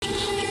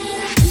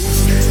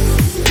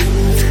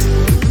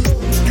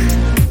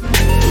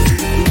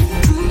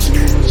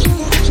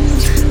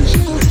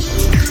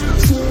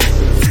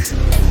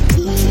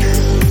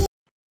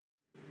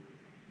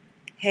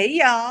Hey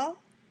y'all.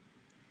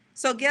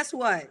 So guess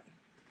what?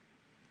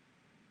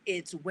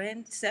 It's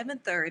when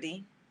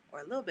 7:30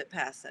 or a little bit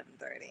past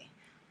 7:30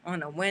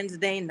 on a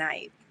Wednesday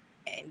night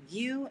and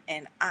you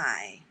and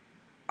I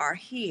are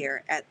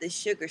here at the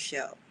Sugar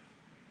Show.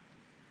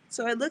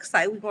 So it looks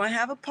like we're going to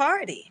have a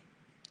party.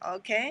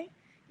 Okay?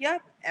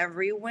 Yep,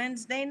 every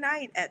Wednesday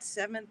night at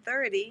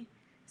 7:30,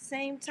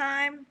 same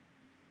time,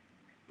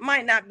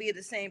 might not be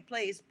the same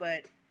place,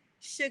 but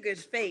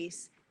Sugar's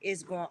face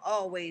is going to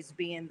always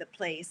be in the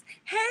place.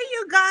 Hey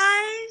you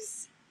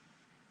guys.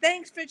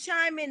 Thanks for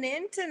chiming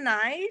in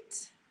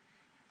tonight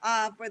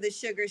for the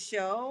Sugar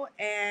Show.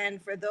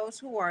 And for those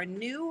who are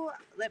new,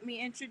 let me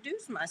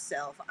introduce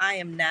myself. I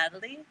am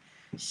Natalie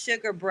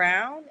Sugar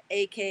Brown,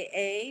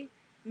 aka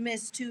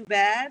Miss Too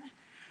Bad.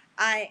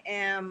 I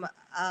am,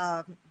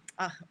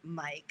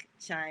 Mike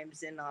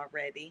chimes in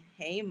already.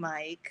 Hey,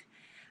 Mike.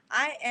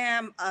 I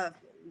am a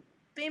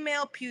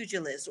female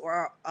pugilist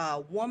or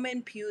a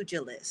woman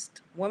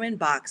pugilist, woman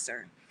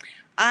boxer.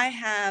 I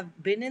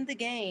have been in the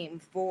game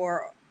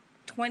for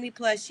 20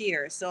 plus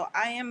years, so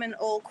I am an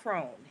old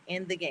crone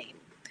in the game.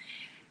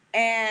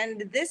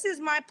 And this is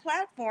my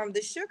platform.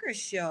 The Sugar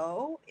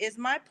Show is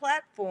my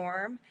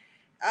platform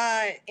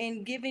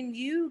in giving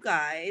you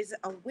guys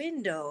a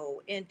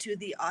window into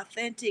the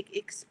authentic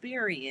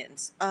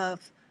experience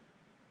of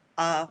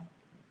a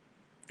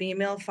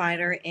female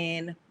fighter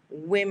in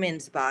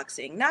women's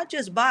boxing. Not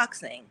just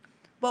boxing,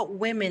 but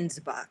women's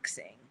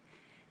boxing.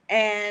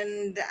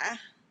 And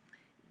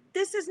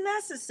this is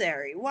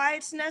necessary. Why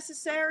it's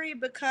necessary?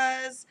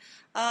 Because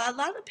a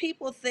lot of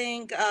people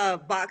think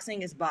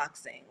boxing is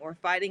boxing or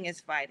fighting is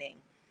fighting.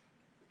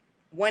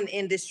 One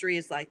industry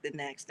is like the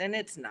next, and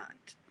it's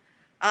not.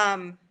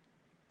 Um,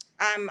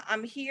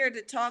 I'm here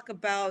to talk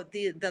about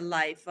the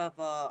life of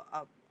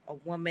a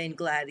woman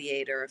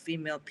gladiator, a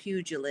female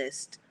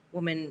pugilist,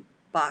 woman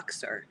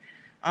boxer,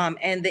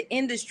 and the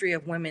industry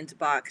of women's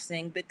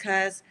boxing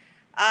because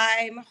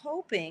I'm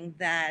hoping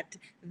that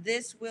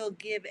this will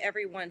give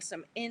everyone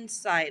some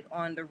insight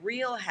on the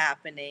real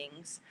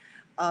happenings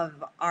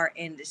of our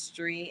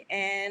industry,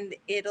 and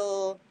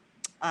it'll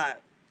uh,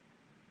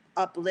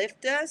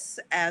 uplift us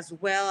as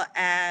well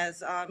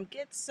as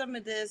get some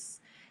of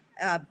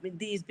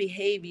these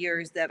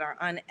behaviors that are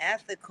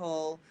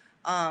unethical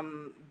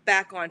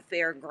back on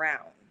fair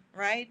ground,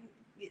 right?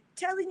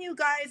 Telling you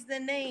guys the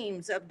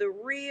names of the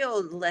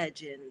real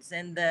legends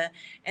and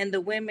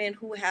the women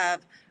who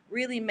have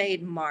really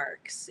made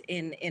marks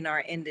in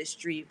our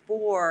industry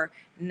for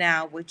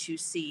now what you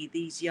see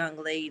these young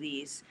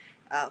ladies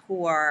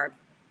who are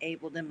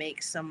able to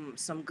make some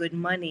good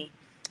money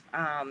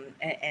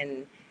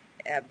and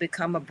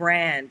become a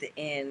brand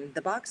in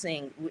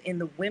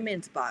the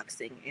women's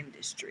boxing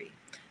industry.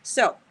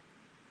 So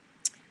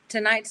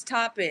tonight's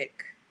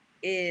topic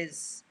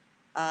is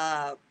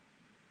uh,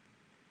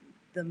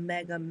 the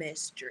mega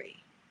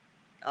mystery.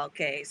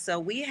 Okay, so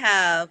we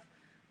have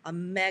a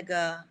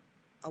mega,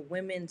 a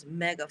women's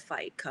mega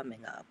fight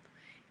coming up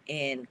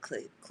in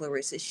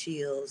Clarissa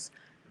Shields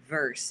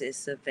versus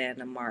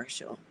Savannah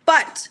Marshall.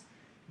 But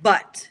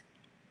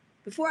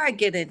before I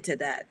get into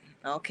that,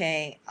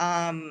 okay,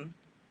 I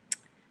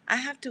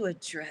have to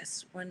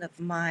address one of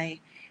my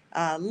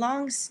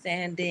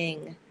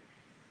long-standing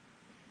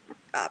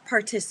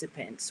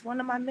participants, one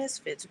of my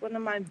misfits, one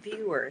of my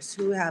viewers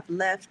who had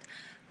left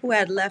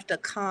a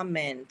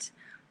comment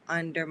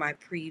under my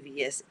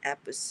previous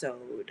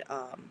episode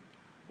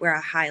where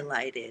I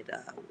highlighted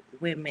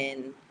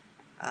women,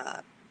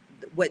 uh,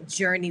 what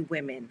journey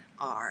women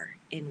are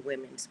in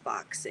women's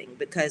boxing,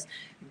 because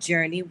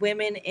journey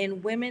women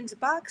in women's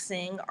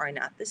boxing are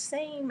not the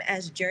same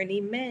as journey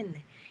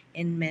men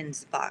in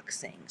men's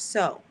boxing.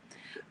 So,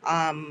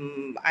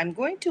 I'm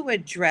going to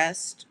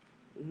address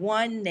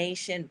One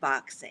Nation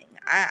Boxing.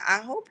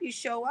 I hope you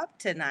show up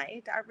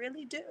tonight. I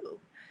really do.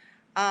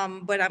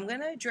 But I'm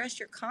going to address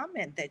your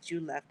comment that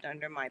you left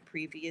under my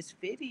previous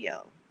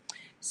video.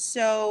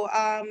 So,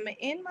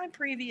 in my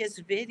previous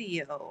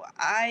video,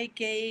 I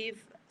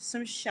gave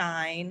some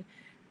shine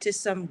to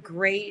some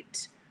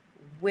great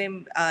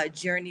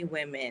journey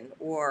women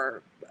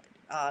or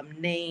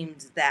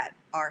names that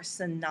are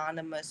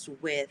synonymous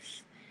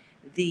with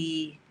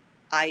the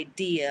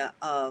idea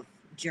of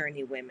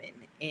journey women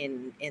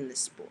in the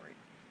sport,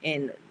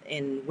 in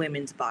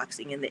women's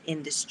boxing, in the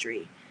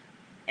industry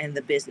and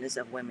the business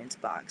of women's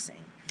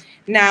boxing.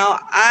 Now,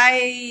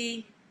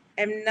 I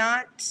am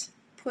not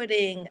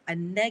putting a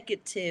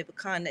negative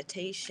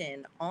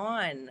connotation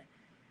on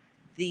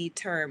the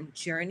term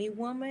journey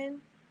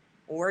woman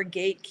or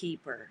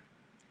gatekeeper.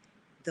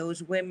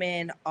 Those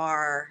women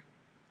are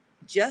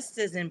just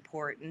as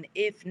important,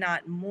 if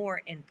not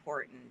more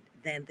important,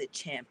 than the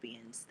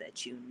champions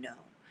that you know.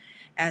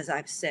 As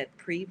I've said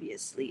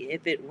previously,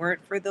 if it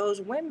weren't for those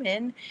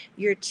women,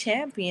 your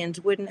champions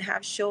wouldn't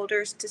have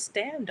shoulders to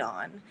stand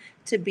on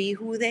to be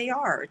who they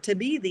are, to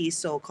be these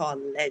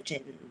so-called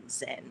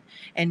legends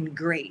and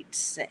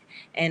greats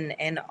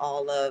and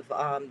all of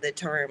the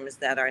terms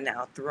that are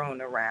now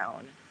thrown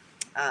around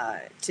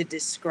to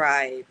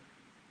describe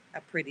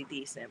a pretty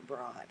decent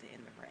broad in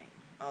the ring.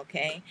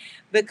 Okay,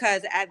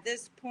 because at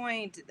this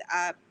point,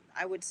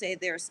 I would say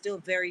there are still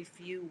very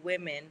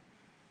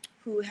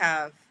who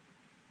have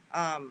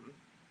um,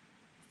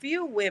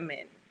 few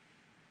women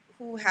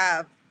who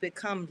have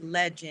become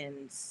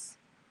legends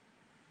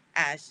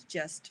as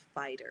just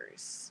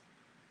fighters.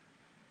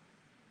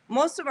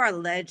 Most of our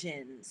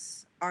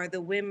legends are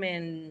the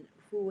women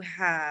who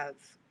have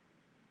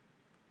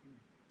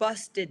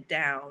busted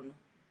down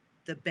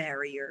the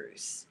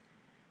barriers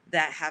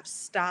that have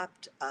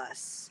stopped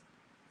us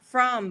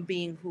from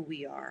being who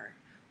we are.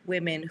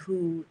 Women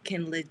who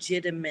can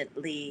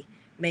legitimately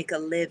make a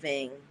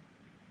living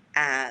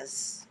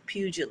as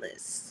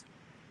pugilists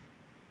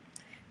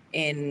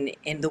in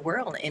the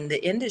world, in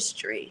the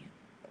industry,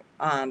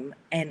 and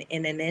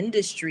in an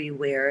industry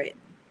where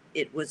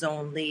it was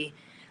only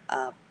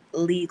uh,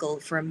 legal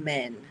for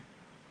men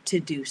to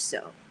do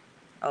so.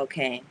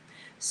 Okay,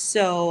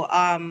 so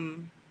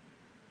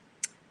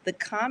the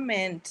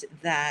comment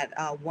that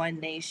One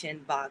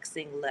Nation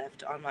Boxing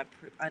left on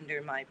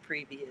under my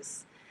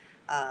previous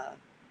uh,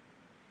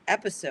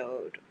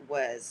 episode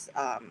was,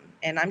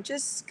 and I'm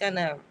just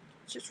gonna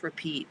just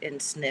repeat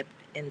and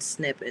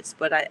snippets,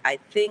 but I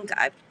think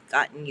I've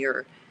gotten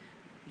your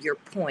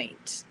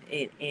point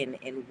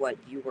in what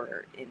you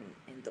were in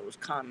those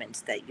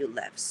comments that you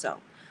left. So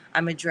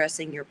I'm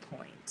addressing your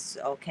points.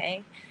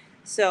 Okay,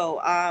 so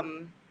uh,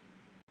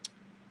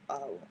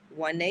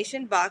 One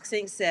Nation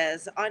Boxing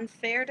says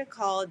unfair to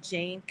call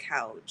Jane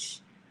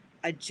Couch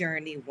a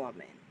journey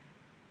woman.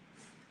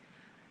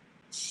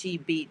 She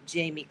beat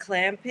Jamie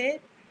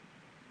Clampett,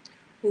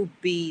 who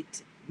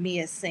beat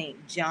Mia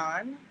St.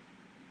 John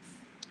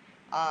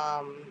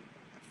um,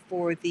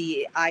 for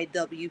the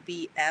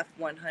IWBF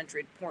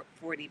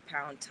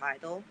 140-pound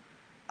title.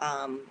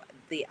 Um,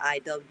 the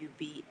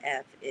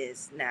IWBF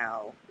is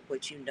now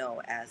what you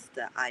know as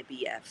the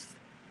IBF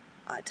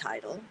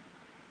title.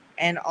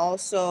 And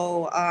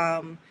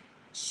also,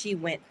 she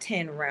went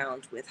 10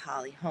 rounds with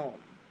Holly Holm.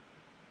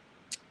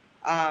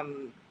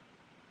 Um,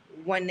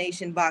 One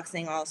Nation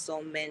Boxing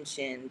also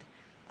mentioned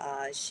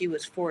she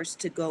was forced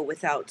to go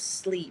without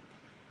sleep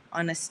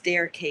on a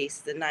staircase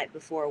the night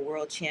before a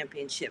world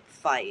championship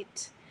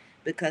fight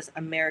because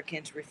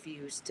Americans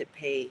refused to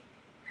pay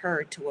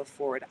her to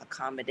afford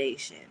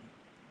accommodation.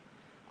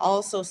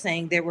 Also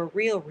saying there were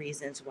real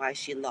reasons why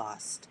she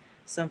lost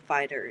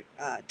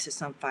to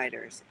some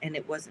fighters, and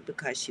it wasn't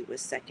because she was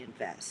second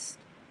best.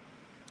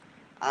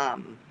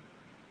 Um,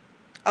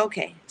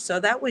 okay, so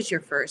that was your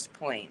first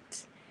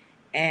point,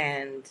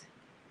 and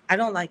I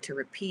don't like to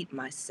repeat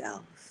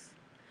myself,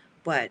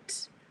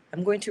 but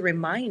I'm going to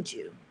remind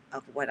you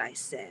of what I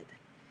said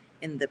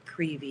in the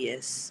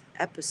previous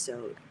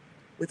episode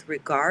with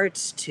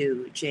regards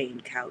to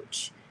Jane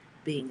Couch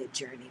being a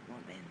journey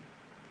woman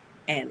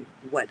and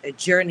what a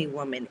journey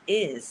woman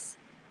is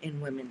in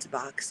women's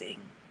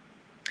boxing.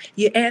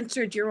 You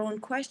answered your own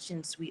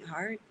question,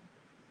 sweetheart,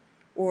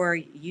 or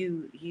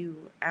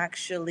you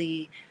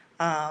actually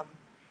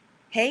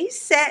hey,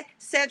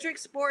 Cedric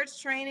Sports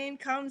Training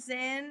comes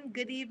in.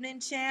 Good evening,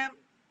 champ.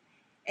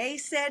 Hey,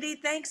 Seti,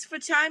 thanks for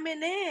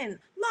chiming in.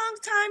 Long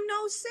time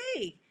no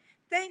see.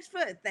 Thanks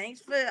for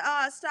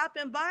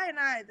stopping by.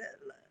 And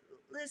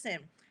listen.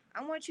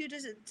 I want you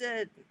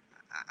to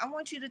I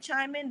want you to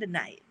chime in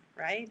tonight,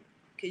 right?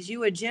 Because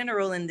you a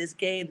general in this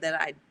game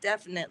that I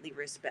definitely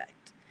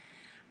respect.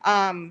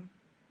 Um,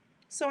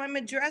 so I'm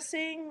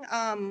addressing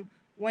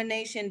One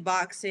Nation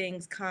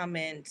Boxing's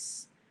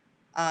comments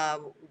uh,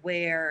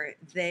 where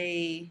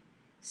they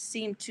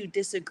seem to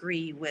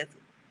disagree with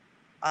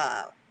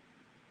uh,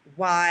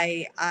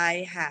 why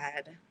I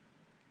had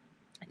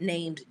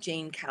named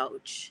Jane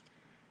Couch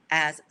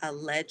as a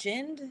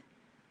legend,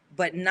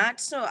 but not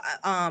so,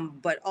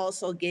 but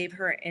also gave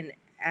her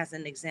as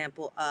an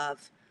example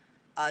of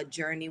a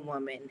journey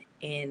woman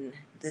in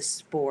the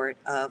sport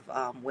of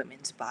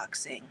women's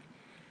boxing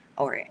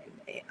or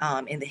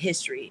in the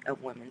history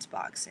of women's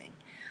boxing.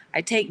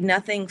 I take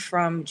nothing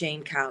from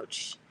Jane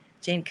Couch.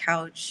 Jane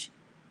Couch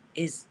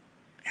is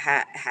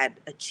had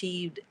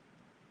achieved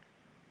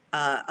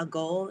a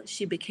goal.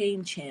 She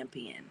became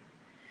champion,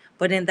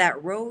 but in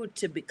that road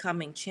to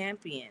becoming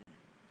champion,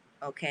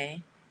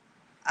 okay,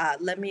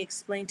 let me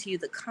explain to you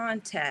the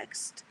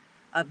context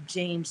of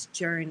Jane's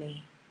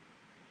journey,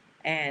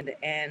 and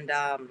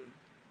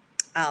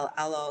I'll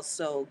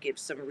also give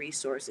some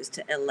resources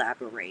to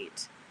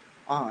elaborate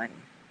on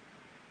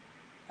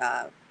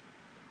uh,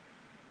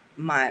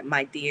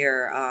 my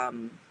dear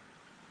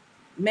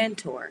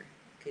mentor,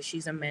 because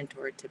she's a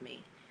mentor to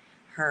me,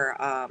 her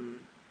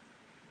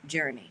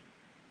journey.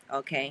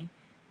 Okay,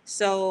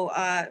 so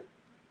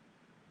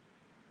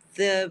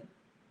the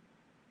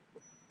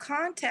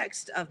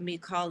context of me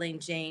calling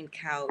Jane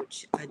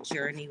Couch a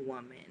journey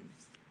woman,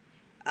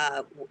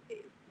 uh,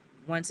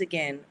 once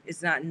again,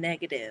 is not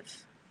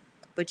negative,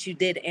 but you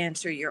did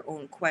answer your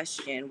own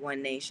question,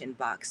 One Nation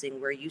Boxing,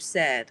 where you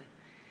said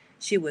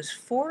she was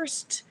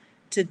forced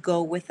to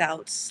go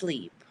without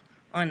sleep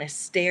on a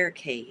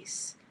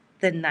staircase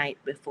the night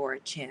before a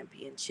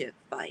championship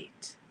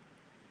fight.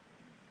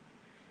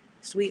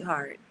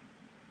 Sweetheart,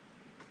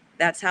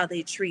 That's how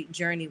they treat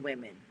journey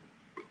women,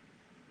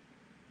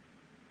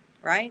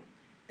 right?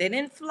 They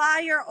didn't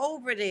fly her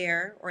over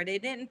there, or they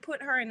didn't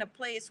put her in a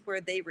place where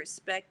they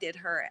respected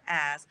her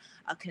as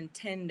a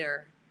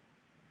contender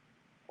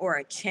or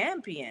a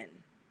champion,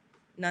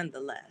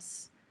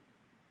 nonetheless.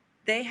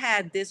 They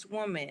had this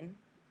woman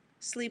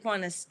sleep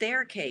on a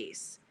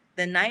staircase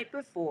the night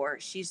before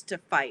she's to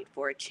fight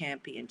for a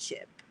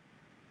championship.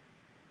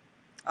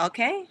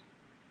 Okay?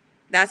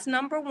 That's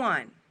number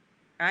one,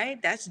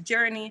 right? That's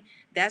journey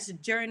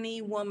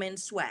woman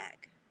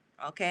swag.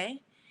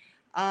 Okay?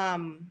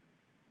 Um,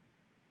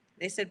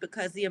 they said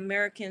because the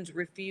Americans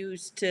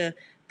refused to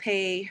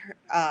pay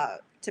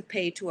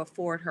to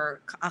afford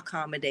her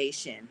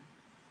accommodation.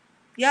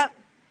 Yep.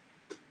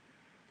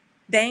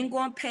 They ain't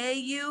gonna pay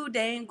you.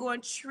 They ain't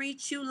gonna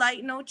treat you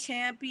like no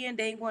champion.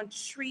 They ain't gonna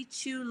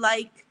treat you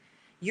like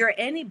you're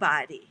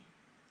anybody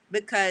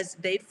because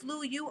they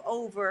flew you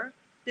over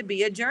to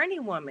be a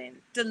journeywoman,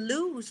 to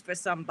lose for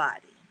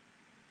somebody.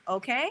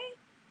 Okay?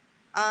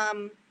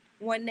 Um,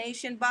 One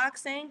Nation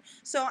Boxing.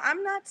 So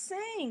I'm not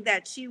saying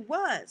that she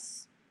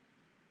was.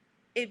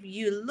 If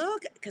you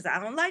look, because I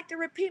don't like to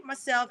repeat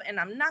myself, and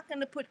I'm not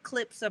going to put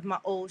clips of my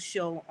old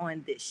show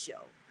on this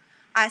show.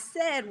 I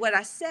said what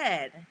I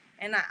said,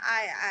 and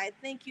I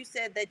think you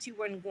said that you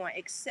weren't going to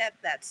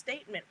accept that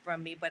statement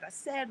from me, but I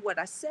said what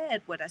I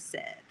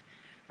said,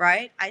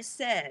 right? I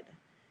said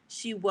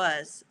she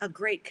was a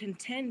great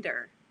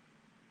contender,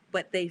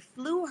 but they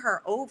flew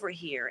her over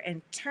here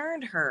and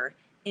turned her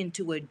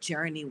into a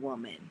journey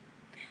woman.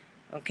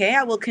 Okay,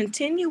 I will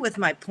continue with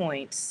my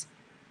points.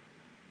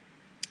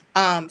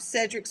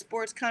 Cedric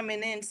Sports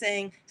coming in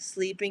saying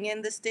sleeping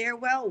in the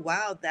stairwell.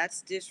 Wow,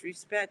 that's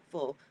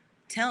disrespectful.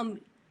 Tell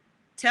me,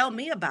 tell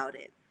me about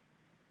it.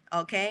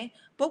 Okay,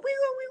 but we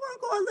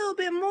gonna go a little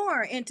bit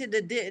more into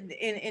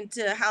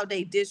into how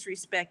they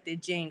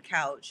disrespected Jane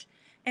Couch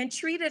and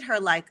treated her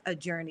like a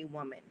journey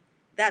woman.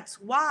 That's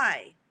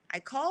why I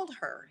called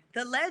her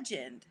the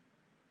legend,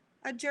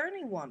 a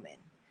journey woman,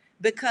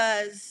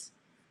 because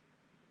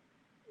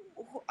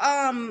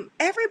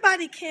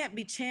everybody can't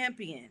be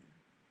champion.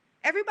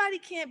 Everybody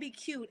can't be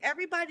cute.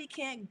 Everybody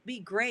can't be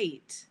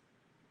great,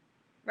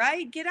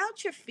 right? Get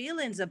out your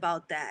feelings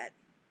about that,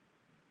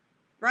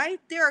 right?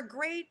 There are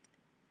great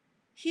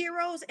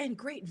heroes and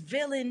great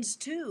villains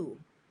too,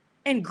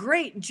 and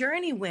great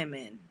journey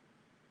women,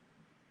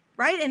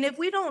 right? And if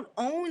we don't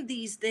own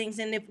these things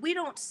and if we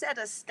don't set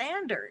a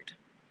standard,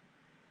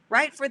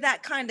 right, for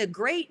that kind of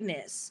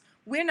greatness,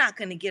 we're not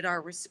going to get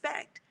our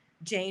respect.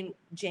 Jane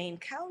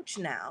Couch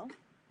now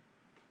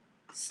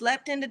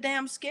slept in the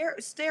damn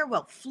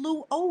stairwell,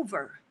 flew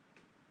over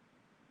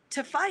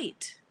to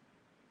fight.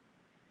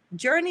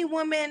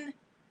 Journeywoman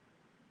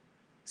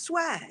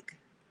swag,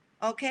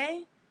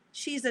 okay?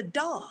 She's a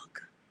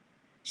dog.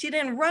 She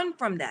didn't run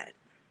from that.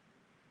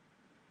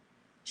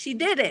 She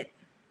did it,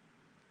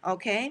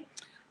 okay?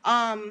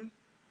 Um,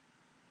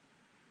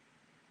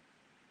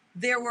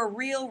 there were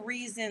real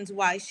reasons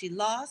why she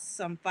lost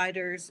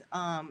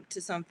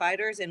to some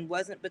fighters, and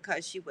wasn't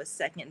because she was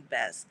second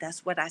best.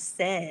 That's what I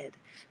said.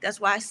 That's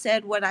why I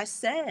said what I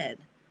said.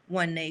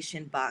 One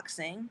Nation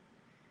Boxing.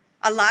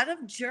 A lot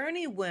of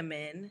journey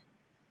women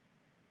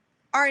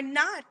are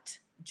not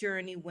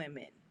journey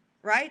women,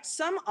 right?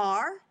 Some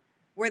are,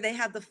 where they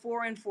have the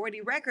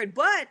 4-40 record,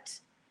 but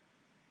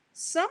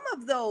some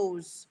of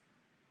those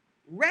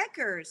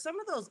records, some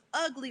of those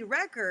ugly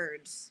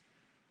records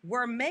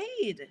were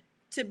made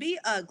to be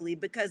ugly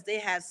because they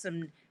had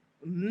some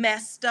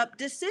messed up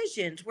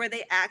decisions where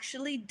they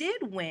actually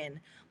did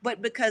win,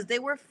 but because they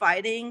were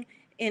fighting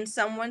in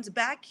someone's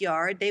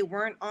backyard, they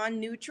weren't on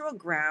neutral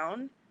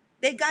ground,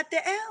 they got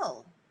the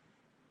L.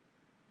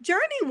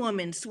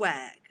 Journeywoman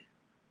swag.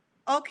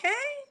 Okay?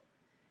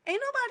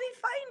 Ain't nobody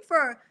fighting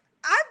for.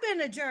 I've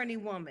been a journey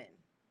woman.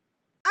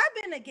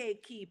 I've been a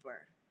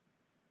gatekeeper.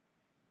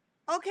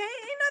 Okay?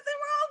 Ain't nothing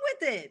wrong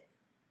with it.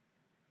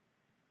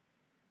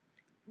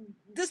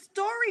 The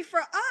story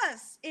for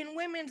us in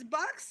women's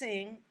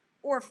boxing,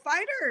 or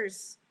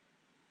fighters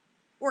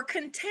or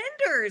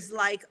contenders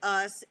like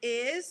us,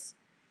 is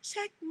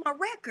check my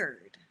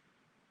record.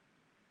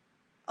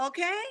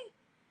 Okay?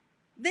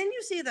 Then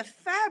you see the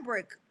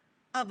fabric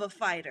of a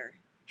fighter.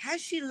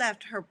 Has she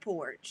left her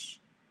porch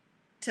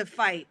to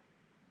fight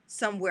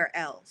somewhere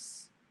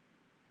else?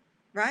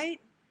 Right?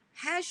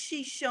 Has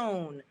she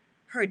shown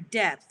her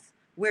depth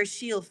where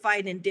she'll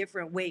fight in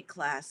different weight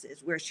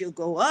classes, where she'll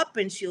go up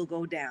and she'll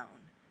go down?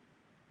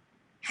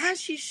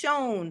 Has she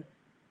shown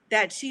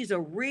that she's a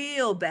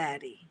real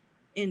baddie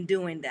in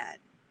doing that?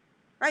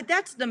 Right?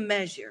 That's the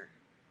measure.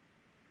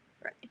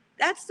 Right?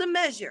 That's the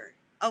measure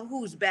of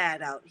who's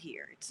bad out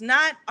here. It's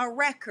not a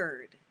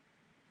record.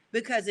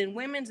 Because in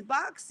women's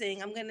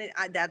boxing,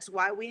 that's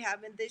why we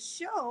have in this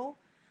show,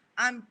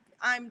 I'm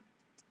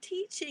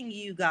teaching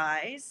you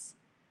guys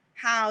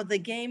how the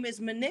game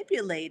is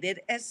manipulated,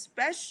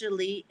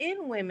 especially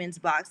in women's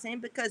boxing,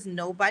 because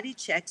nobody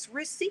checks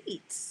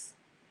receipts.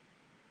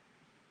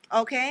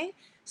 Okay?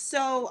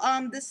 So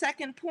the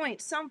second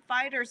point, some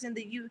fighters in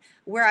the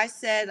where I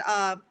said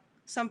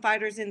Some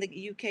fighters in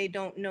the UK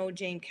don't know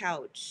Jane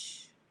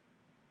Couch.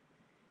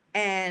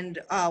 And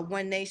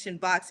One Nation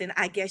Boxing,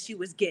 I guess you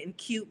was getting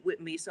cute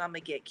with me, so I'm gonna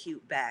get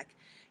cute back.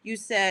 You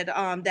said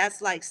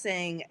that's like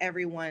saying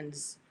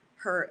everyone's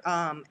heard,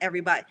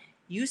 everybody.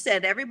 You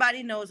said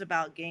everybody knows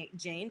about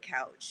Jane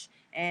Couch,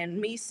 and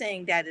me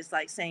saying that is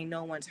like saying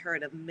no one's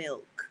heard of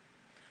Milk.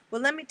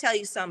 Well, let me tell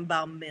you something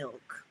about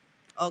Milk,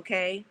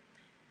 okay?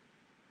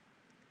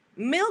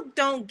 Milk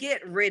don't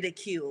get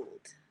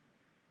ridiculed.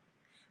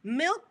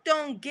 Milk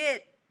don't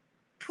get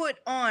put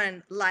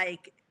on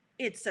like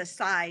it's a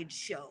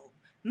sideshow.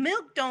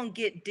 Milk don't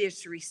get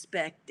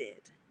disrespected.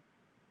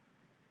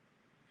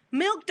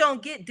 Milk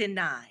don't get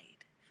denied.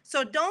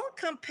 So don't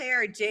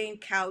compare Jane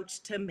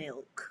Couch to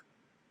Milk.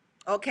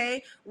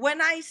 Okay?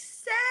 When I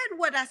said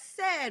what I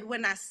said,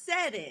 when I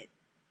said it,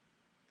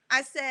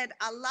 I said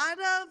a lot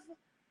of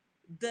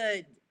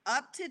the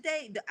up to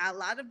date, a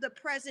lot of the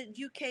present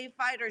UK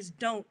fighters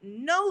don't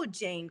know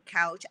Jane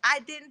Couch. I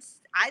didn't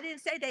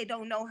say they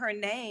don't know her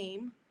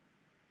name.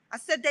 I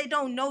said they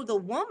don't know the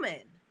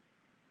woman.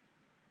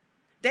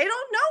 They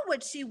don't know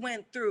what she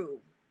went through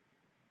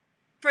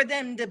for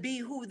them to be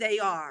who they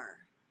are.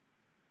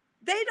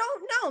 They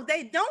don't know.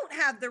 They don't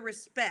have the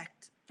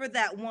respect for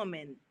that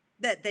woman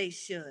that they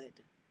should.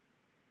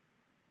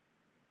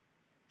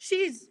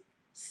 She's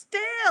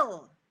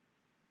still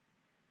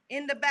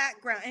in the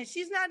background, and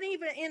she's not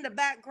even in the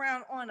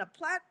background on a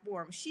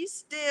platform. She's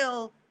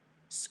still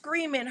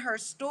screaming her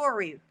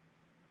story,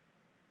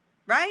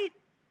 right?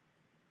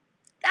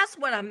 That's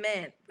what I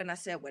meant when I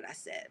said what I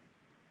said,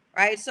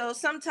 right? So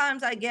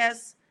sometimes I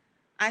guess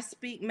I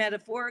speak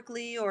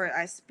metaphorically, or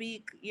I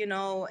speak, in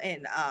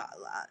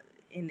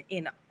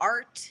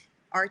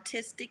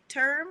artistic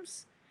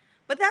terms,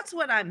 but that's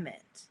what I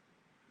meant,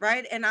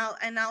 right? And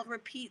I'll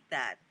repeat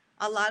that.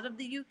 A lot of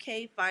the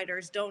UK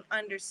fighters don't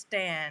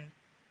understand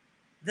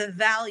the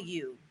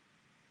value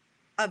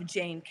of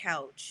Jane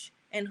Couch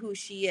and who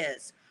she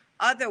is.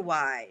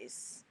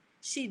 Otherwise,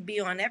 she'd be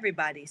on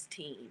everybody's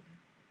team,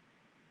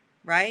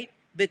 right?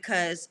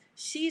 Because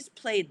she's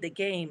played the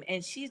game,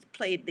 and she's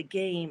played the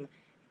game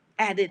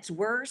at its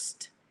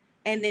worst,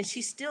 and then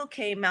she still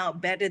came out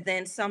better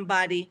than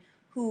somebody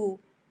who,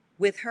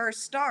 with her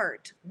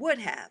start, would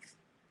have,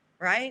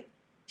 right?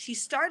 She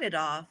started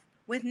off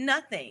with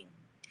nothing.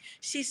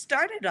 She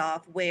started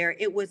off where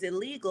it was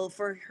illegal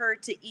for her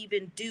to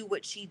even do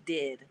what she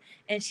did,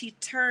 and she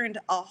turned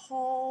a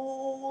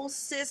whole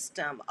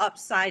system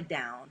upside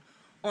down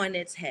on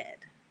its head,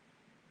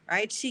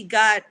 right? She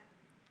got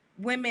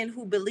women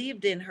who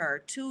believed in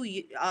her, two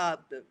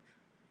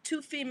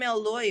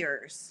female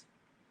lawyers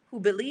who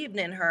believed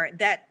in her,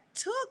 that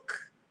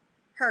took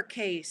her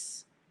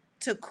case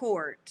to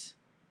court,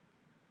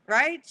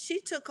 right? She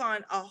took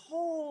on a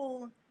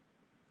whole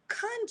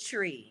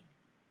country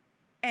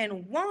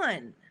and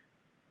won,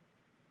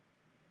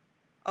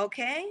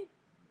 okay?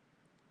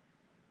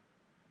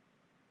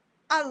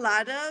 A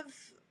lot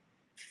of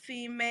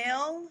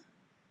female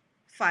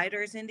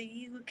fighters in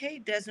the UK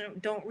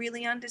don't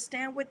really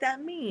understand what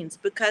that means,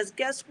 because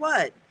guess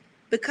what?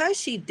 Because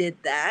she did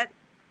that,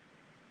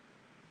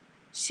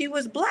 she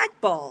was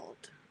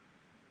blackballed.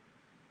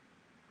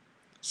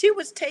 She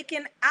was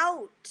taken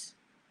out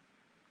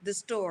the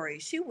story.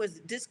 She was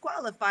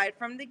disqualified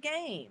from the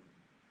game.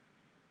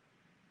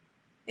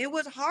 It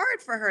was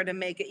hard for her to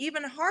make it,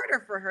 even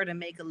harder for her to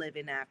make a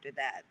living after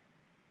that,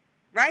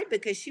 right?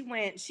 Because she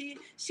went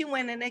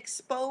and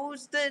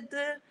exposed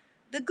the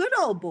good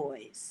old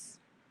boys.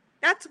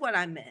 That's what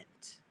I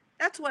meant.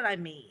 That's what I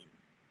mean.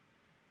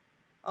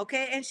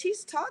 Okay, and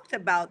she's talked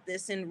about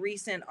this in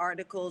recent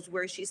articles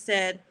where she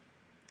said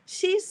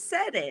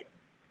it.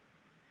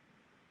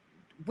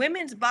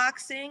 Women's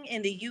boxing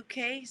in the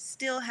UK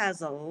still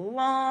has a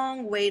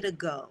long way to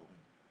go.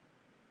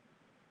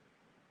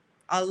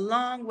 A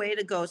long way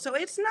to go. So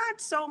it's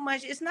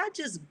not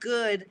just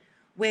good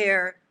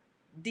where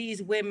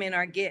these women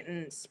are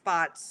getting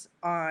spots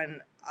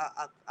on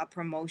a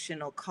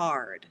promotional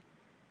card.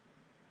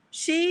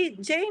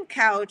 Jane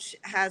Couch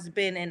has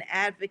been an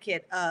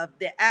advocate of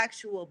the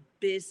actual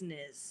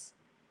business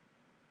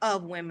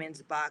of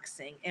women's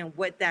boxing and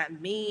what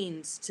that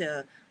means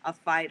to a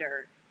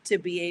fighter to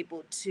be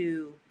able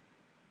to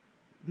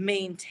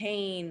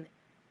maintain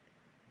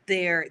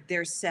their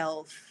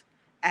self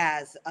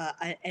as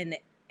an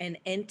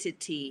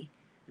entity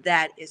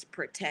that is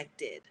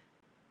protected,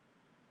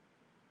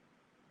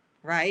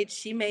 right?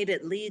 She made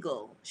it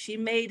legal. She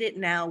made it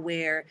now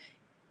where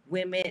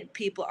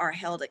people are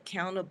held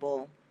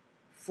accountable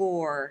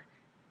for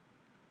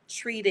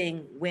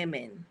treating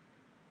women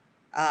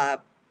uh,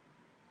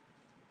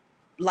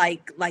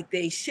 like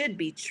they should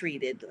be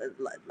treated,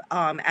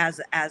 as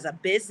a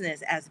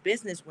business, as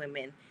business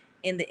women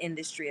in the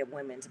industry of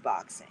women's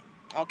boxing.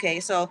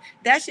 Okay, so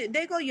there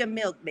go your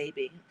Milk,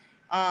 baby.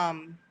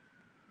 Um,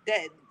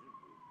 that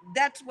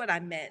that's what I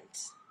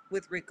meant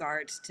with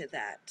regards to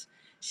that.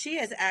 She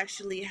has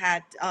actually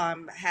had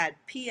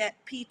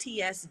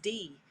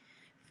PTSD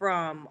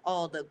from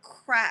all the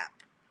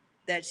crap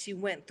that she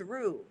went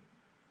through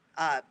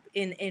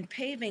in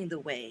paving the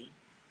way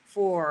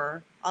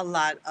for a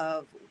lot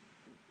of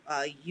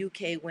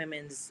UK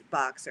women's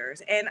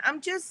boxers. And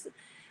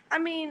I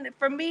mean,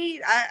 for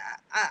me,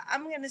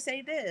 I'm going to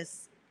say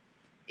this.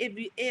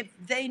 If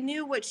they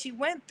knew what she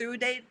went through,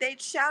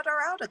 they'd shout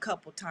her out a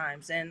couple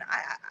times. And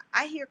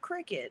I hear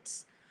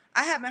crickets.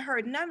 I haven't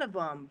heard none of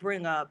them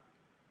bring up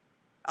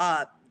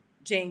uh,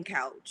 Jane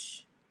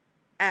Couch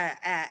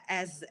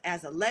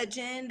as a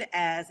legend,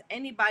 as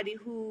anybody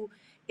who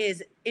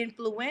is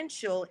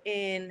influential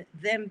in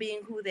them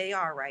being who they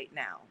are right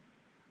now.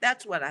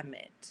 That's what I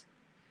meant,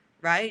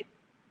 right?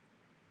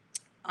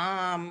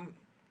 Um,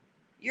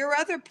 your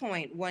other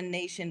point, One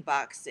Nation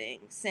Boxing,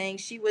 saying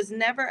she was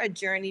never a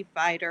journey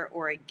fighter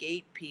or a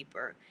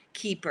gatekeeper.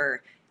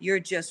 Keeper, you're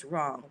just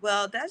wrong.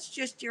 Well, that's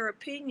just your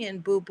opinion,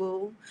 boo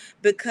boo,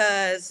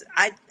 because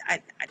I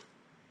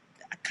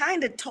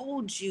kind of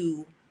told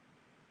you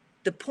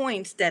the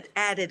points that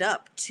added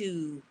up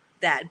to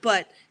that.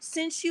 But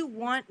since you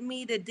want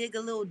me to dig a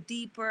little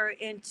deeper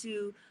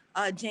into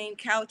Jane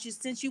Couch's,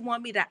 since you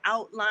want me to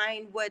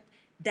outline what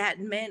that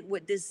meant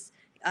with this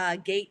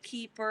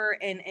gatekeeper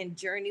and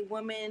journey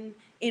woman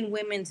in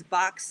women's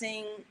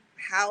boxing,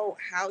 how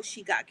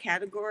she got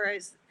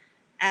categorized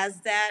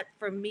as that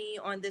for me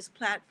on this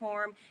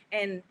platform,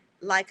 and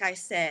like I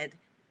said,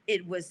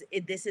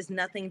 this is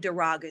nothing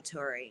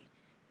derogatory,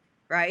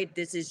 right?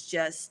 This is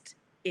just,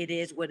 it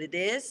is what it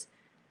is.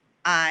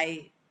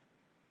 I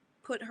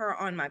put her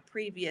on my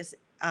previous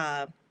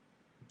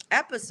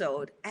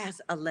episode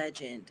as a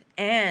legend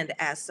and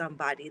as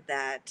somebody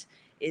that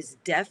is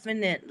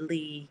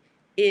definitely,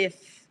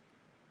 if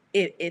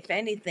if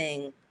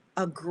anything,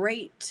 a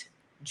great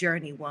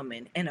journey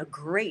woman and a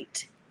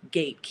great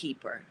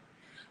gatekeeper.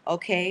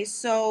 Okay,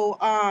 so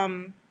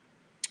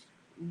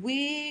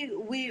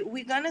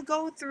we're gonna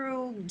go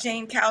through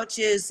Jane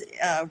Couch's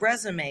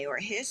resume or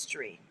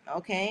history.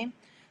 Okay,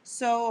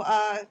 so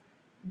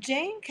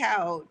Jane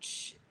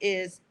Couch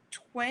is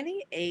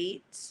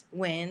 28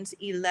 wins,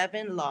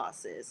 11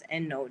 losses,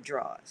 and no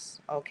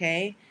draws.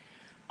 Okay.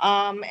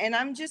 And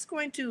I'm just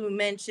going to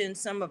mention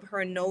some of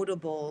the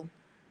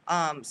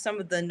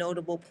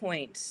notable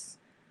points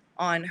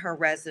on her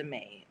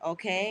resume.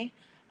 Okay.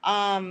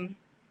 Um,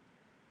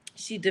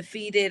 she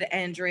defeated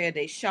Andrea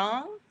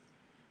Deschamps,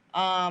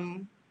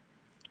 um,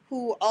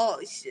 who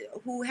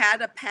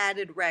had a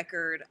padded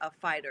record of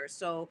fighters.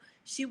 So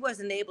she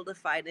wasn't able to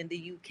fight in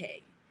the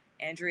UK.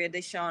 Andrea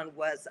Deschamps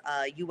was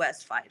a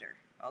US fighter.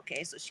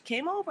 Okay, so she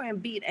came over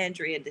and beat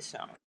Andrea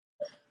Deschamps.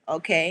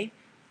 Okay,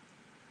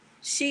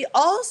 she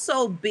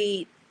also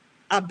beat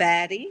a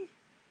baddie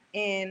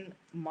in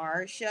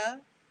Marisha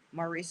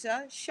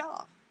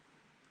Shaw.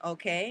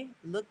 Okay,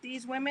 look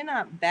these women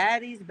up,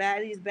 baddies,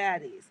 baddies,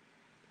 baddies.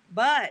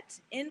 But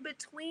in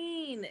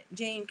between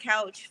Jane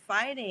Couch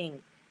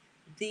fighting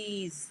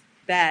these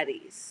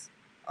baddies,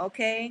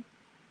 okay,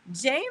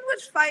 Jane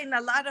was fighting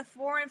a lot of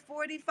 4 and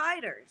 40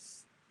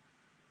 fighters,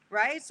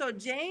 right? So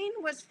Jane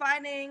was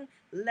fighting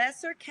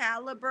lesser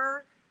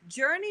caliber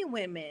journey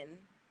women,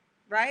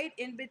 right?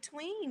 In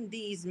between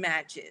these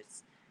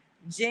matches,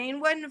 Jane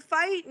wasn't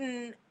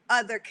fighting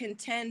other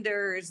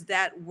contenders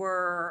that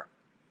were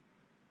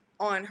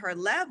on her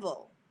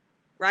level,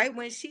 right?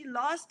 When she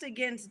lost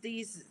against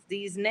these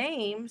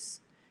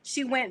names,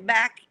 she went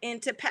back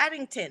into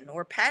Paddington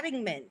or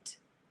Paddingment,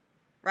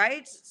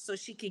 right? So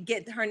she could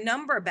get her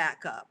number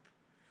back up,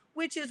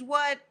 which is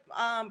what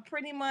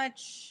pretty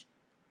much,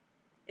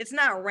 it's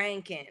not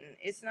Rankin.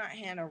 It's not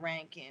Hannah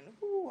Rankin.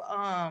 Who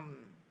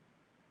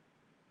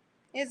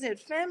is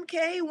it?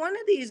 Femke? One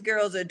of these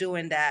girls are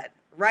doing that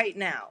right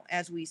now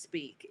as we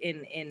speak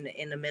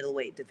in the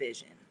middleweight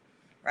division.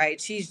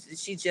 Right? She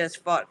just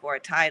fought for a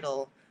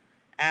title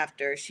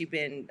after she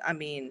been, I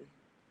mean,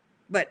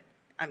 but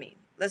I mean,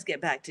 let's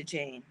get back to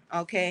Jane,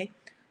 okay?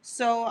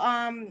 So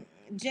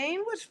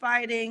Jane was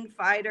fighting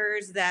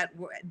fighters that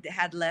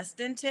had less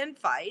than 10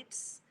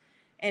 fights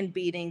and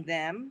beating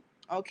them.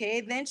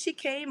 Okay, then she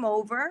came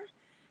over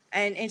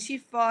and she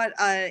fought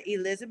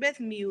Elizabeth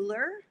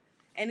Mueller.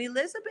 And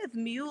Elizabeth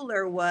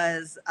Mueller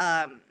was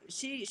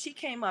she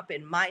came up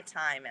in my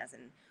time as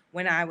in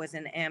when I was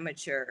an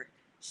amateur.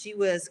 She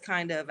was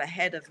kind of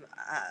ahead of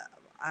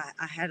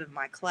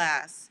my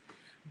class,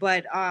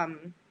 but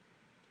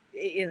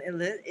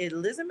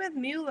Elizabeth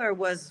Mueller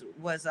was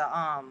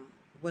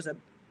a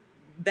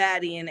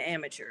baddie in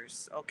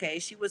amateurs. Okay,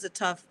 she was a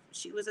tough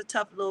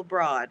little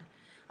broad.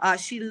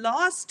 She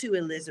lost to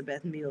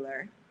Elizabeth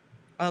Mueller.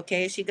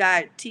 Okay, she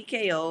got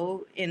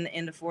TKO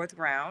in the fourth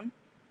round.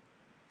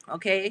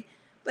 Okay,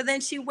 but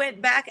then she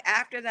went back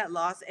after that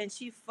loss and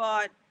she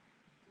fought.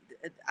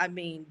 I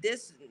mean,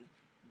 this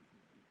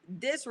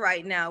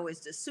right now is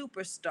the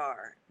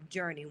superstar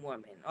journey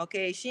woman.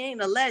 Okay, she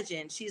ain't a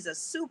legend, she's a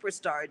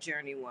superstar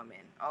journey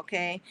woman.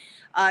 Okay,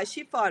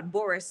 she fought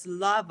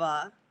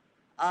Borislava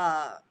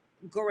uh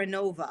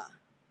Goranova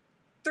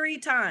 3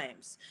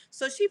 times.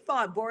 So she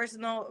fought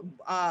Borislava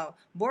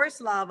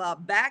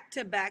back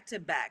to back to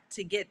back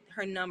to get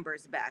her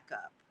numbers back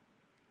up.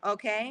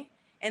 Okay,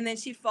 and then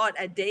she fought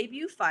a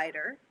debut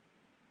fighter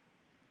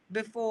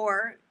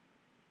before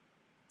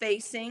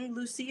facing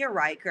Lucia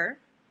Riker,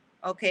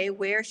 okay,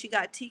 where she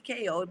got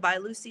TKO'd by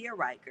Lucia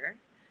Riker.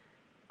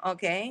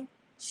 Okay.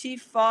 She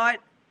fought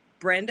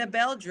Brenda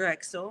Bell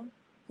Drexel,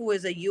 who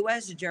is a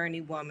U.S.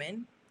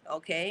 journeywoman.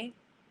 Okay.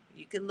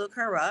 You can look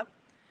her up.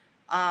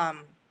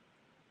 Um,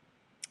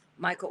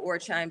 Michael Orr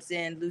chimes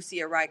in.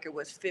 Lucia Riker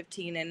was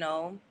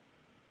 15-0.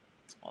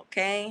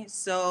 Okay.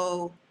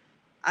 So,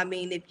 I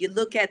mean, if you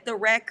look at the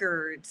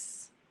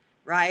records,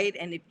 right,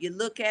 and if you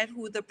look at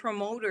who the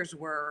promoters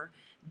were,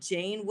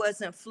 Jane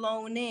wasn't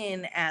flown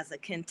in as a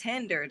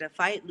contender to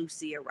fight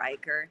Lucia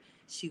Riker.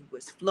 She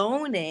was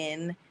flown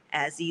in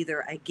as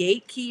either a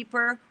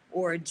gatekeeper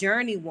or a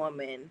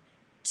journeywoman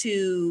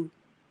to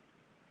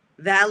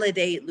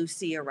validate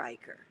Lucia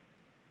Riker,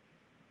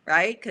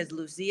 right? Because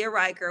Lucia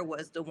Riker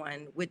was the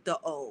one with the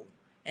O,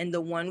 and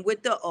the one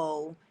with the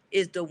O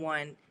is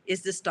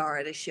the star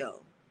of the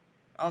show.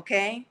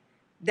 Okay,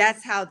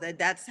 that's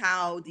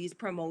how these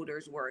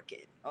promoters work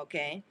it.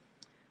 Okay,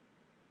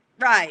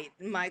 right.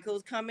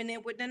 Michael's coming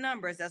in with the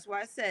numbers. That's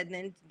why I said.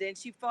 And then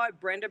she fought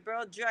Brenda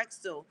Burl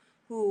Drexel,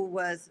 who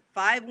was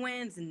 5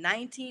 wins,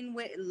 19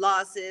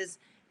 losses,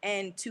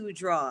 and 2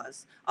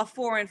 draws. A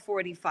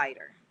 4-40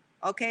 fighter.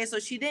 Okay, so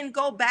she didn't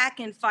go back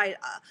and fight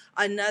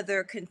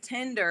another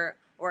contender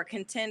or a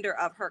contender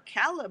of her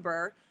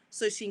caliber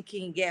so she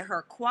can get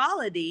her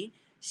quality.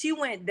 She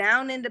went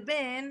down in the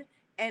bin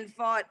and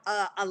fought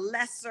a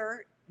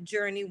lesser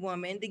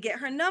journeywoman to get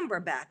her number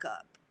back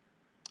up.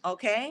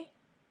 Okay,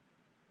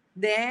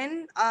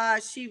 then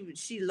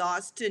she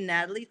lost to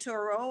Natalie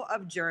Turo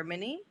of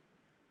Germany.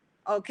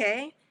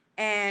 Okay.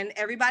 And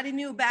everybody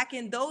knew back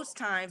in those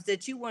times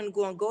that you weren't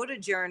going to go to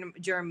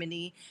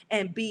Germany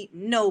and beat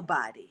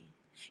nobody.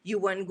 You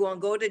weren't going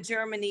to go to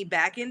Germany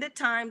back in the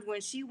times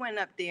when she went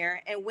up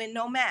there and win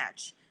no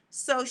match.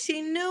 So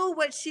she knew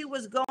what she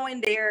was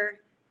going there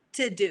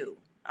to do.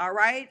 All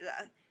right.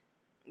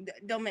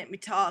 Don't make me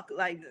talk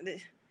like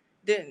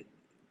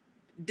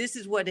this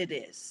is what it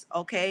is.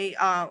 Okay.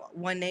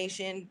 One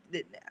Nation.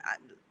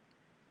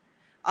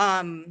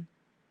 Um,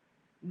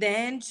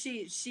 Then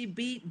she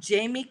beat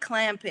Jamie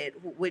Clampett,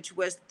 which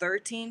was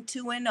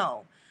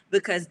 13-0,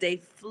 because they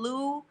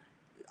flew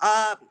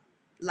uh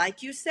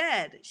like you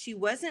said, she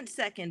wasn't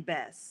second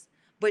best,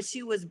 but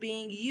she was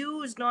being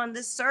used on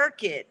the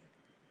circuit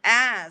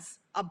as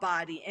a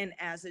body and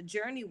as a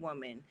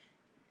journeywoman.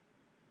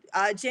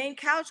 Jane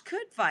Couch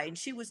could fight, and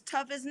she was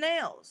tough as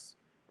nails,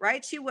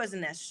 right? She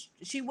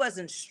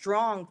wasn't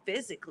strong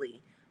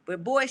physically,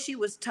 but boy, she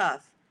was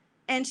tough,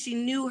 and she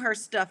knew her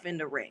stuff in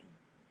the ring.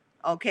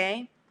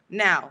 Okay.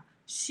 Now,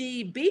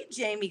 she beat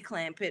Jamie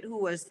Clampett, who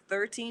was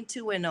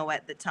 13-0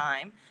 at the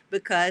time,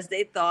 because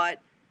they thought,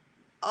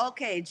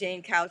 okay,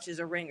 Jane Couch is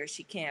a ringer.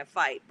 She can't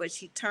fight. But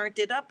she turned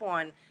it up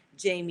on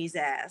Jamie's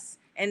ass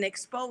and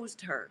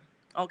exposed her.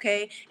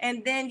 Okay.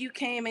 And then you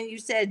came and you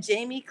said,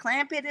 Jamie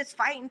Clampett is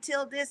fighting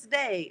till this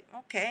day.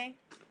 Okay.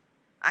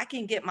 I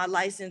can get my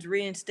license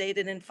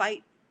reinstated and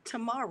fight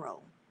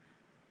tomorrow.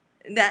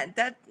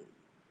 That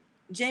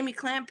Jamie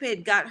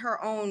Clampett got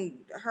her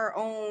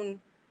own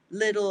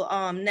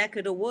little neck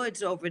of the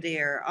woods over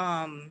there.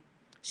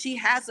 She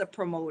has a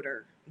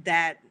promoter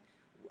that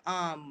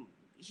um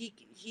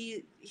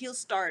he'll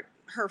start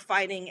her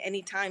fighting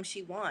anytime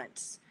she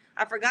wants.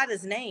 I forgot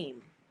his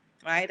name,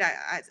 right?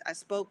 I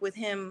spoke with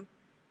him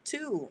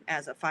too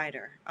as a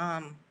fighter.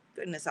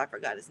 Goodness, I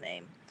forgot his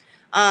name.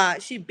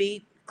 She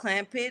beat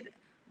Clampett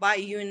by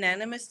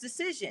unanimous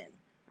decision,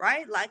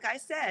 right? Like I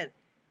said,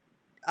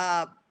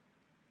 uh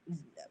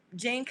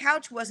Jane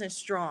Couch wasn't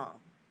strong.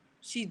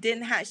 She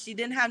didn't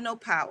have no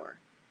power,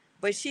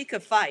 but she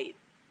could fight,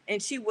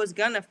 and she was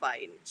gonna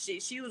fight.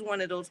 She was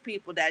one of those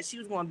people that she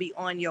was gonna be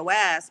on your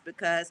ass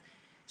because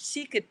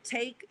she could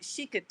take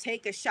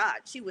a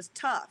shot. She was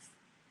tough.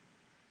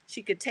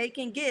 She could take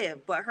and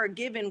give, but her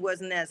giving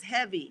wasn't as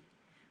heavy,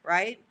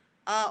 right?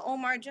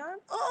 Omar John.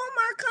 Oh,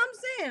 Omar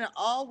comes in,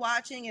 all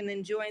watching and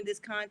enjoying this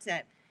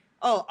content.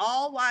 Oh,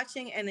 all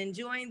watching and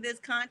enjoying this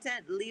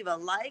content. Leave a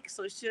like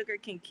so Sugar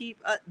can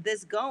keep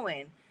this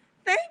going.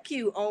 Thank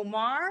you,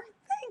 Omar.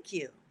 Thank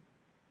you.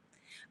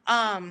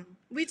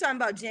 We talking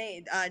about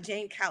Jane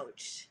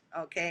Couch.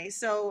 Okay,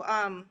 so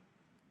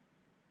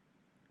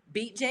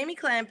beat Jamie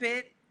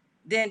Clampett,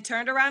 then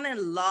turned around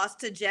and lost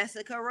to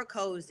Jessica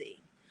Rakosi.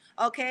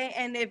 Okay,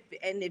 and if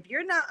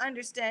you're not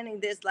understanding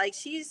this, like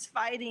she's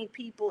fighting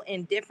people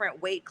in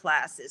different weight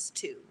classes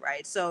too,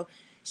 right? So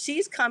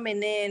she's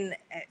coming in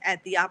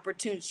at the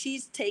opportunity.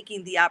 She's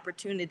taking the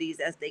opportunities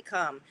as they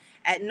come.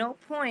 At no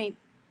point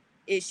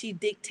is she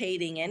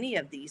dictating any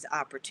of these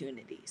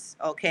opportunities.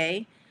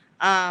 Okay.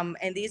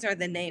 And these are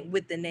the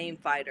name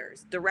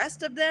fighters. The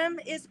rest of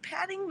them is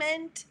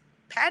Paddington,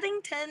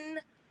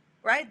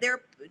 right?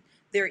 They're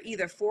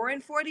either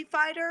 4-40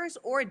 fighters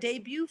or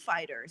debut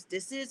fighters.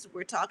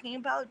 We're talking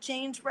about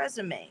Jane's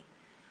resume.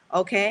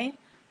 Okay.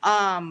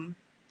 Um,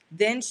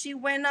 then she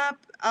went up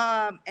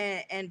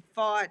and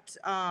fought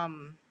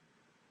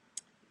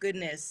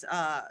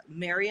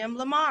Miriam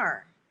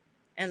Lamar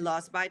and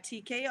lost by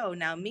TKO.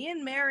 Now, me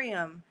and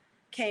Miriam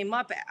came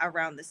up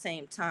around the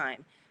same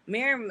time.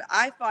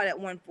 I fought at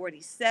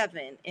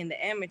 147 in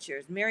the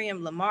amateurs.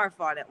 Miriam Lamar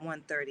fought at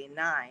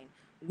 139.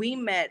 We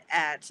met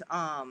at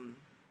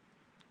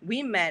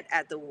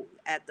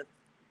the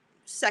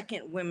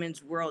second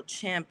women's world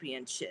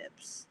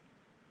championships.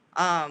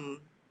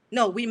 um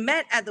no, we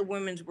met at the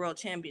women's world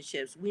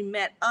championships. We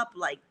met up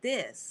like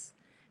this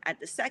at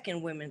the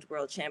second women's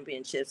world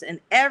championships, and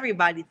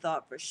everybody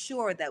thought for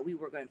sure that we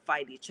were going to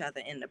fight each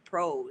other in the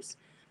pros,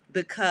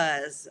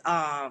 because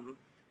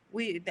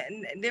we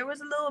there was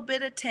a little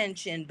bit of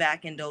tension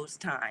back in those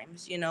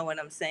times, you know what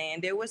I'm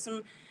saying? There was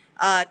some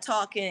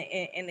talk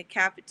in the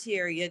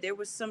cafeteria. There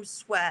was some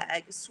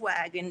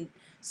swaggington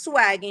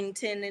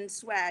and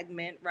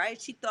swagment,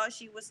 right? She thought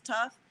she was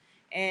tough,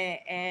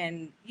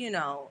 and you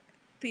know,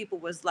 people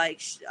was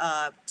like,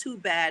 too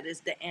bad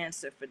is the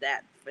answer for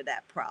that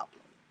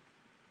problem.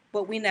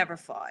 But we never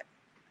fought.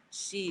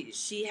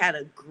 She had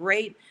a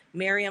great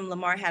Miriam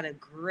Lamar had a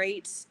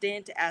great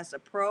stint as a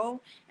pro,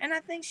 and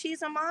I think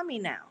she's a mommy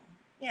now.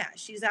 Yeah,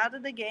 she's out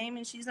of the game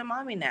and she's a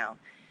mommy now.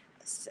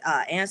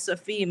 Anne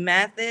Sophie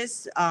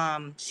Mathis,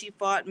 she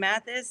fought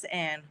Mathis,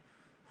 and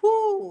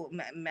whoo,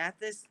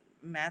 Mathis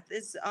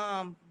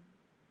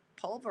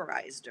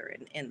pulverized her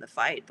in the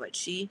fight, but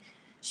she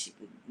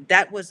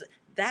that was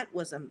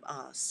a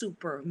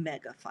super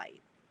mega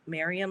fight.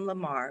 Miriam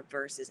Lamar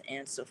versus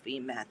Anne Sophie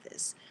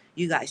Mathis.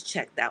 You guys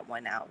check that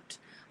one out.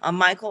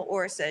 Michael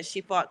Orr says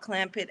she fought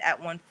Clampett at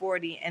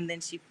 140, and then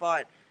she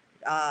fought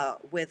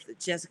with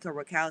Jessica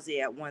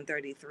Rakowski at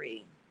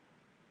 133.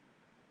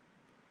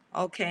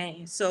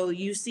 Okay, so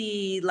you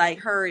see like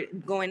her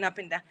going up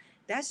and down.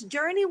 That's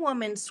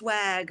journeywoman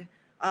swag,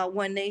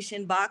 One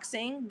Nation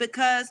Boxing,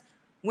 because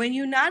when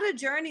you're not a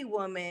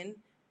journeywoman,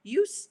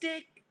 you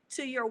stick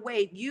to your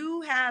weight.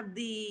 You have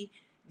the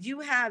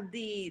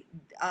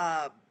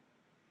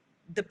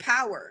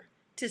power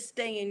to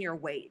stay in your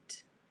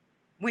weight.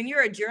 When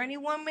you're a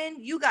journeywoman,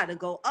 you got to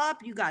go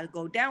up, you got to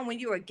go down. When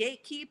you're a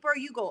gatekeeper,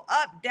 you go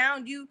up,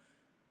 down,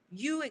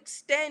 you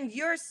extend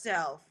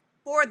yourself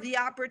for the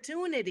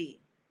opportunity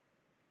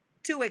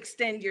to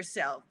extend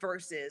yourself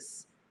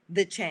versus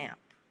the champ,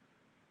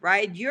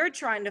 right? You're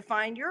trying to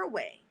find your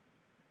way.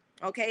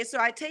 Okay, so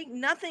I take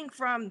nothing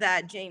from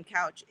that. Jane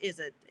Couch is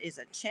a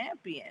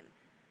champion,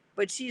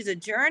 but she's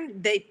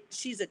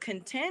a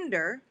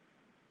contender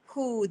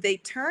who they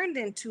turned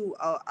into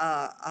a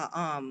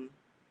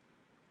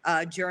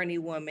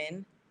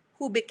journeywoman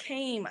who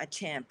became a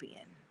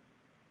champion.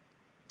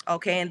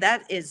 Okay, and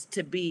that is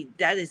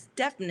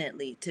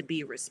definitely to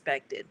be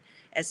respected,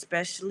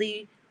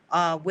 especially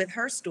with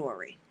her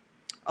story.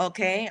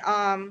 Okay.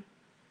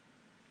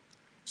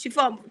 She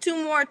fought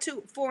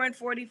two 4 and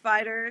 40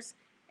 fighters,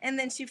 and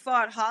then she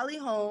fought Holly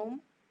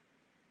Holm.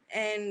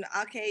 And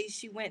okay,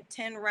 she went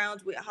 10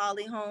 rounds with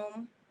Holly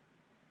Holm.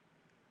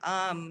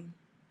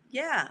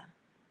 Yeah,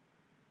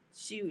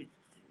 she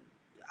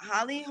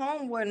Holly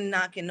Holm wasn't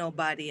knocking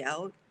nobody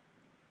out,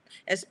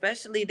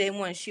 especially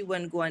she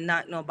wasn't going to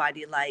knock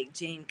nobody like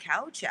Jane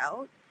Couch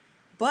out.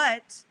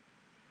 But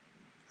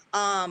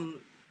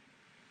um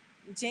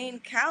Jane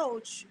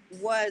Couch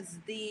was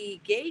the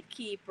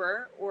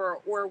gatekeeper,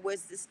 or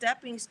was the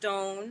stepping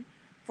stone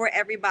for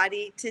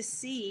everybody to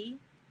see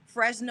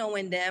Fresno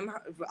and them.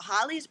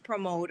 Holly's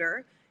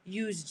promoter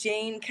used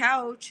Jane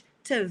Couch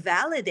to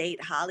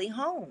validate Holly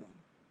Holm.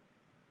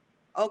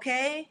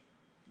 Okay?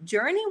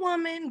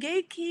 Journeywoman,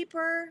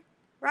 gatekeeper,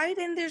 right?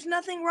 And there's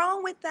nothing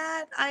wrong with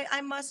that.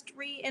 I must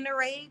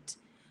reiterate,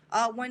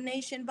 One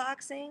Nation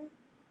Boxing.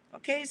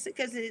 Okay,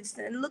 because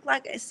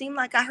it seemed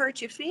like I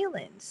hurt your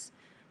feelings.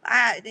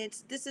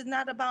 This is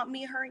not about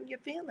me hurting your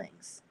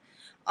feelings.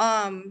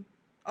 Um,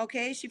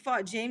 okay, she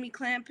fought Jamie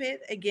Clampett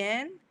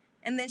again,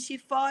 and then she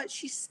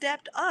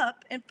stepped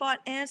up and fought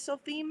Anne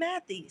Sophie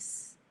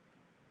Mathis.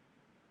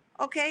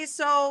 Okay,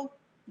 so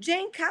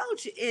Jane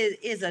Couch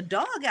is a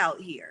dog out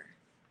here,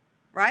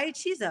 right?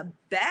 She's a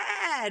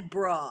bad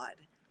broad.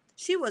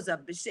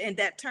 And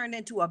that turned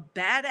into a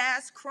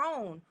badass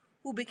crone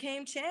who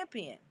became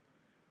champion.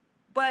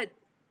 But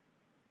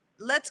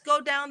let's go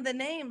down the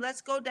name.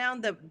 Let's go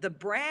down the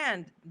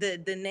brand,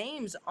 the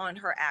names on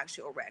her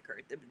actual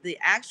record, the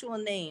actual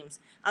names,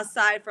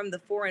 aside from the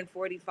 4 and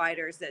 40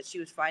 fighters that she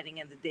was fighting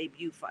and the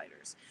debut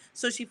fighters.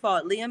 So she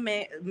fought Leah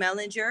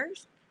Mellinger.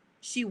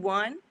 She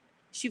won.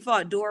 She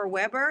fought Dora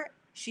Weber.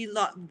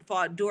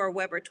 Fought Dora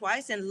Weber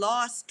twice and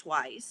lost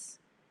twice.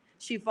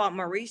 She fought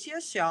Mauricia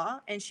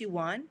Shaw and she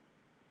won.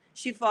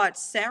 She fought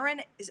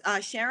Sharon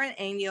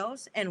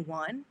Anyos and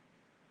won.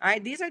 All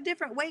right, these are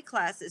different weight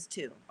classes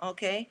too.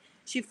 Okay,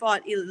 she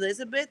fought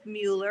Elizabeth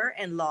Mueller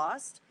and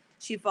lost.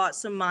 She fought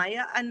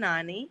Sumaya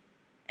Anani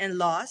and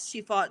lost.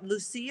 She fought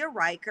Lucia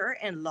Riker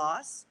and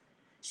lost.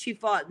 She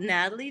fought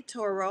Natalie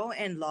Toro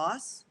and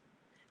lost.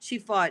 She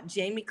fought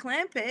Jamie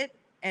Clampett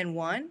and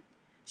won.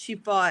 She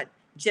fought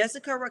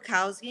Jessica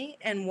Rakowski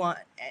and won,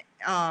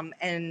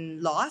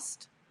 and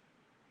lost.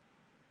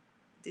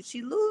 Did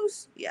she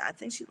lose? Yeah, I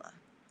think she lost.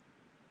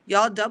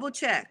 Y'all double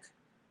check.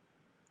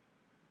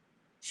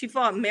 She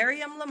fought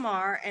Miriam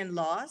Lamar and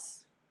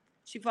lost.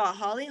 She fought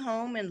Holly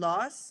Holm and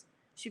lost.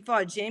 She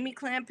fought Jamie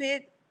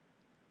Clampett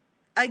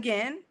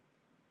again,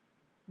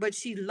 but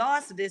she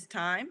lost this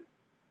time,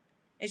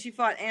 and she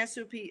fought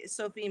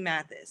Sophie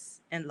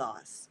Mathis and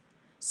lost.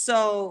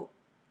 So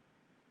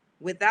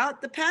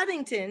without the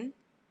Paddington,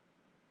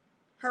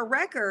 her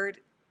record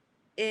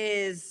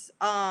is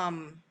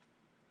 10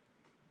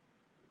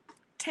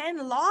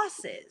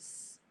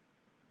 losses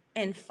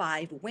and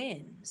 5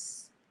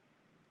 wins.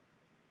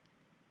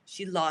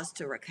 She lost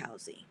to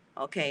Rakowski.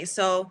 Okay,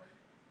 so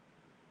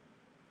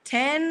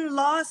 10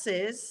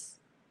 losses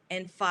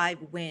and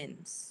 5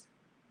 wins,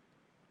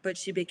 but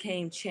she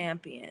became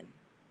champion.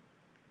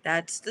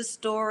 That's the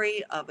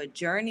story of a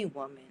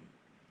journeywoman.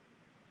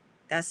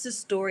 That's the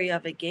story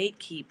of a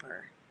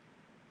gatekeeper.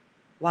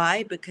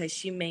 Why? Because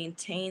she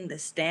maintained the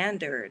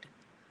standard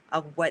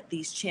of what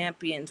these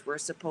champions were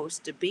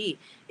supposed to be.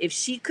 If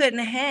she couldn't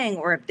hang,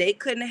 or if they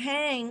couldn't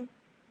hang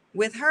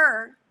with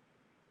her,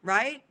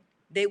 right,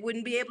 they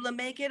wouldn't be able to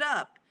make it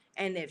up.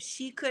 And if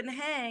she couldn't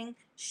hang,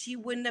 she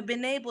wouldn't have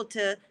been able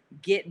to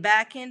get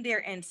back in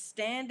there and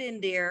stand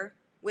in there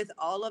with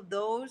all of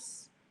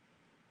those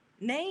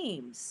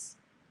names,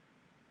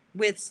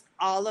 with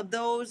all of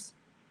those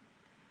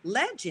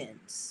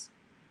legends.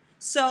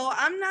 So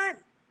I'm not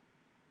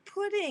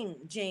putting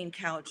Jane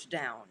Couch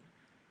down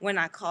when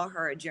I call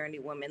her a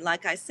journeywoman.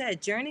 Like I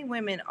said,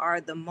 journeywomen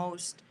are the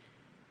most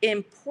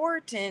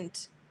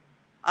important.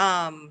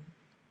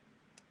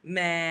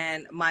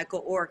 Man,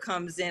 Michael Orr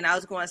comes in. I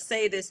was going to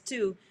say this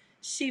too.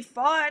 She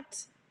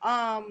fought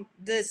the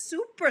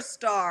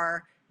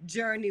superstar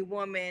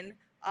journeywoman,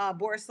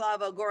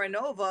 Borislava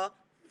Goranova,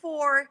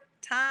 4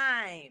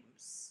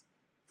 times.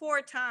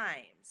 4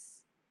 times.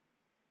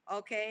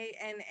 Okay,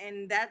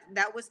 and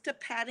that was to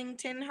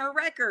Paddington her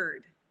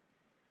record.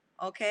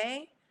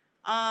 Okay,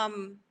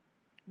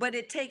 but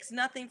it takes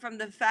nothing from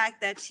the fact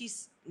that she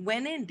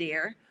went in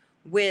there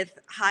with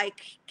high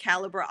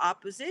caliber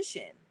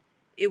opposition.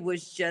 It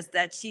was just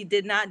that she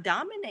did not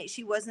dominate.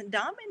 She wasn't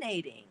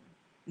dominating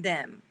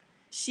them.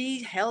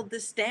 She held the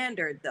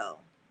standard though.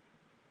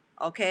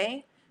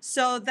 Okay,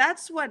 so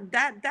that's what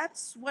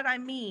I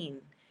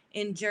mean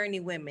in Journey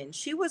Women.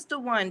 She was the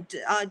one,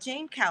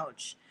 Jane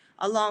Couch,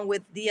 along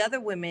with the other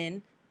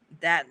women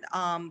that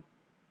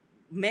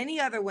many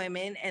other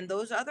women, and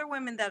those other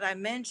women that I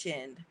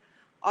mentioned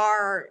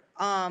are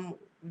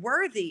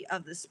worthy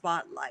of the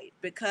spotlight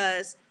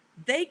because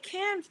they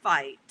can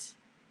fight,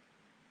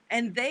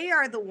 and they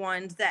are the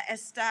ones that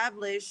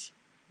establish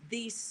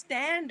the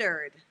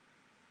standard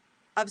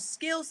of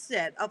skill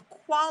set, of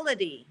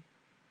quality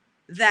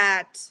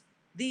that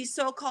these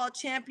so-called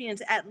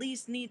champions at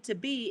least need to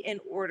be in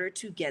order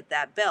to get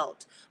that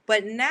belt.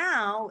 But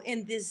now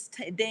in this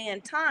day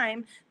and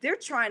time, they're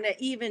trying to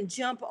even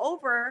jump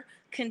over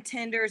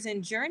contenders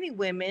and journey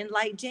women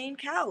like Jane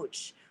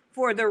Couch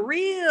for the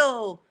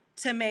real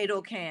tomato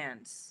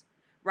cans,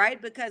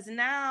 right? Because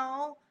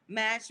now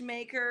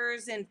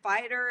matchmakers and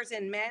fighters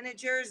and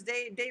managers,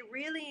 they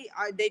really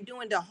are, they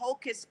doing the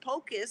hocus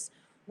pocus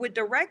with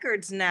the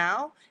records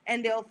now,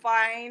 and they'll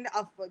find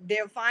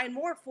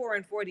more 4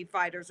 and 40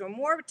 fighters or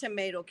more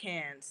tomato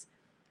cans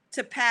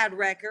to pad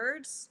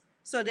records.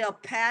 So they'll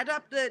pad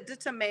up the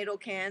tomato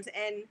cans,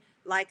 and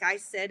like I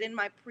said in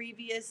my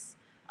previous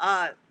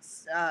uh,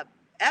 uh,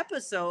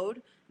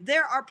 episode,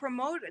 there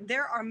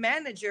are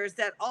managers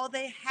that all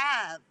they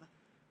have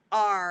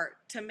are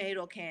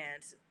tomato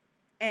cans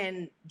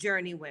and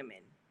journey women.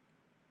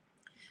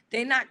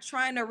 They're not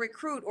trying to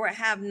recruit or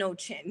have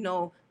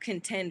no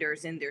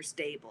contenders in their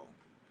stable.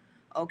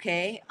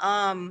 Okay.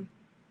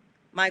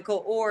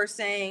 Michael Orr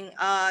saying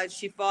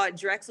she fought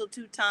Drexel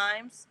 2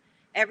 times.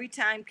 Every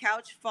time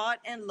Couch fought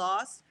and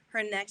lost,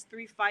 her next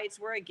 3 fights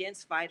were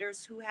against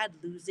fighters who had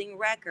losing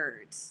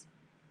records.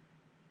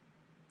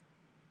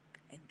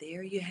 And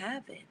there you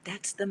have it.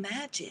 That's the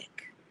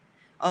magic.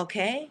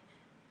 Okay.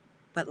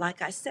 But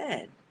like I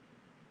said,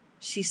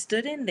 she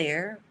stood in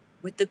there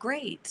with the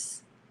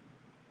greats,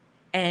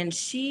 and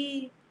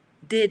she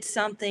did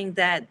something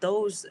that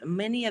those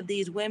many of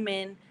these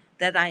women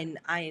that I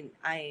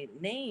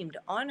named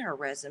on her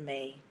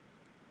resume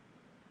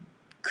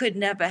could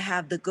never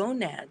have the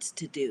gonads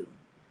to do.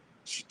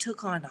 She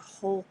took on a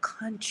whole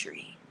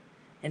country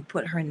and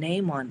put her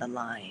name on the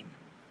line,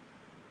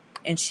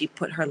 and she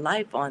put her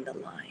life on the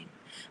line,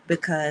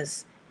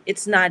 because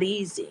it's not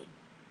easy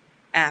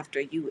after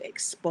you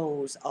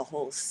expose a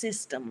whole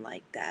system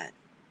like that.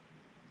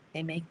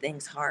 They make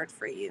things hard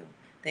for you.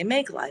 They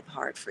make life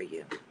hard for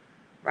you,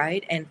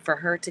 right? And for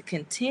her to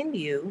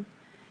continue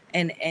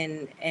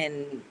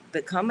and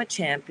become a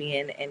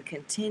champion and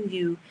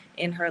continue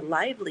in her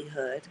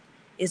livelihood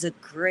is a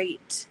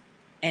great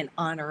and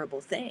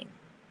honorable thing.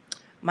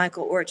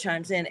 Michael Orr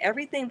chimes in,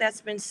 everything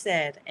that's been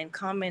said and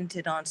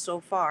commented on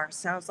so far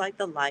sounds like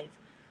the life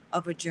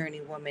of a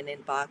journeywoman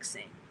in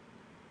boxing.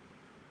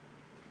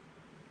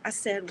 I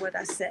said what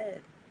I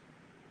said.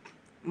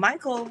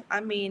 Michael, I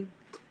mean,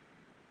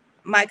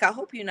 Mike, I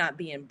hope you're not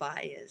being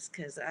biased,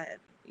 because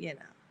you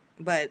know,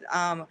 but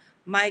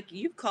Mike,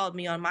 you've called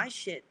me on my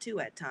shit too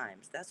at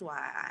times. That's why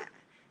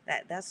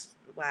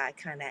I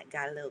kind of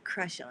got a little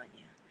crush on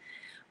you.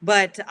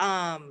 But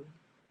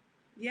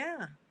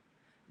Yeah,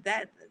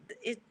 that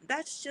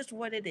that's just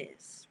what it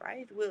is,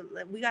 right?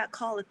 We got to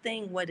call a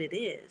thing what it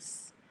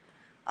is.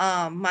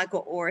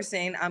 Michael Orr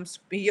saying, I'm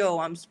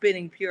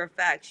spitting pure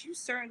facts." You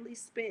certainly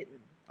spitting,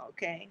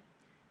 okay?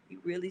 You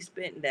really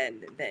spitting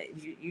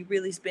you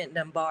really spitting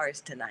them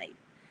bars tonight.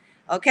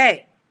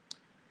 Okay,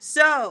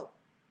 so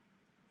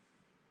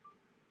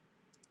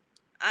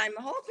I'm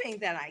hoping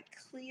that I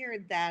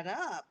cleared that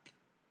up.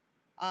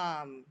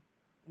 Um,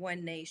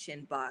 One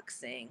Nation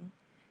Boxing,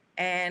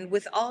 and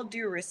with all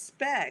due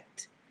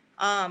respect,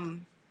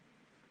 um,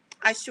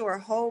 I sure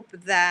hope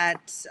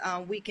that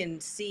we can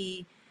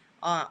see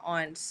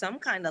on some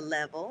kind of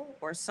level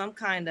or some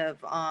kind of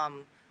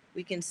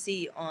we can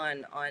see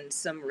on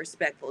some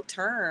respectful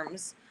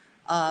terms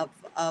of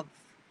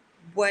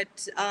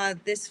what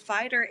this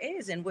fighter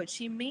is and what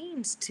she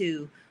means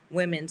to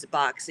women's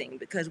boxing,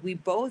 because we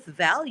both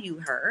value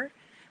her,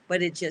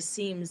 but it just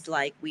seems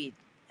like we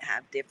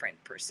have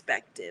different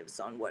perspectives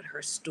on what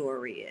her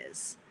story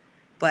is.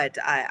 But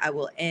I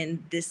will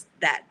end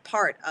that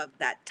part of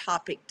that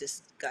topic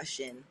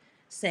discussion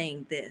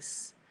saying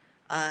this: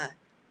 uh,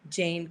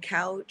 Jane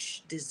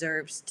Couch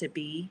deserves to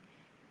be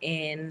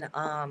in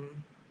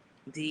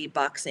the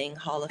Boxing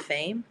Hall of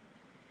Fame.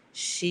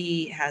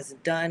 She has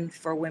done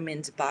for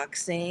women's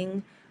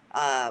boxing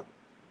uh,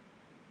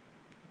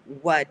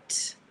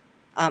 what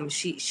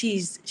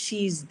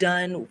she's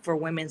done for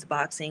women's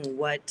boxing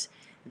what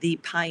the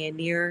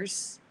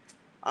pioneers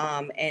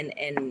and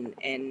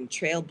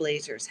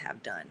trailblazers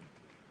have done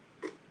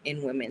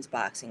in women's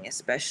boxing,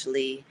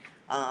 especially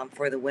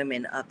for the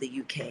women of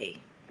the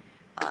UK.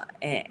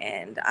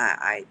 And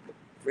I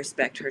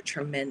respect her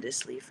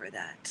tremendously for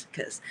that,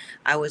 because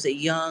I was a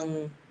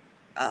young,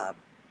 uh,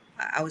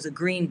 I was a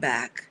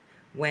greenback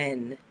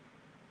when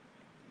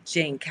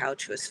Jane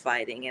Couch was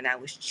fighting, and I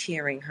was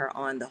cheering her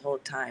on the whole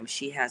time.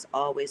 She has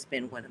always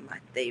been one of my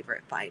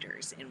favorite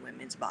fighters in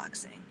women's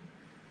boxing.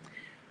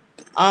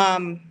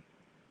 Um,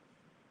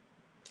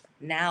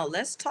 Now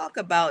let's talk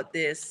about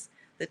this,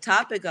 the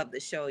topic of the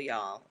show,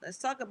 y'all. Let's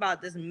talk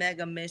about this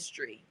mega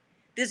mystery,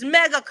 this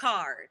mega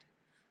card.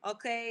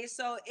 Okay,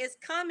 so it's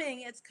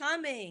coming, it's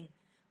coming.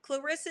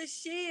 Clarissa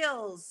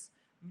Shields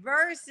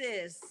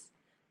versus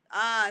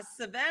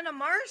Savannah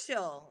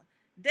Marshall.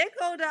 They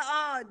go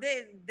to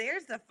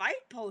there's the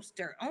fight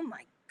poster. Oh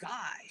my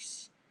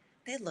gosh.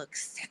 They look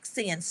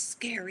sexy and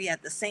scary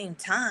at the same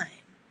time,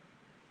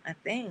 I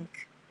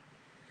think.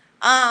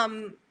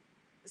 Um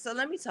so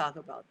let me talk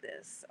about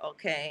this,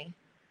 okay?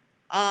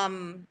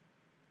 Um,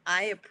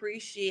 I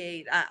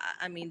appreciate.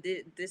 I mean,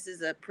 this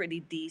is a pretty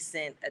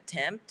decent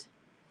attempt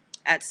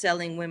at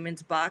selling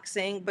women's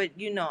boxing, but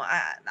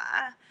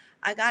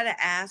I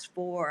gotta ask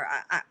for.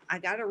 I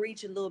gotta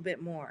reach a little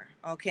bit more.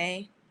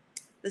 Okay,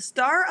 the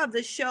star of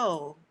the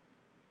show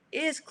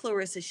is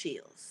Clarissa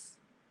Shields.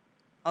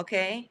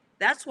 Okay,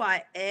 that's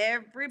why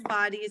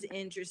everybody is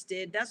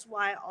interested. That's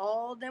why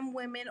all them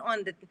women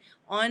on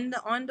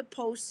the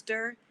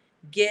poster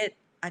get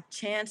a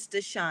chance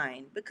to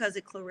shine because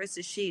of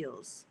Clarissa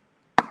Shields.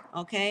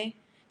 Okay,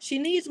 she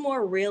needs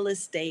more real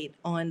estate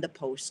on the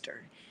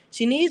poster.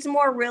 She needs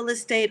more real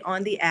estate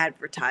on the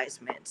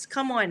advertisements.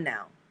 Come on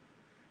now.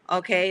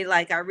 Okay,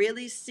 like I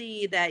really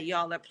see that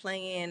y'all are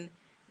playing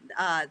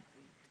uh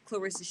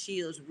Clarissa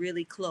Shields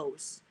really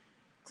close.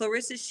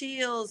 Clarissa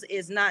Shields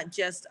is not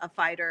just a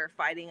fighter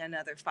fighting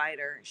another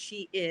fighter.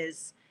 She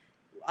is,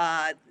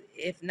 uh,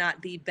 if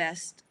not the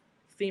best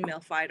female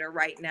fighter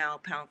right now,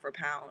 pound for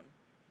pound,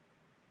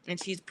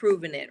 and she's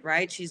proven it.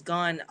 Right? She's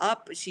gone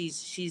up.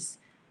 She's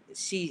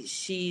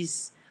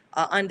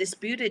a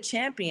undisputed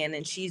champion,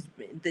 and she's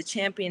the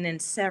champion in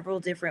several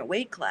different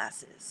weight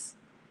classes.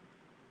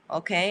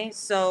 Okay,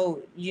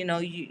 so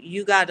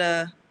you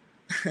gotta.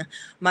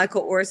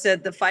 Michael Orr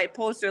said the fight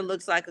poster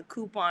looks like a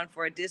coupon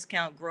for a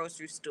discount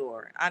grocery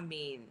store. I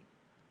mean,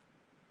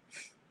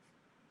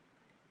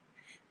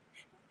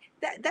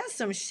 that's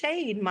some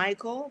shade,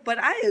 Michael, but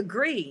I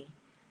agree,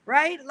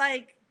 right?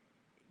 Like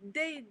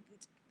they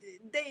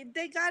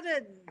they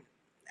gotta,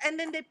 and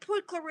then they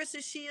put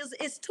Clarissa Shields.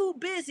 It's too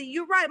busy.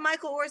 You're right.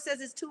 Michael Orr says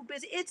it's too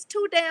busy. It's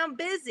too damn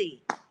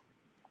busy,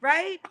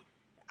 right?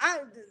 I'm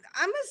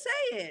gonna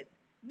say it.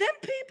 Them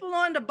people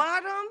on the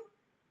bottom,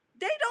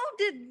 they don't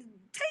did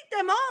take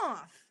them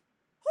off.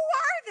 Who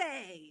are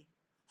they?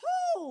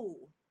 Who?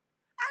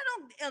 I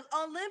don't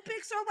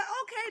Olympics or what?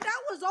 Okay,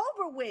 that was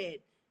over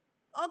with.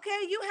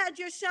 Okay, you had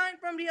your shine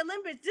from the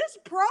Olympics. This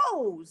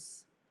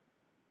pros.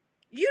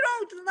 You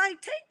don't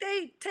like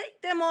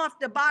take them off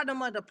the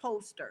bottom of the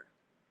poster.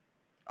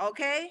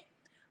 Okay?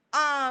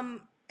 And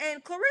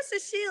Clarissa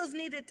Shields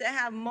needed to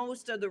have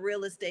most of the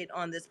real estate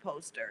on this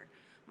poster.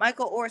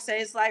 Michael Orr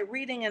says it's like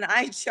reading an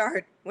eye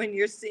chart when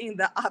you're seeing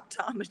the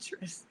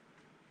optometrist.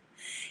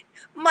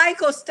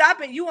 Michael,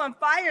 stop it. You on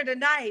fire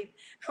tonight.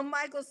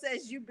 Michael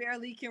says you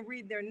barely can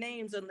read their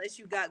names unless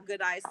you got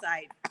good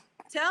eyesight.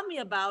 Tell me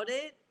about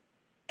it.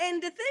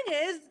 And the thing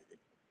is,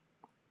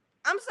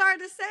 I'm sorry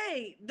to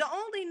say, the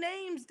only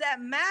names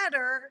that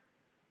matter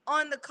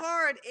on the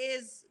card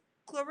is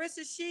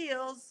Clarissa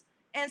Shields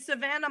and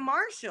Savannah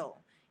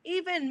Marshall.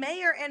 even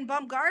Mayer and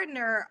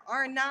Baumgardner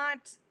are not,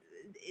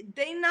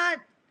 they not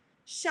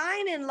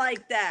shining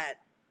like that,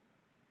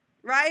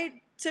 right?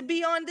 To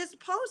be on this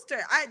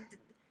poster.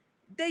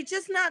 They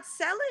just not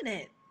selling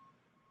it.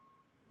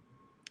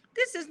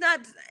 This is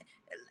not,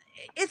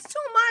 it's too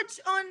much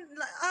on,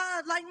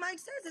 like Mike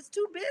says, it's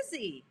too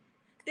busy.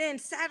 Then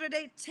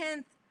Saturday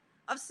 10th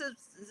of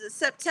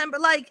September,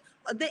 like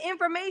the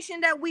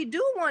information that we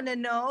do want to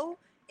know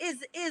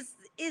is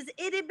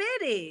itty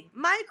bitty,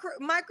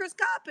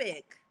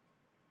 microscopic.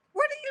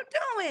 What are you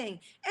doing?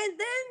 And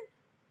then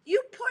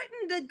you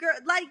putting the girl,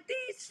 like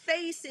these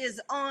faces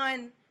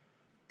on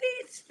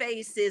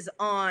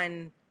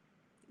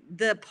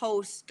the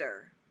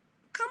poster.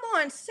 Come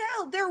on,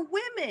 sell. They're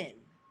women.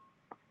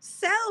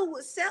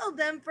 Sell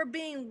them for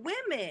being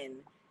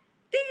women.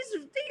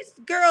 These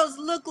girls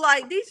look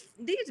like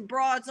these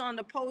broads on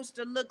the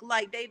poster look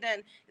like they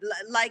done,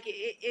 like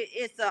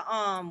it's a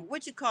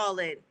what you call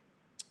it,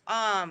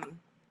 um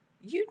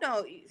you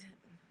know,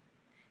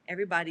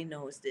 everybody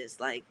knows this,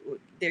 like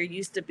there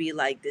used to be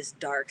like this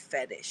dark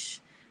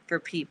fetish for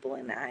people,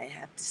 and I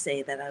have to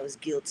say that I was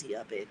guilty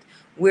of it,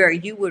 where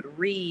you would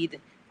read,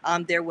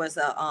 there was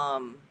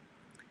a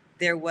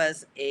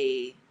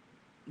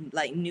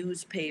like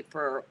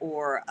newspaper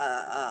or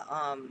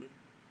a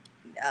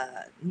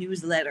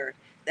newsletter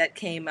that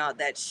came out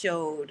that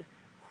showed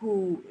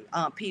who,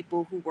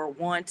 people who were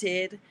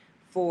wanted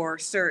for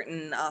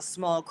certain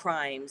small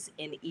crimes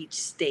in each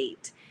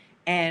state.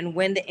 And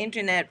when the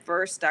internet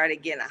first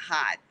started getting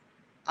hot,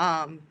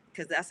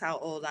 because that's how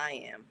old I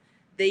am,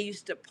 they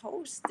used to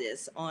post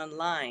this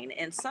online.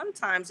 And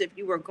sometimes, if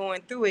you were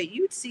going through it,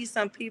 you'd see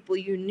some people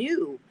you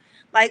knew,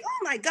 like, oh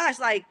my gosh,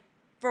 like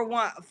for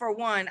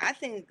one, I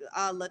think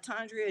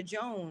Latondria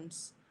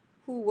Jones,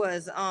 who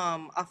was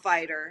a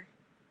fighter,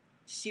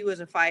 she was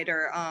a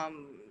fighter,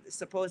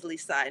 supposedly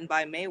signed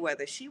by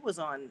Mayweather. She was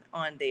on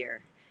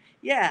there.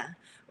 Yeah,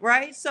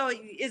 right. So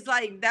it's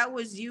like that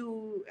was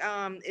you.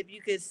 If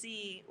you could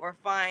see or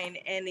find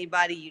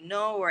anybody you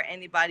know or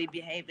anybody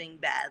behaving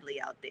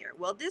badly out there.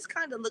 Well, this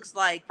kind of looks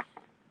like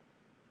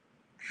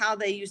how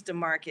they used to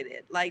market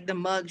it, like the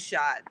mug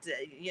shot,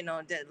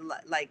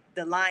 like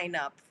the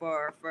lineup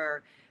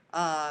for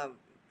uh,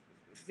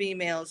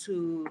 females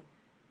who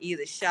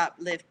either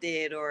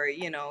shoplifted or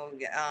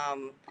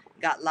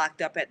got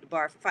locked up at the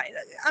bar for fight.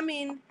 I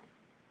mean,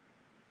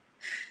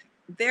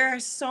 there are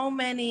so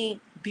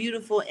many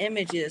beautiful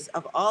images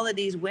of all of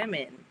these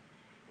women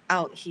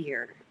out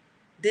here.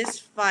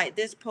 This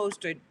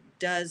poster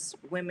does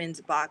women's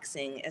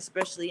boxing,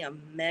 especially a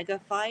mega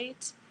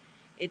fight.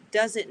 It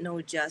doesn't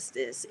know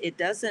justice. It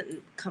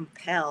doesn't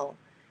compel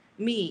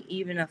me,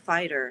 even a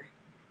fighter,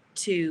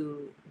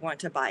 to want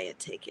to buy a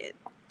ticket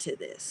to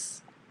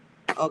this.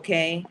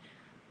 Okay.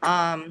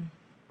 Um,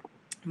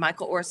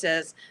 Michael Orr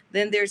says,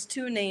 then there's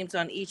two names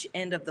on each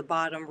end of the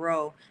bottom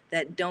row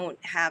that don't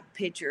have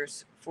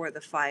pictures for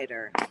the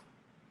fighter.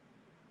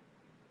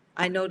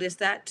 I noticed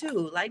that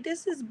too. Like,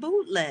 this is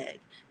bootleg.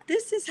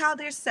 This is how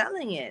they're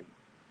selling it.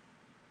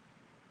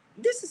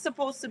 This is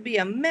supposed to be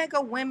a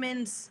mega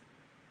women's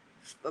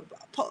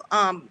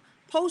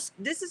post.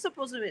 This is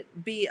supposed to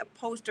be a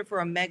poster for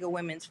a mega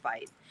women's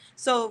fight.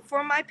 So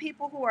for my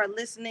people who are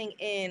listening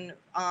in,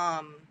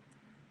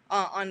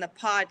 on the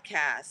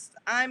podcast,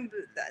 I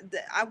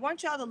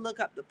want y'all to look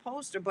up the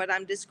poster, but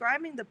I'm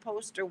describing the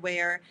poster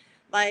where,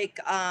 like,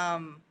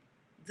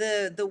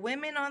 the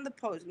women on the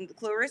post,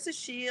 Clarissa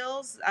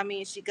Shields, I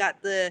mean, she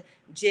got the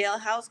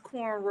jailhouse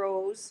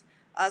cornrows.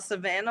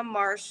 Savannah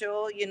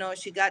Marshall,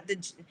 she got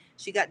this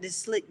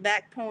slick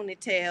back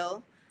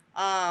ponytail.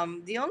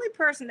 The only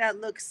person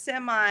that looks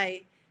semi,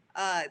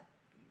 uh,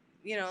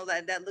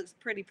 that looks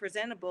pretty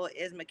presentable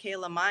is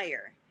Michaela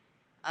Meyer.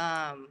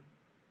 Um,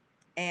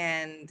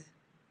 and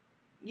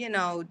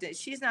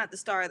she's not the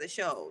star of the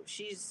show.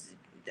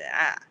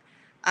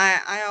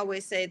 I, I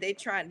always say they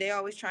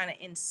always trying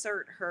to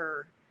insert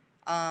her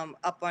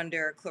up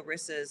under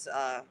Clarissa's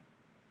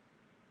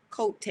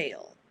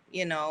coattail.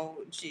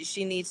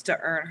 She needs to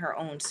earn her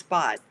own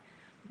spot.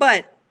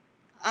 But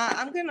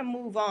I'm gonna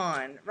move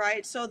on,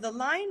 right? So the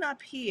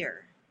lineup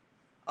here,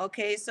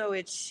 okay, so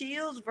it's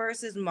Shields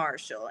versus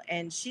Marshall,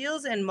 and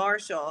Shields and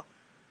Marshall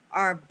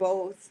are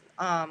both,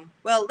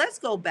 well, let's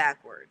go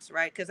backwards,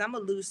 right? Because I'm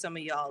gonna lose some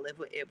of y'all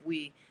if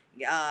we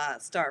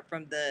start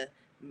from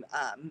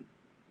um,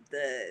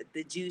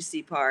 the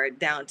juicy part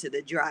down to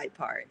the dry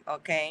part,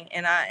 okay?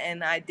 And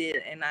I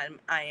did, and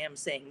I am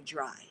saying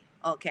dry,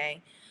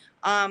 okay?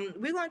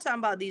 We're going to talk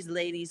about these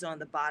ladies on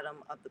the bottom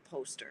of the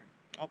poster,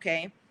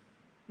 okay?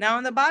 Now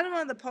on the bottom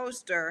of the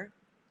poster,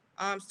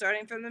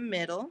 starting from the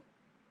middle,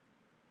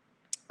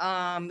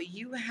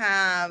 you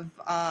have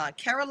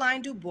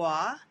Caroline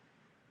Dubois,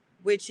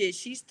 which is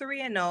she's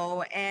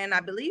 3-0, and I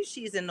believe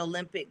she's an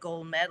Olympic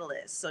gold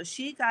medalist. So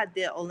she got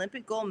the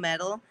Olympic gold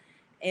medal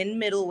in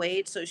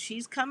middleweight. So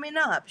she's coming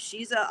up.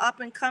 She's a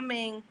up and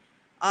coming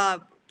uh,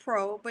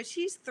 pro, but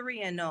she's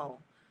 3-0.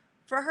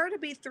 For her to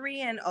be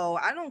 3-0,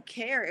 I don't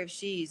care if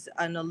she's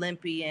an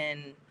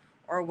Olympian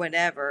or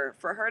whatever,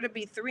 for her to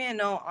be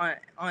 3-0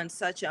 on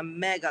such a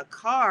mega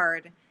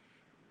card,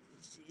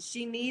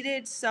 she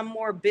needed some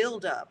more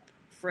buildup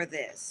for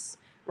this,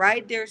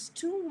 right? There's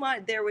too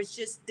much. There's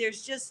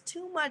just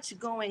too much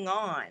going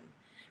on,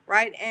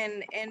 right?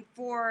 And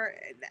for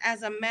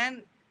as a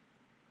man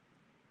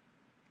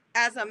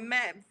as a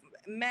man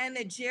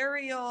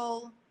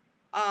managerial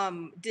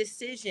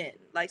decision,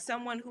 like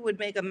someone who would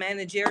make a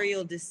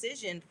managerial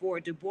decision for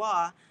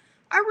Dubois,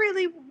 I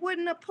really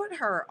wouldn't have put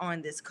her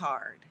on this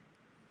card,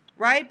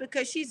 right?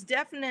 Because she's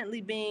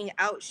definitely being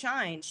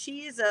outshined.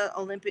 She is a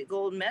Olympic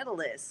gold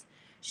medalist.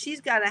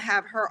 She's got to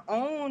have her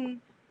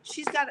own.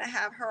 She's got to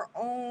have her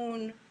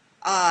own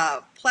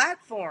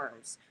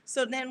platforms.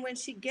 So then, when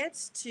she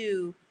gets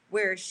to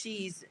where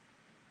she's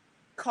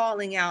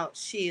calling out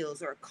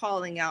Shields or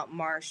calling out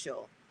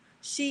Marshall,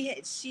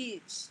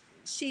 she's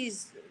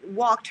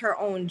walked her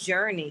own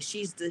journey.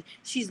 She's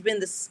been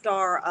the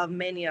star of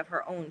many of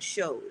her own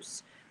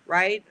shows,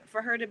 right?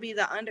 For her to be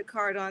the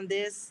undercard on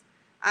this,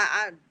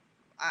 I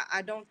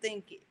I don't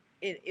think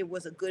it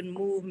was a good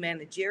move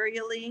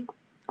managerially.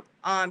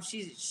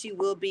 She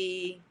will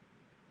be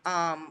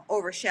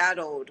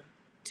overshadowed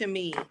to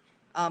me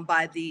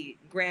by the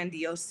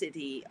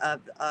grandiosity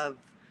of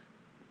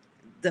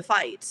the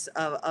fights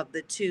of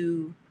the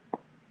two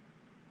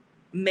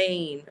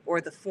main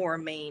or the four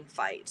main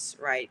fights,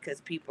 right?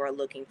 Because people are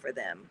looking for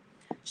them.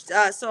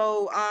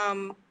 So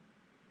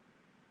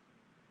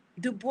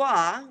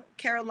Dubois,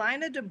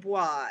 Carolina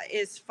Dubois,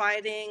 is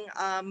fighting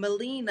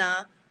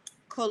Melina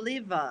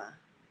Koliva,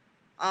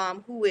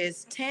 who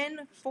is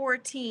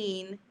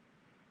 10-14-1.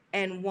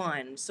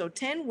 So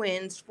 10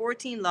 wins,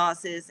 14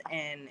 losses,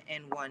 and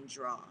one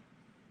draw.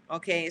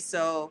 Okay,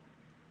 so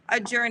a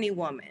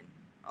journeywoman.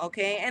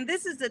 Okay, and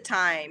this is the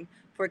time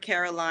for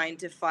Caroline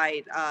to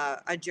fight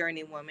a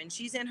journeywoman.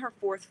 She's in her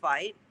fourth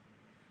fight.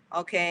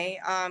 Okay,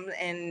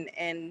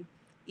 and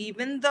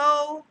even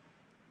though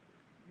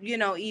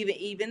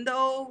even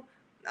though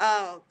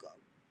uh,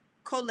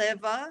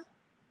 Koleva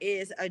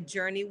is a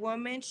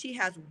journeywoman, she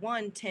has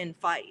won 10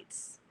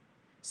 fights.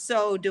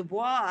 So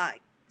Dubois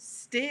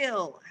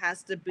still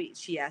has to be,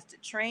 she has to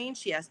train,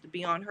 she has to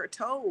be on her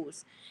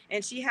toes,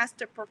 and she has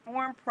to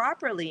perform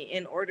properly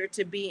in order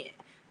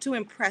to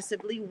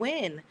impressively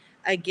win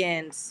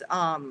against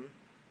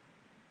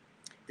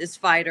this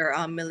fighter,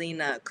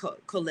 Melina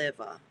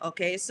Koleva.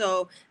 Okay,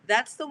 so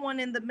that's the one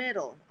in the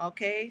middle.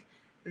 Okay,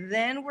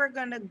 then we're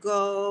gonna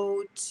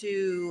go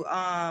to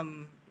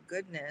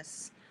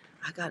goodness,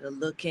 I gotta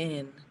look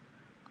in.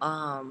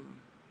 Um,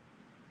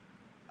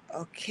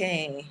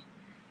 okay,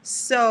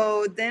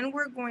 so then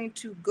we're going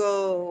to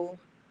go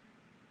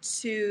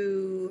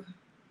to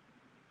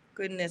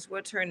goodness,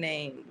 what's her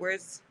name?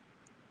 Where's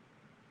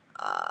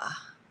uh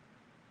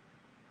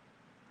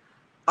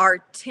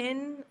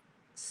Artin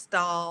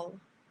Stahl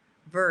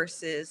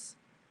versus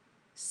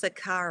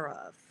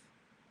Sakharov.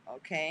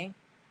 Okay.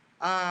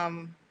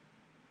 Um,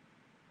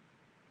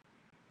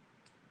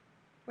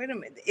 wait a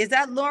minute. Is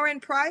that Lauren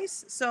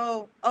Price?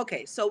 So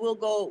okay, so we'll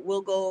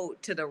go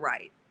to the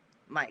right.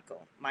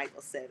 Michael.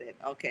 Michael said it.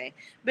 Okay.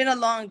 Been a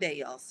long day,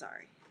 y'all.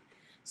 Sorry.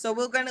 So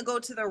we're gonna go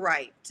to the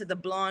right, to the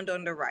blonde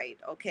on the right,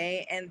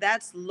 okay? And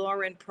that's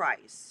Lauren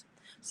Price.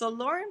 So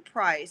Lauren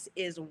Price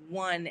is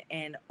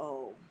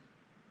 1-0.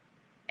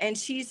 And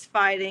she's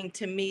fighting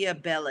Tamia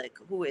Bellick,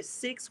 who is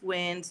 6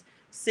 wins,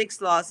 6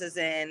 losses,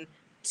 and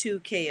 2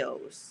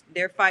 KOs.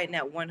 They're fighting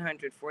at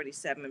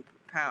 147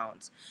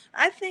 pounds.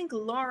 I think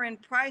Lauren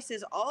Price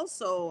is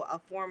also a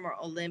former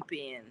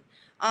Olympian.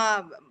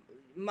 Um,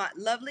 my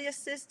lovely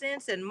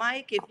assistants and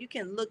Mike, if you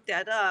can look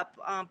that up,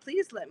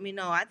 please let me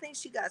know. I think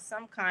she got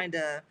some kind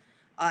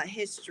of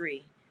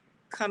history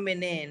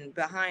coming in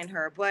behind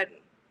her. But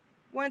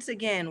once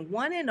again,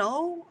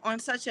 1-0 on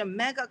such a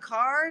mega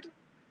card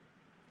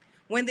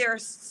when there are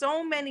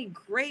so many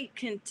great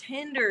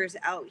contenders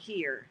out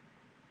here,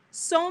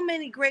 so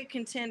many great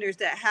contenders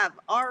that have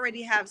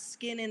already have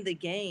skin in the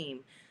game.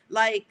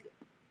 Like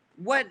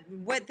what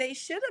they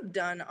should have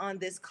done on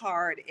this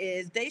card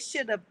is they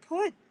should have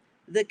put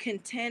the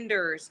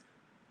contenders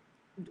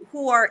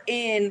who are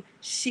in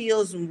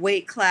Shields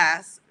weight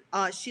class,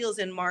 Shields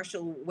and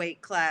Marshall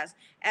weight class,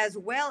 as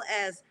well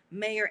as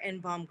Mayer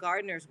and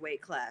Baumgardner's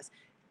weight class.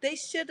 They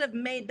should have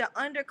made the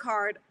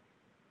undercard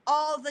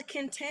all the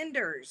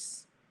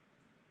contenders.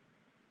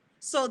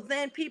 So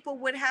then people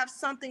would have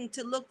something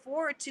to look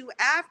forward to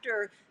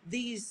after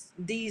these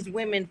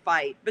women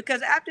fight.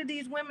 Because after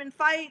these women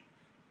fight,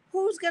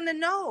 who's gonna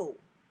know?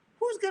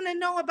 Who's gonna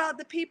know about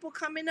the people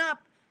coming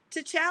up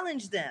to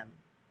challenge them?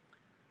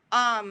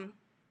 Um,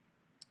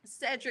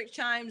 Cedric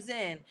chimes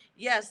in.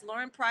 Yes,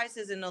 Lauren Price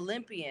is an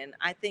Olympian.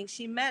 I think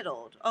she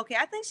medaled. Okay,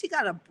 I think she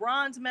got a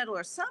bronze medal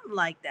or something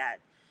like that.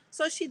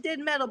 So she did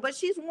medal, but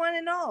she's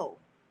 1-0.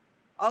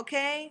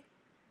 Okay,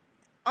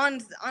 on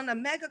a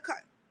mega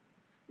card.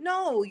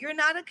 No, you're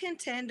not a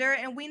contender,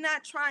 and we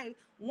not trying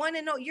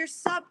 1-0. You're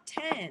sub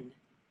 10.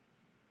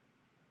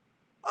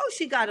 Oh,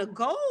 she got a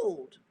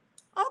gold.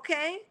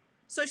 Okay,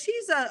 so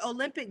she's an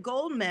Olympic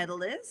gold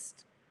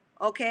medalist.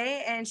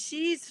 Okay, and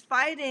she's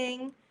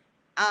fighting.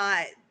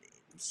 Uh,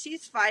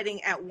 she's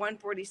fighting at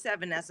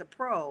 147 as a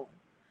pro.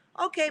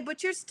 Okay,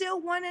 but you're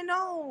still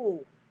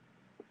 1-0.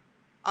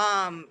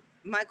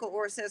 Michael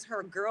Orr says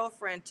her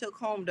girlfriend took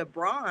home the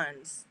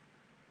bronze.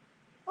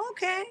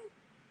 Okay,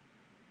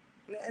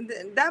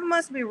 that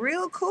must be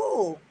real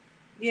cool.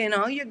 You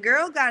know, your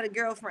girl got a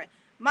girlfriend.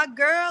 My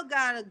girl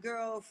got a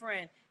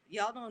girlfriend.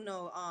 Y'all don't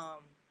know.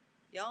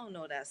 Y'all don't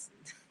know that's.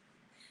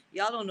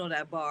 Y'all don't know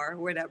that bar,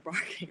 where that bar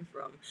came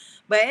from.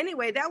 But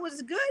anyway, that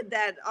was good.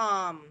 That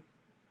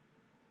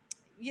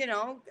you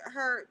know,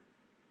 her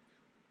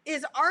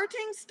is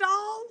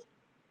Artingstall.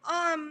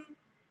 Um,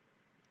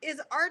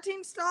 is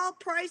Artingstall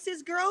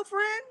Price's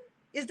girlfriend?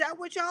 Is that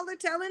what y'all are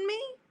telling me?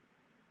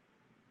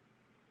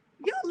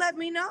 Y'all let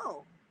me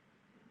know.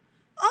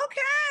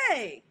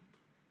 Okay.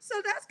 So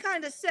that's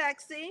kind of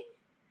sexy,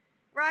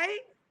 right?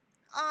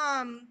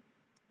 Um,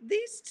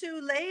 these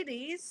two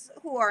ladies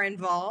who are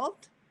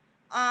involved,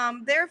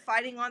 they're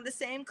fighting on the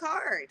same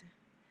card.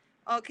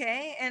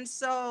 Okay, and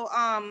so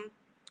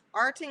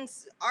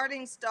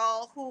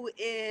Artingstall, who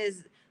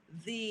is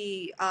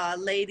the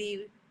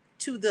lady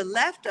to the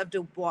left of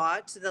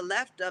Dubois, to the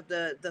left of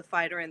the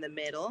fighter in the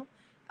middle,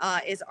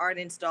 is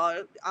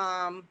Artingstall.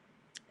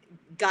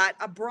 Got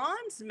a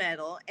bronze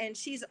medal, and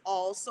she's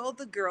also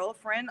the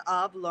girlfriend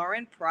of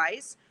Lauren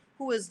Price,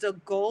 who is the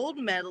gold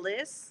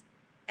medalist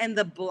and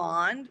the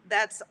blonde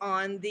that's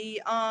on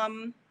the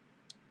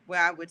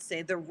where I would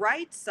say the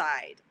right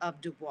side of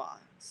Dubois.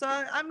 So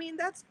I mean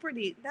that's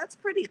pretty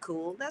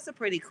cool. That's a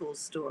pretty cool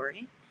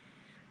story.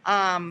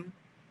 Um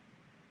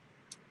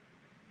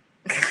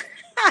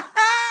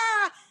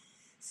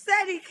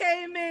Said he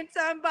came in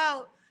talking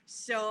about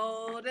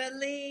shoulder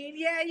lean.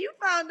 Yeah, you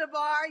found the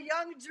bar.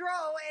 Young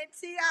Dro and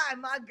T.I.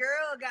 My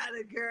girl got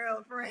a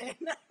girlfriend.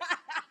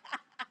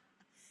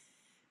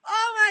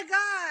 Oh my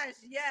gosh.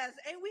 Yes.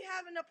 And we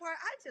having a part.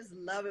 I just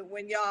love it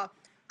when y'all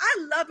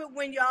I love it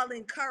when y'all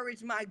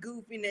encourage my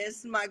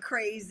goofiness, my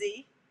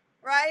crazy,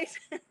 right?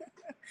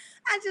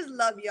 I just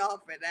love y'all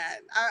for that.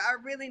 I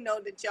really know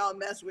that y'all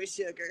mess with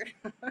sugar.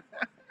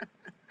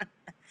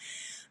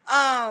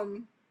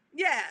 um,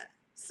 yeah.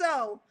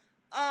 So,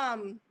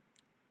 um,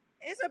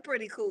 it's a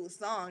pretty cool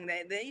song.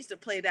 They used to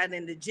play that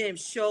in the gym.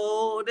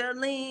 Shoulder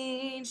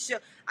lean.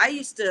 I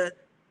used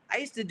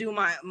to do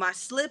my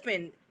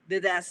slipping to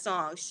that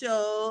song.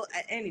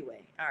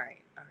 Anyway. All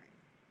right. All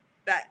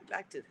right.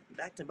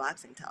 Back to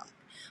boxing talk.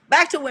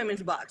 Back to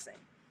women's boxing.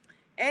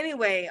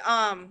 Anyway.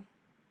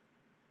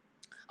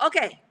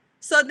 Okay.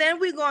 So then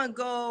we're going to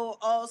go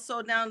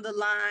also down the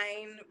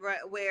line,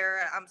 right,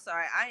 where I'm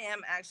sorry, I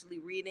am actually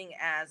reading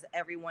as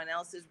everyone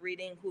else is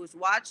reading who's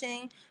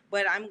watching,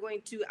 but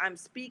I'm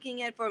speaking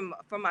it from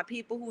my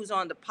people who's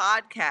on the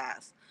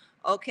podcast.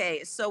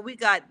 Okay, so we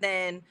got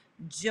then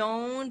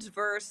Jones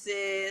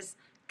versus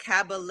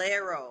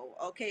Caballero.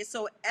 Okay,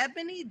 so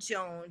Ebony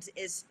Jones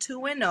is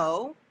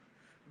 2-0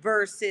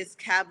 versus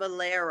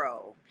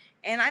Caballero.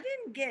 And I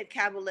didn't get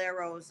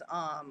Caballero's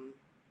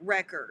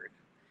record.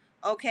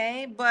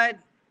 Okay, but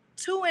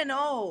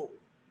 2-0.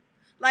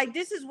 Like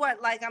this is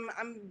what like I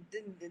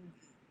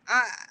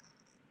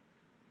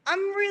I'm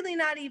really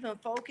not even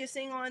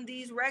focusing on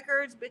these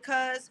records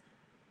because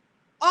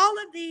all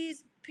of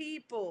these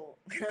people,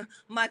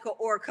 Michael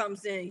Orr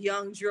comes in,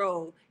 Young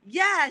Dro.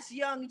 Yes,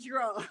 Young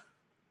Dro.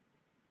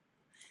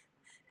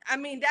 I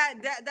mean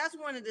that's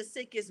one of the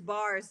sickest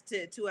bars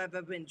to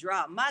ever been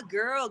dropped. My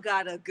girl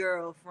got a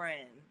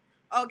girlfriend.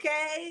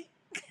 Okay?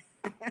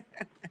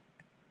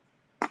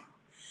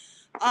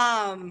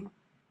 um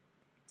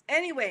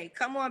anyway,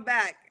 come on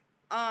back.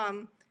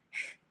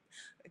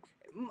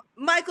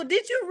 Michael,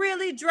 did you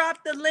really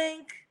drop the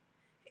link?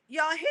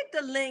 Y'all hit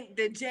the link,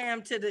 the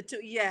jam to the two.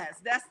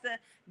 Yes,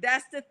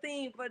 that's the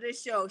theme for the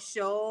show.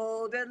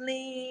 Shoulder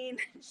lean.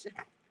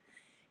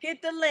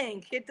 Hit the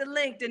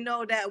link to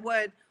know that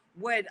what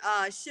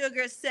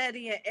Sugar,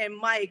 Seti, and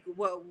Mike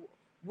what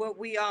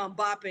we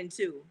bopping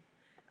to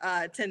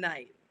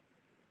tonight.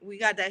 We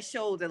got that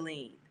shoulder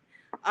lean.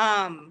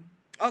 Um,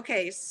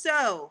 okay,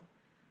 so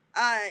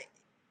uh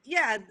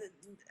yeah,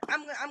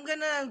 I'm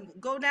gonna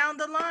go down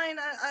the line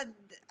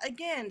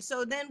again.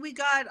 So then we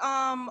got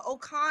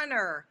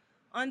O'Connor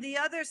on the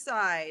other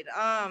side,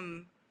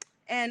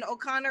 and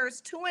O'Connor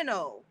is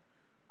 2-0.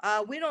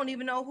 We don't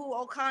even know who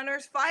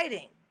O'Connor's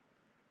fighting.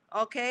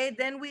 Okay,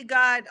 then we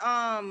got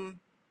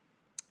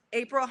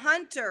April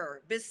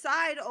Hunter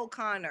beside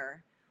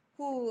O'Connor,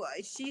 who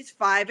she's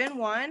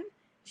 5-1.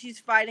 She's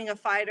fighting a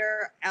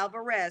fighter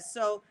Alvarez.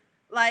 So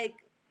like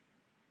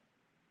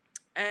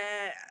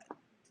uh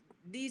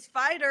these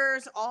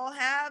fighters all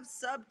have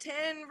sub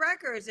 10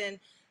 records, and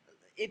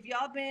if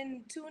y'all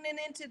been tuning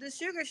into the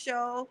Sugar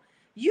Show,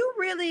 you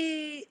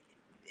really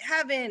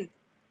haven't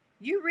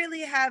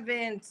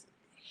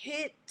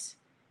hit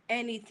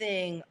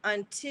anything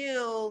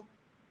until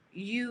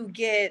you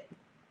get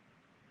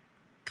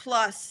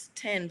plus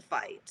 10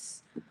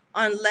 fights,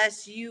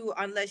 unless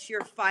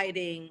you're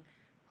fighting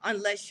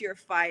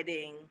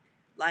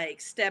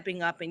like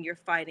stepping up and you're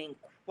fighting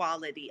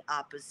quality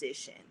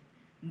opposition.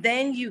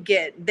 then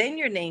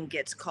your name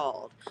gets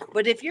called.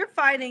 But if you're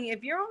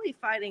only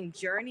fighting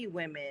journey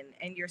women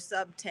and you're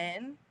sub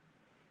 10,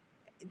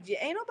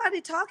 ain't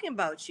nobody talking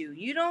about you.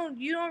 You don't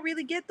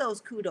really get those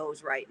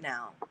kudos right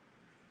now,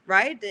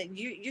 right? That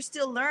you're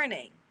still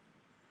learning.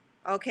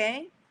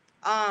 Okay.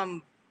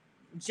 um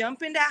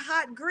Jump in that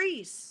hot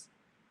grease.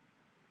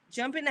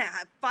 Jump in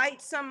that,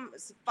 fight some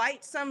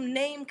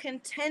name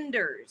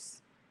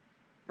contenders,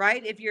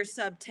 right? If you're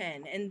sub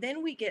 10, and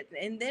then we get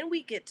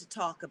to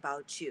talk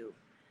about you.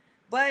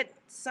 But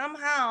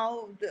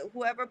somehow,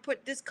 whoever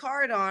put this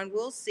card on,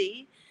 we'll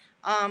see.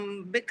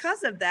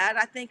 Because of that,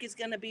 I think it's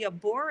going to be a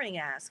boring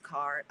ass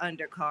card,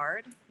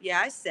 undercard.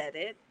 Yeah, I said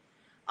it.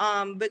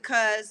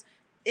 Because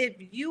if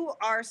you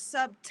are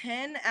sub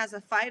 10 as a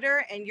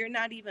fighter and you're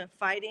not even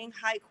fighting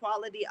high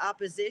quality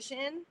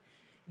opposition,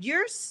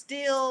 you're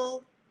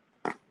still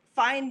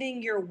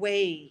finding your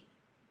way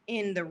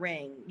in the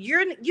ring.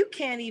 You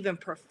can't even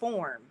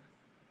perform,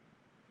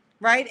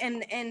 right?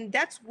 And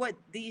that's what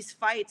these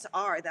fights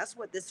are. That's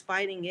what this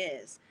fighting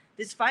is.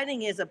 This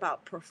fighting is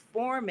about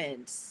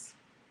performance.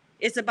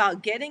 It's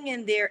about getting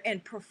in there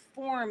and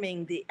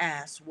performing the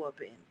ass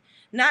whooping,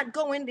 not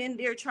going in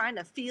there trying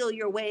to feel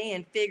your way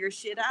and figure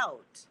shit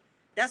out.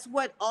 That's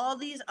what all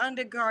these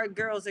underguard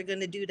girls are going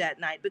to do that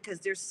night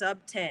because they're sub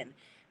 10.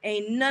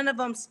 Ain't none of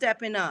them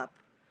stepping up.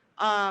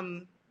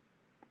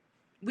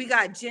 We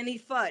got Jenny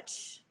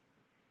Futch,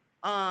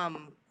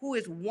 who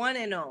is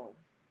 1-0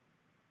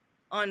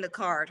 on the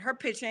card. Her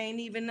picture ain't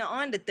even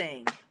on the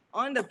thing,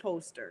 on the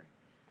poster,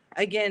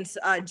 against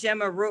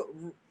Gemma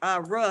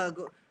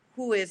Rugg,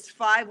 who is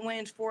 5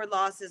 wins, 4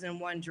 losses, and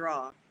 1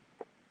 draw.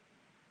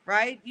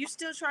 Right? You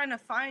still trying to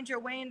find your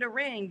way in the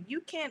ring. You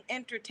can't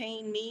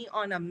entertain me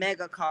on a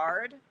mega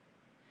card.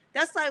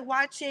 That's like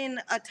watching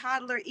a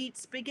toddler eat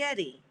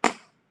spaghetti.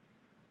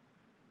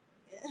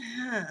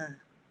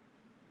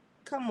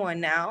 Come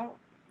on now.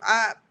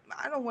 I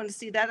don't want to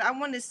see that. I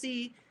want to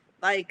see,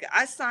 like,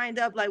 I signed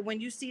up, like, when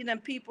you see them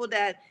people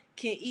that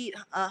can eat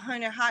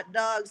 100 hot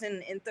dogs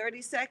in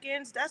 30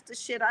 seconds. That's the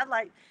shit I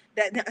like.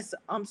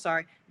 I'm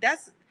sorry.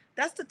 That's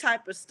the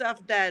type of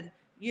stuff that,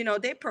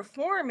 they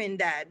perform in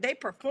that. They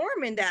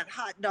perform in that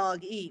hot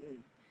dog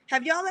eating.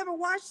 Have y'all ever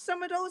watched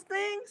some of those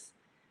things?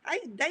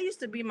 That used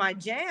to be my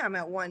jam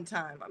at one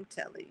time. I'm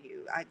telling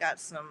you, I got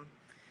some.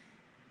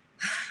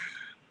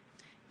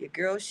 Your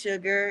girl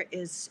Sugar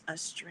is a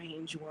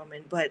strange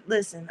woman, but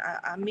listen,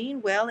 I mean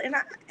well, and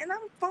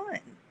I'm fun.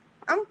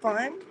 I'm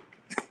fun.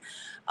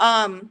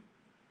 um,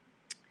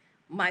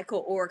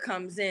 Michael Orr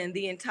comes in.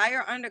 The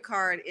entire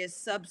undercard is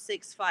sub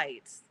 6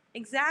 fights.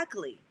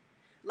 Exactly,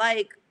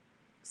 like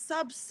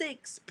sub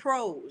 6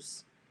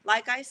 pros.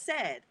 Like I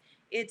said,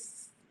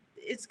 it's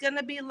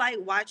gonna be like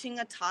watching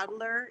a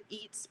toddler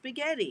eat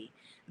spaghetti.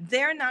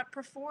 They're not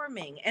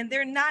performing, and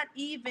they're not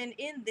even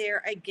in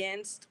there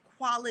against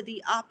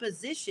quality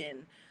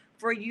opposition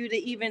for you to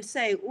even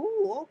say,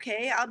 "Ooh,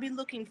 okay, I'll be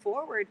looking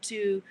forward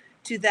to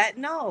that."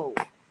 No,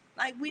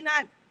 like we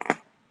not.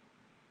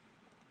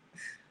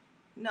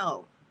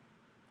 No,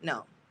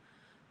 no.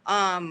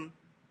 Um,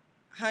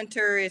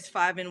 Hunter is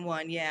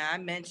 5-1. Yeah, I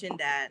mentioned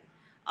that.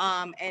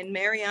 And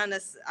Mariana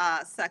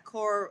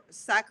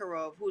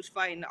Sakharov, who's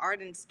fighting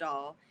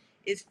Ardenstall,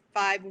 is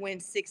 5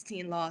 wins,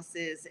 16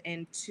 losses,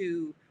 and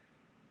two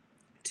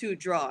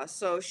draws.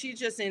 So she's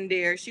just in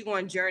there. She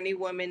going to journey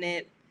woman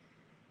it.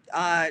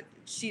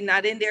 She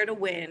not in there to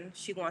win.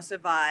 She going to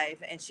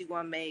survive, and she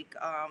going to make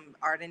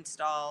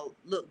Ardenstall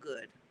look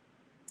good.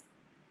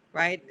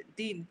 Right?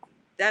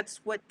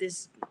 That's what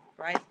this.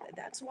 Right?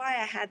 That's why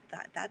I had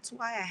that. That's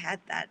why I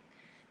had that.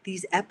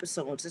 These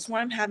episodes. That's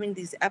why I'm having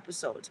these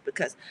episodes,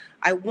 because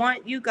I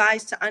want you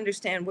guys to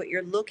understand what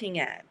you're looking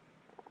at.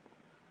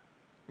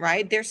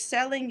 Right? They're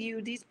selling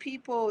you, these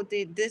people,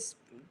 this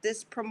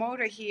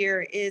promoter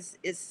here is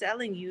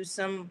selling you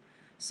some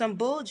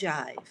bull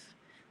jive.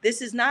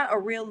 This is not a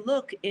real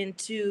look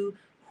into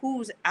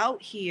who's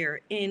out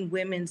here in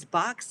women's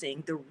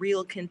boxing, the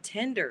real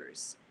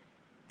contenders.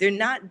 They're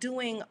not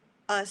doing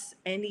us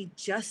any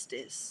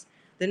justice.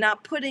 They're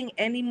not putting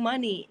any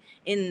money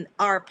in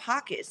our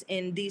pockets,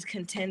 in these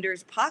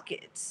contenders'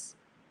 pockets,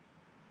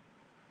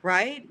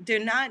 right? They're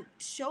not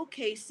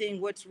showcasing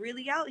what's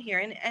really out here,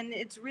 and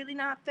it's really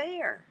not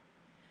fair,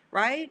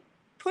 right?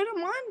 Put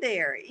them on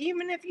there.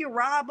 Even if you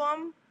rob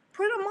them,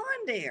 put them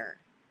on there,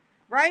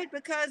 right?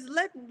 Because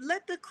let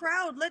the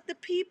crowd, let the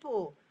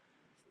people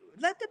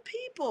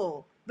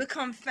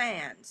become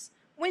fans.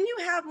 When you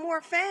have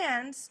more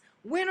fans,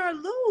 win or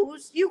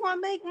lose, you're going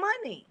to make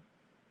money.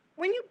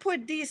 When you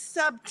put these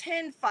sub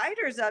 10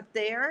 fighters up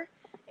there,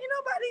 ain't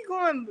nobody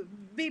going to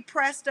be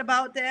pressed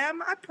about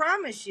them. I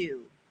promise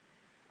you.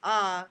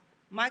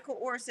 Michael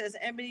Orr says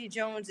Ebony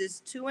Jones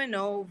is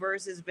 2-0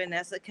 versus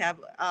Vanessa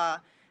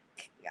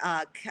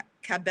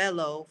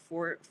Cabello,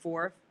 four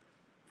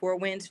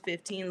wins,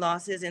 15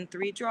 losses, and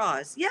 3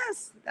 draws.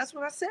 Yes, that's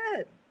what I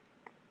said.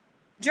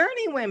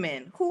 Journey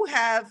women who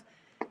have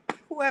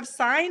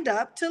signed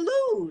up to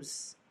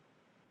lose.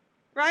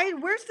 right?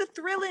 Where's the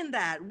thrill in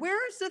that?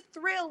 Where's the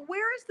thrill?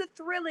 Where is the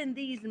thrill in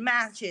these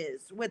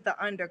matches with the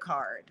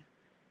undercard?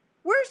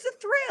 Where's the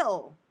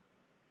thrill?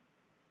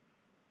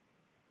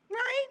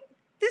 Right?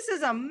 This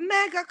is a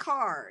mega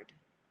card.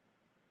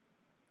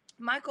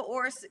 Michael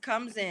Orr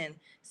comes in.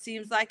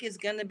 Seems like it's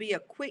going to be a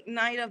quick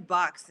night of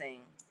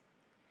boxing.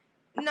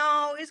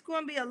 No, it's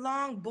going to be a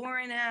long,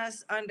 boring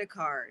ass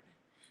undercard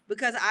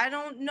because I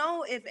don't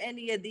know if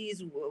any of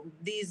these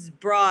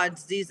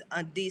broads, these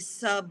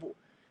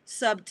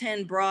sub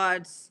 10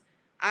 broads,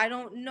 I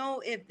don't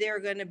know if they're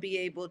going to be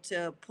able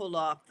to pull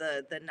off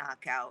the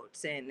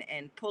knockouts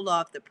and pull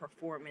off the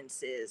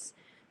performances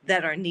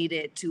that are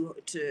needed to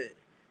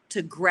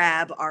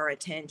grab our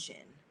attention.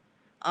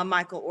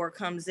 Michael Orr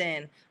comes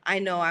in. I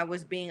know I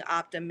was being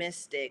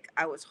optimistic.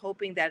 I was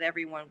hoping that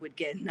everyone would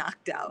get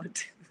knocked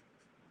out.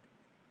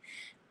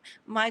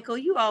 Michael,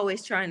 you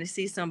always trying to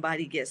see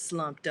somebody get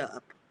slumped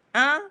up.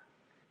 Huh?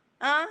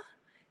 Huh?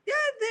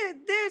 Yeah,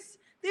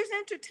 there's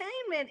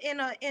entertainment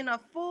in a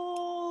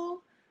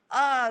full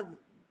uh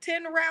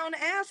 10 round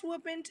ass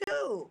whooping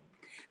too.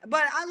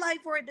 But I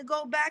like for it to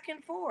go back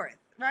and forth.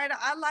 Right?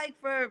 I like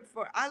for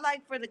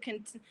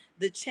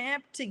the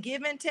champ to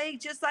give and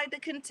take just like the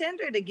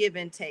contender to give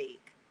and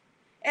take.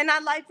 And I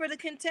like for the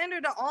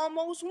contender to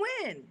almost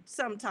win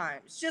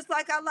sometimes, just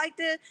like I like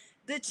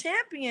the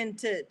champion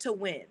to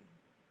win.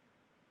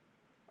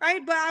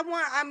 Right? But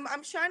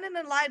I'm shining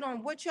a light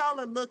on what y'all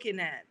are looking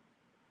at.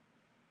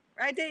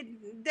 Right?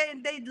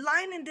 They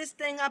lining this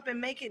thing up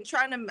and making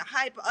trying to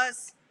hype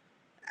us,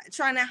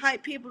 trying to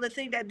hype people to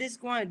think that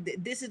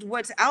this is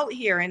what's out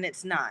here, and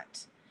it's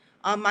not.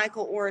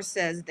 Michael Orr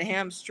says,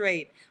 damn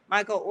straight.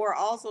 Michael Orr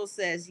also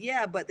says,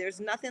 yeah, but there's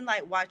nothing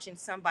like watching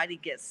somebody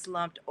get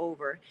slumped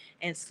over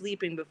and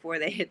sleeping before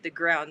they hit the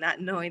ground,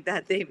 not knowing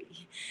that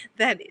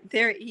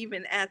they're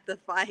even at the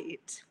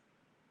fight.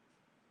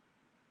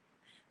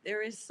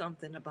 There is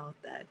something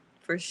about that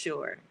for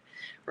sure,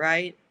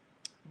 right?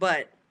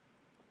 But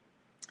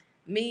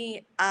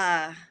me,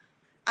 I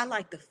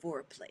like the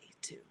foreplay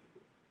too,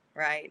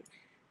 right?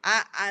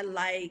 I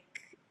like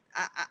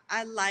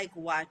I like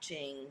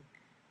watching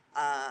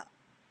uh,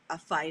 a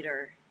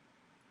fighter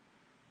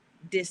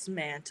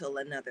dismantle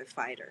another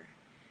fighter,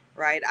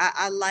 right?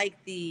 I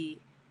like the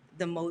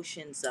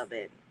motions of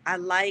it. I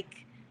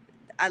like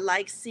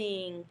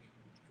seeing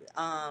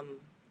um,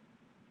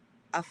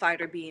 a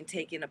fighter being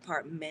taken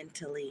apart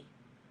mentally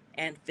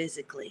and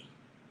physically.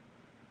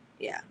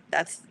 Yeah,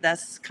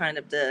 that's kind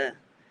of the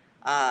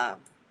uh,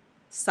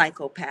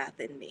 psychopath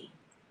in me.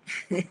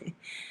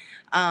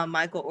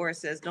 Michael Orr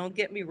says, "Don't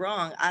get me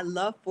wrong, I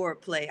love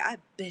foreplay. I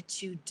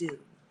bet you do."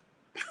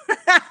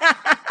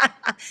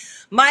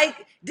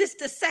 Mike, this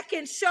the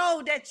second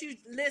show that you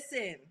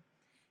listen.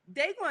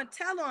 They gonna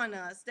tell on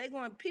us.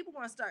 People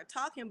gonna start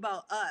talking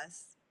about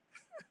us.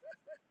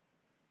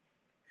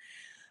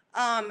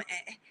 Um,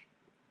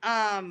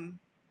 um,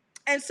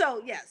 and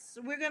so yes,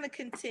 we're gonna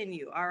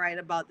continue. All right,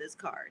 about this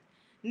card.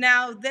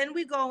 Now, then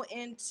we go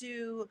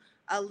into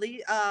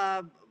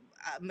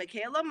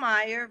Michaela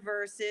Meyer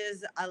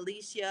versus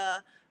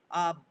Alicia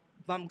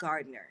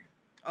Baumgardner.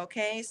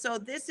 Okay, so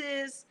this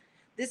is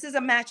a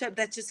matchup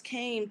that just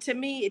came to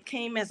me. It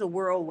came as a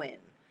whirlwind,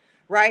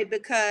 right?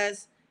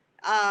 Because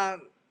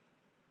um,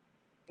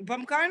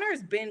 Baumgartner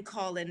has been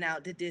calling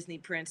out the Disney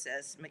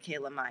princess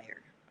Michaela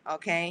Meyer.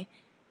 Okay,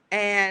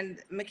 and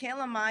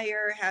Michaela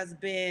Meyer has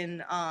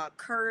been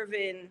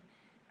curving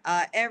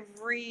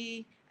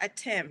every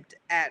attempt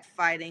at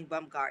fighting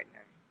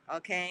Baumgartner.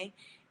 Okay,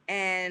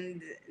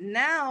 and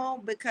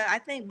now because I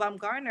think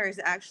Baumgartner is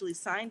actually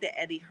signed to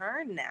Eddie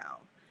Hearn now,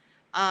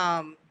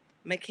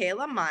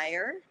 Michaela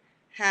Meyer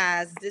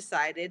has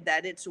decided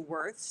that it's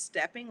worth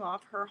stepping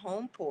off her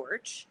home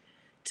porch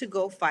to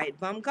go fight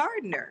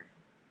Baumgartner.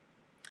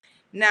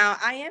 Now,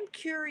 I am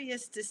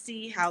curious to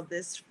see how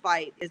this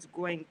fight is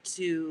going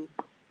to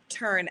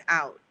turn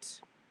out.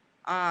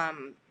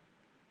 Um,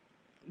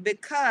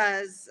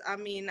 because I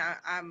mean,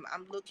 I'm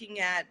looking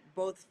at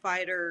both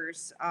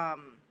fighters'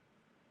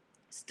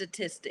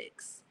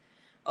 statistics.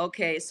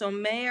 Okay, so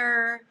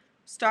Mayer,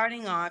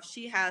 starting off,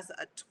 she has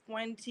a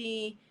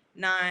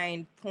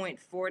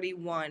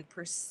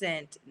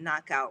 29.41%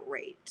 knockout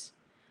rate.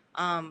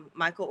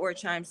 Michael Orr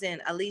chimes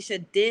in. Alicia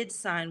did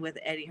sign with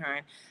Eddie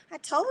Hearn. I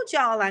told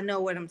y'all I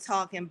know what I'm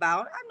talking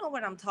about. I know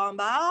what I'm talking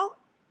about.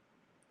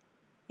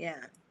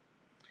 Yeah.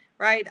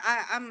 Right.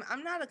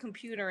 I'm not a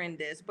computer in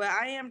this, but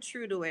I am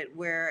true to it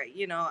where,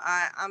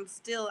 I'm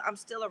still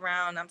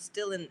around. I'm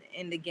still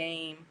in the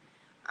game.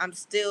 I'm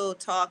still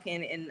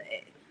talking and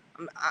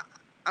I'm, I,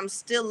 I'm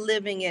still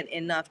living it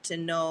enough to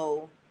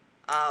know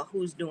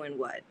who's doing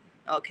what.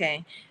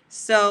 Okay.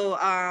 So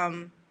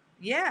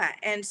yeah,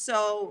 and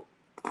so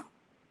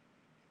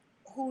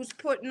who's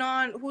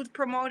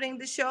promoting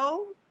the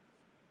show?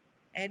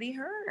 Eddie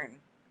Hearn,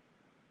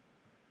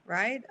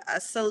 right?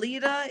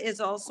 Salida is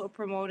also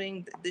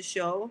promoting the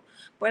show,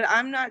 but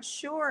I'm not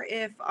sure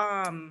if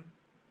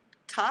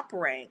Top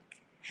Rank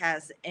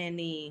has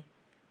any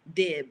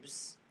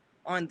dibs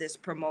on this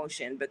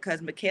promotion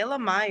because Michaela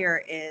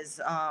Meyer is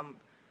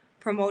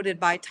promoted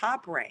by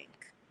Top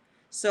Rank.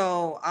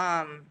 So,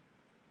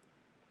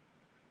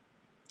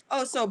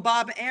 so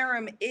Bob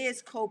Arum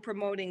is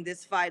co-promoting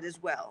this fight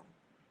as well.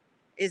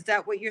 Is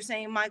that what you're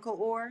saying, Michael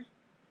Orr?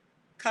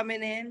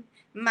 Coming in,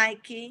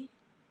 Mikey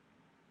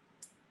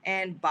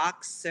and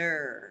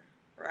Boxer,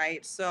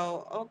 right?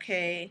 So,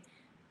 okay,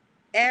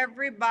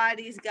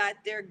 everybody's got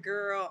their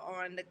girl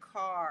on the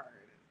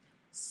card.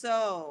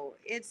 So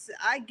it's,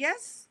 I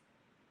guess,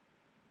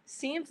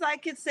 seems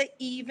like it's an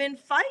even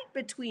fight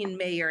between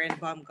Mayer and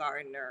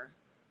Bumgardner.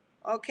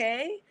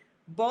 Okay,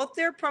 both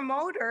their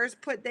promoters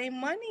put their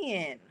money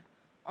in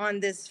on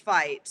this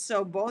fight,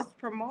 so both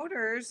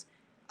promoters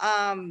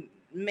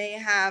may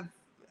have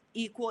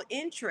equal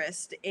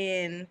interest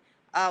in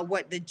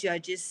what the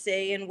judges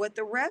say and what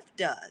the ref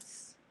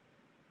does.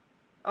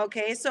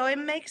 Okay, so it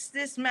makes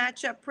this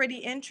matchup pretty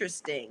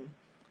interesting.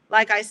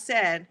 Like I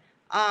said,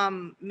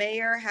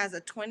 Mayer has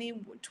a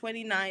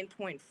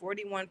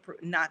 29.41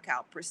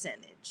 knockout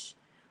percentage.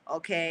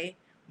 Okay,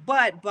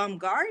 but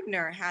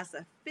Bumgardner has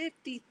a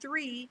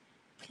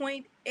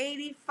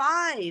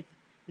 53.85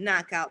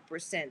 knockout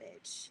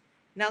percentage.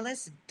 Now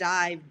let's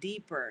dive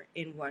deeper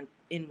in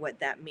what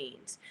that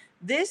means.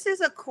 This is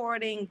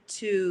according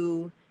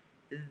to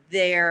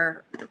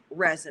their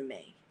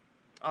resume.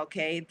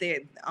 Okay,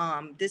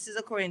 this is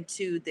according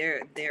to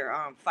their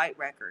fight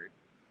record.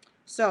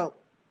 So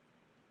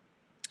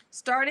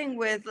starting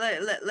with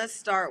let's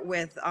start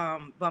with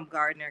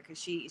Bumgardner, because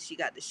she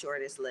got the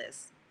shortest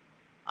list.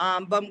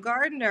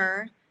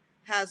 Bumgardner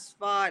has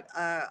fought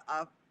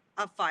a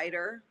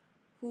fighter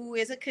who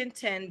is a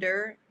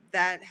contender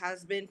that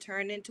has been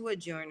turned into a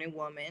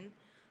journeywoman.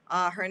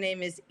 Her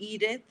name is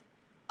Edith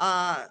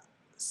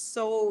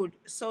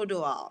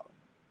Sodoal.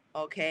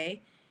 Okay,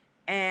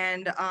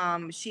 and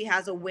she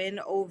has a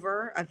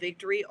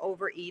victory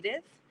over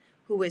Edith,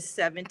 who is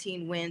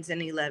 17 wins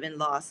and 11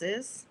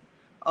 losses.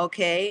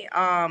 Okay,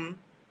 Bumgardner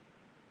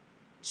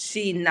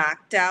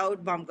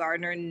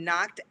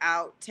knocked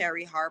out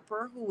Terry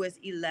Harper, who was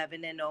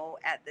 11-0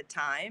 at the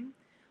time.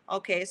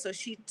 Okay, so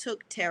she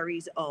took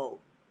Terry's O,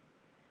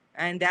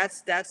 and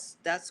that's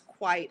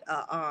quite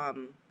a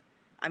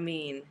I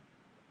mean,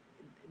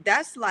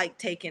 that's like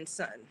taking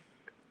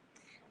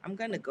I'm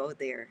gonna go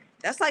there.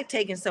 That's like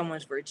taking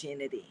someone's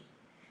virginity.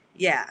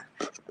 Yeah,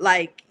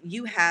 like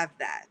you have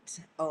that.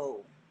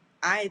 Oh,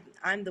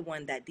 I'm the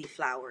one that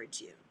deflowered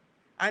you.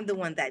 I'm the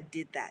one that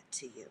did that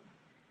to you.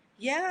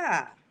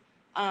 Yeah.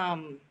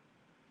 Um,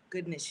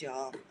 Goodness,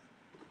 y'all.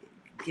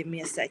 Give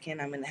me a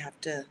second. I'm gonna have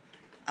to.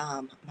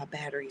 My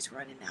battery's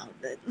running out.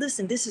 But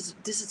listen, this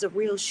is a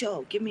real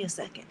show. Give me a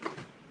second.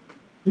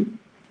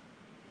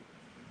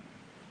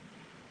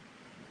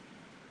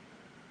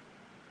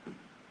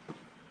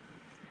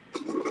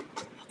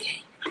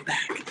 Okay, I'm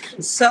back.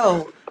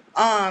 So,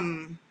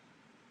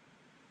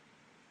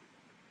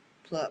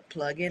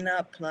 plugging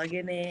up,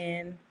 plugging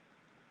in.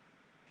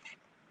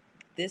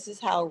 This is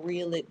how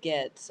real it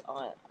gets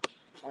on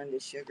the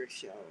Sugar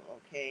Show,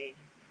 okay?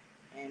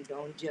 And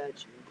don't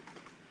judge me.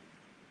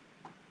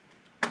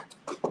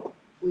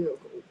 We'll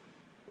go.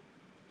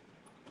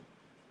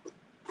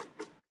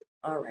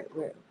 All right,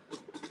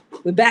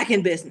 we're back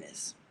in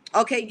business.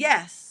 Okay,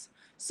 yes.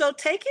 So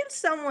taking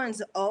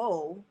someone's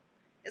O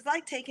is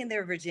like taking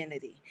their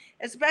virginity,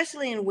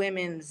 especially in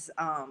women's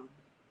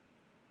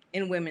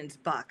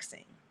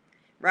boxing,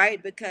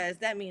 right? Because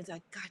that means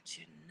I got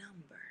your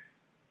number.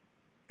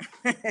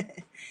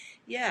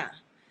 Yeah.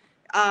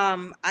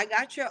 I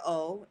got your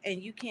O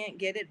and you can't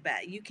get it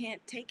back. You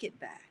can't take it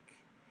back.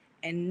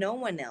 And no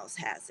one else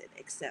has it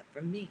except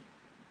for me.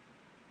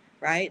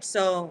 Right?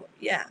 So,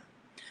 yeah.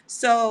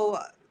 So,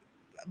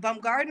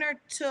 Bumgardner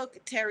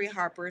took Terry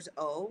Harper's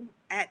O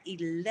at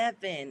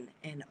 11-0.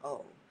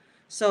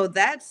 So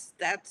that's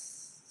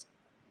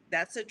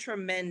a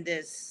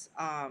tremendous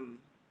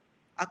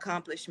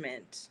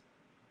accomplishment.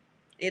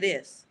 It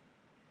is.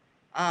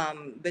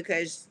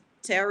 Because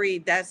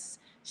Terry,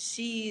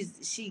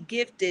 she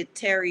gifted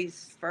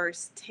Terry's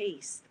first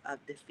taste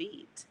of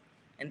defeat,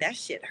 and that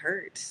shit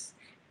hurts,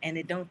 and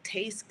it don't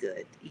taste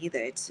good either.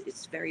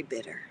 It's very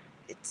bitter.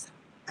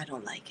 I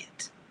don't like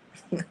it.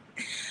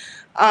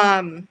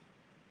 um,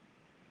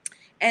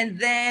 and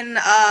then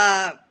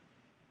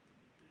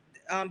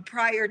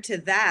prior to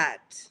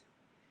that,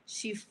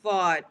 she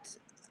fought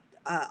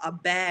a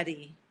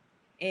baddie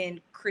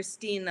in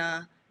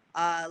Christina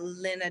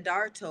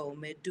Leonardo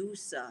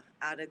Medusa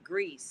out of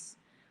Greece.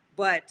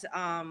 But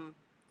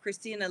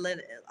Christina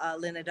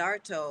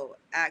Leonardo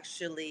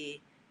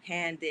actually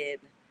handed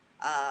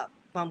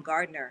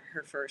Bumgardner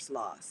her first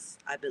loss,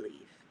 I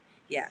believe.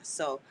 Yeah,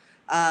 so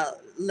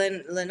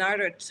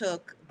Leonardo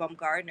took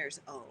Bumgardner's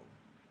O.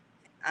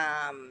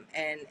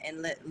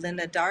 And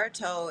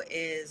Leonardo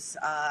is,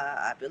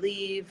 I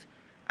believe,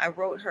 I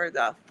wrote her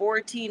the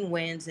 14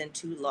 wins and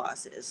 2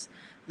 losses.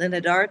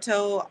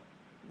 Leonardo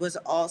was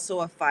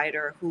also a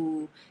fighter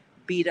who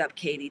beat up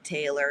Katie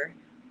Taylor,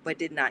 but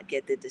did not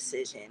get the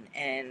decision.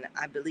 And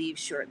I believe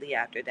shortly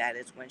after that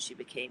is when she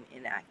became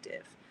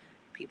inactive.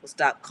 People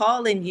stop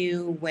calling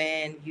you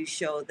when you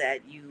show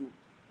that you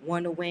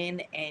want to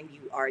win, and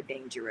you are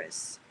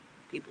dangerous.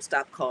 People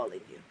stop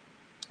calling you.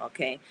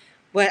 Okay.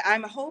 But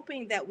I'm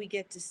hoping that we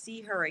get to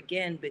see her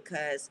again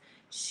because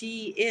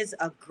she is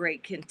a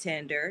great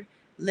contender.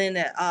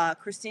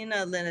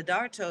 Christina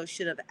Lenadarto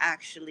should have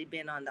actually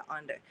been on the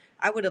under.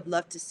 I would have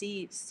loved to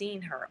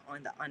seen her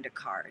on the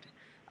undercard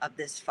of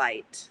this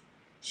fight.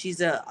 She's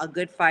a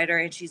good fighter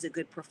and she's a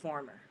good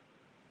performer.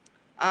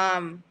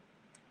 Um,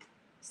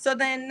 so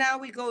then now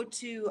we go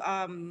to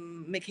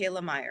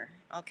Michaela Meyer.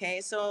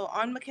 Okay, so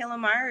on Michaela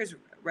Meyer's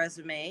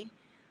resume,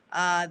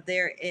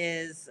 there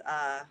is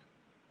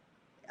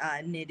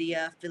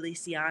Nydia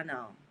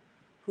Feliciano,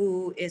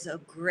 who is a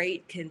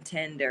great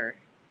contender,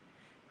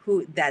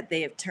 who that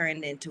they have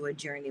turned into a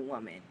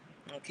journeywoman.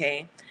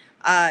 Okay,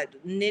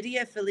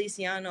 Nydia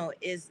Feliciano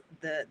is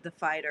the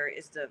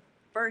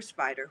first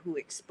fighter who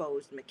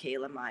exposed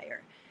Michaela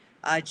Meyer,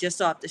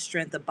 just off the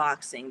strength of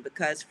boxing,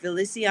 because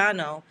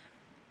Feliciano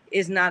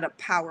is not a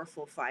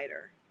powerful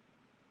fighter,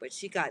 but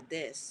she got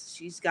this.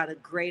 She's got a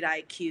great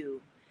IQ,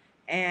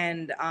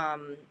 and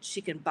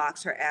she can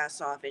box her ass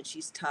off, and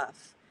she's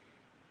tough.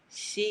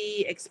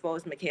 She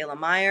exposed Michaela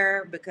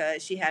Meyer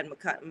because she had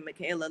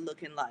Michaela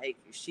looking like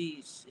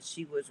she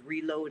was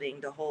reloading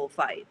the whole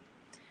fight,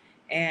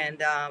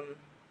 and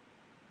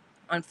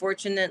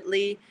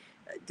unfortunately,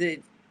 the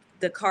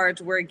the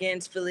cards were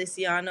against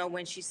Feliciano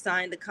when she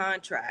signed the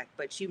contract,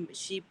 but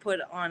she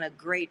put on a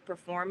great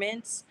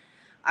performance.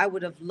 I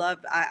would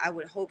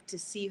hope to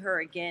see her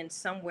again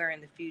somewhere in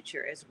the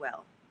future as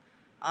well.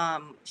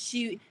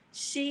 She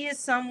is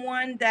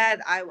someone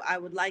that I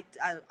would like.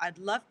 I'd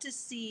love to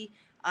see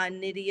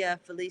Nydia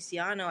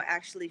Feliciano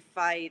actually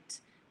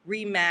fight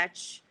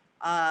rematch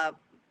uh,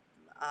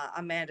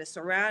 Amanda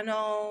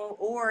Serrano,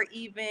 or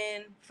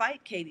even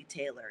fight Katie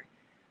Taylor.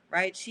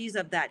 Right? She's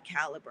of that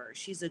caliber.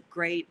 She's a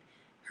great.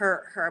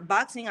 Her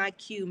boxing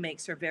IQ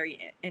makes her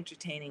very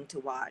entertaining to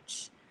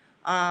watch.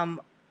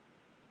 Um,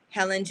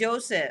 Helen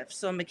Joseph.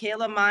 So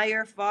Michaela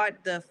Meyer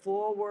fought the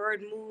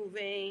forward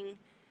moving,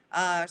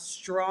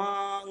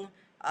 strong,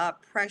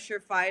 pressure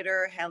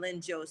fighter,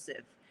 Helen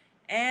Joseph.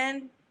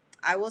 And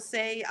I will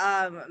say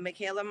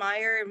Michaela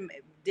Meyer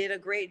did a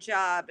great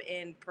job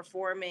in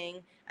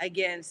performing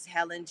against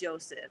Helen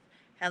Joseph.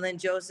 Helen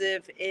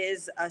Joseph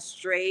is a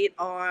straight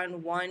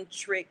on one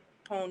trick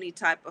pony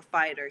type of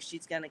fighter.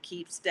 She's going to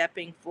keep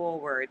stepping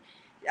forward.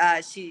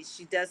 She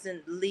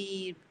doesn't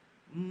leave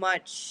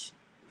much.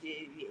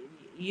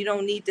 You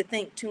don't need to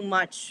think too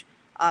much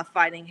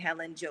fighting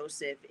Helen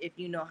Joseph if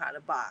you know how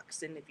to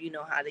box and if you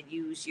know how to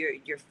use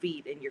your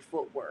feet and your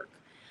footwork.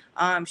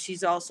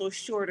 She's also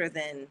shorter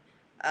than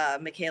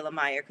Michaela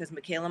Meyer, because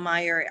Michaela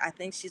Meyer, I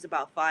think she's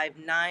about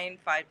 5'9",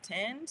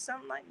 5'10",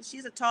 something like that.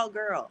 She's a tall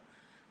girl.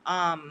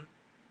 Um,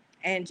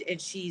 and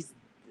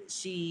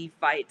she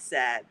fights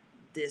at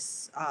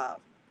this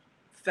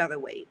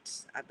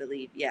featherweight, I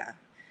believe. Yeah,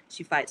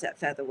 she fights at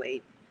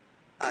featherweight,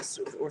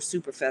 or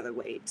super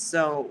featherweight.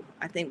 So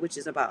I think, which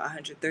is about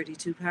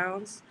 132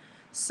 pounds.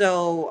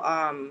 So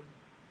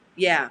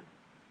yeah,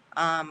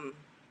 um,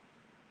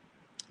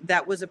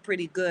 that was a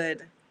pretty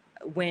good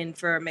win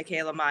for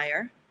Michaela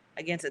Meyer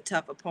against a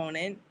tough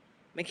opponent.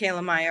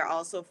 Michaela Meyer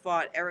also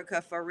fought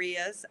Erica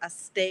Farias, a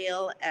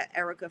stale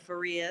Erica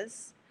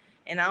Farias.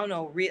 And I don't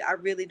know, I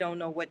really don't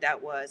know what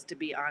that was, to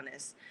be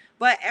honest.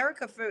 But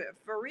Erica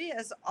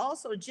Farias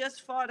also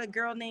just fought a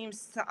girl named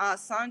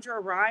Sandra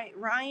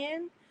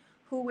Ryan,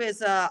 who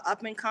is a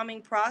up and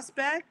coming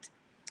prospect.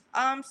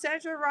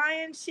 Sandra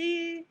Ryan,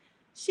 she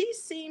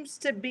seems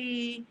to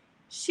be,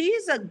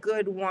 she's a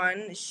good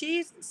one.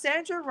 She's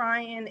Sandra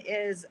Ryan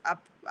is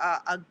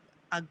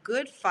a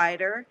good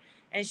fighter,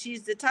 and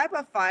she's the type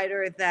of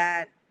fighter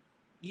that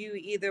you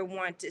either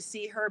want to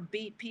see her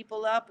beat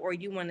people up or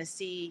you want to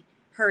see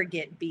her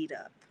get beat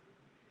up.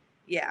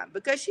 Yeah,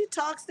 because she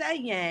talks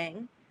that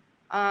yang.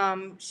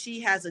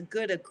 She has a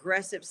good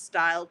aggressive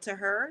style to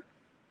her,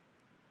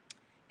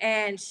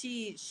 and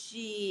she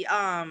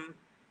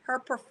her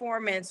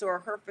performance or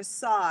her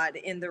facade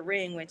in the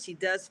ring when she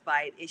does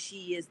fight is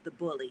she is the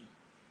bully.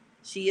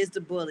 She is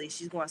the bully.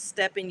 She's going to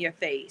step in your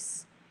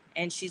face,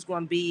 and she's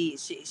going to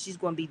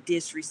be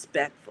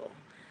disrespectful.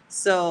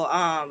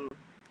 So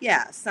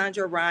yeah,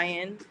 Sandra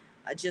Ryan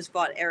just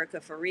fought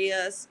Erica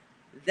Farias.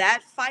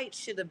 That fight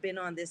should have been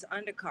on this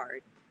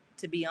undercard,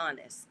 to be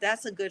honest.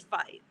 That's a good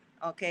fight.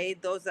 Okay,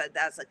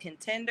 that's a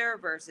contender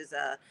versus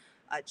a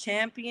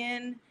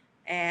champion,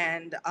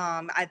 and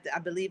I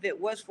believe it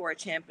was for a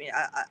champion,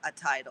 a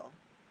title.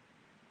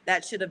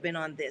 That should have been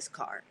on this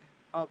card.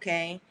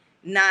 Okay,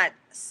 not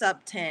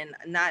sub 10,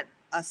 not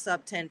a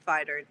sub 10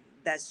 fighter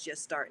that's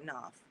just starting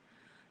off.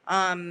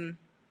 Um,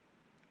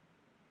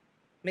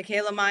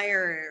 Michaela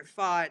Meyer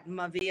fought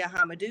Mavia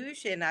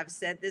Hamadouche, and I've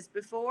said this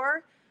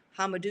before.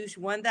 Hamadouche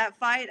won that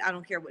fight. I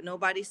don't care what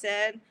nobody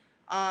said.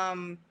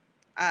 Um,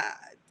 I,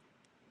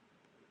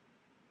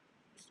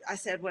 I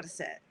said what I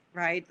said,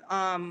 right?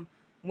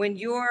 When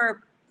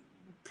you're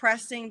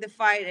pressing the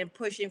fight and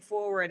pushing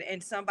forward,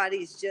 and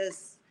somebody's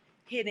just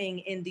hitting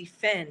in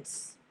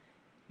defense,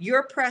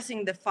 you're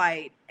pressing the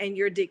fight and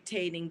you're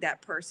dictating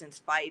that person's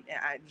fight.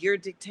 You're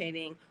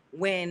dictating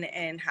when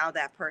and how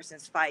that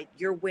person's fight.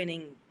 You're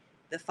winning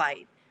the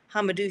fight.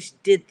 Hamadouche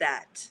did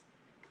that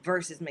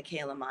versus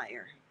Mikaela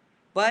Mayer.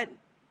 But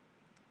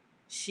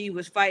she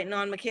was fighting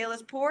on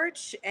Michaela's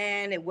porch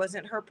and it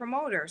wasn't her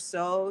promoter,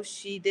 so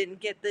she didn't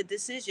get the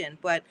decision.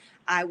 But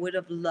I would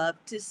have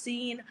loved to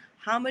seen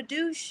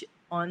Hamadouche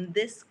on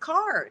this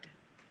card.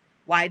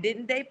 Why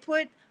didn't they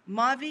put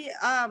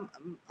Meva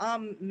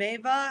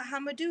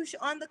Hamadouche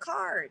on the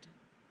card?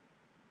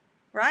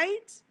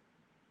 Right?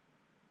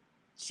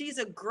 She's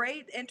a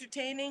great,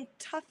 entertaining,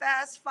 tough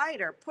ass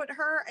fighter. Put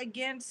her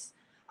against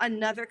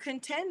another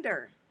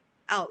contender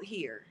out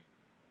here.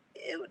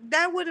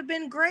 That would have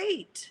been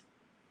great.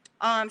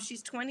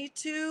 She's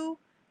 22.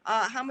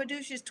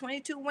 Hamadouche is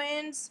 22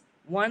 wins,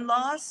 1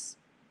 loss,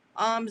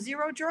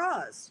 0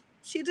 draws.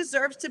 She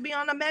deserves to be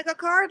on a mega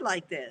card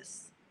like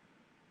this.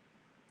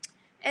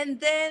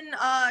 And then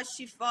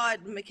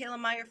Mikaela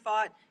Mayer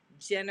fought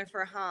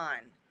Jennifer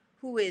Hahn,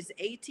 who is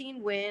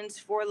 18 wins,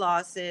 4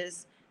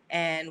 losses,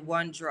 and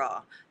 1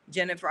 draw.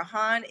 Jennifer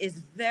Hahn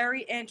is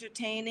very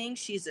entertaining.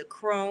 She's a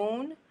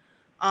crone.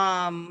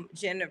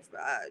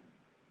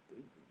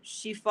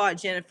 She fought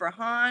Jennifer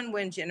Hahn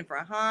when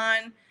Jennifer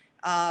Hahn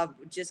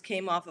just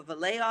came off of a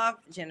layoff.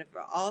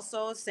 Jennifer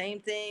also, same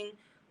thing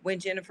when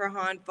Jennifer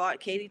Hahn fought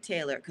Katie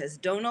Taylor, because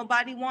don't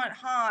nobody want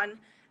Hahn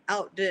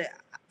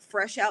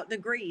fresh out the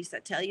grease. I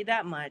tell you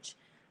that much.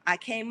 I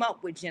came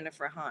up with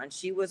Jennifer Hahn.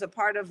 She was a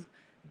part of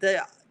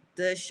the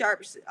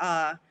Sharps,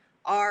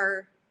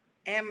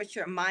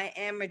 my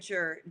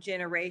amateur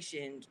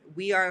generation.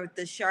 We are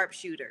the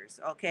sharpshooters,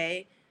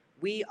 okay?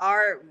 We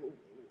are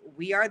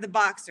the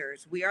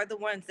boxers. We are the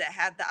ones that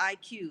had the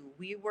IQ.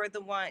 We were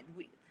the one,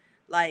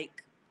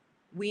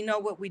 we know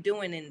what we're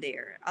doing in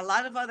there. A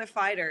lot of other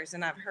fighters,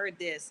 and I've heard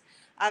this,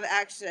 I've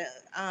actually,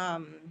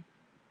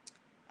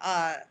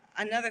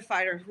 another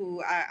fighter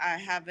who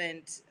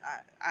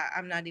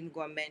I'm not even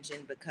going to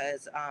mention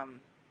because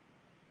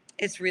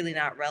it's really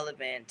not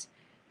relevant.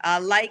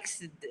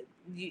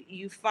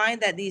 You find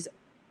that these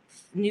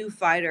new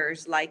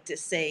fighters like to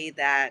say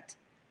that,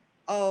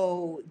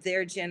 oh,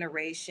 their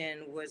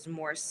generation was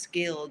more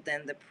skilled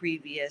than the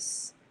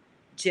previous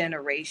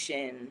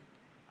generation,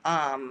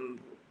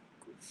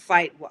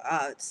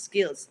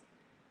 skills,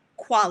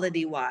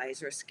 quality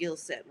wise or skill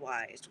set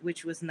wise,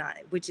 which is not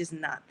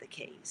the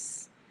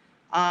case.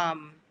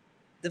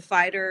 The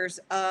fighters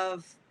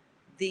of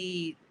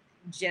the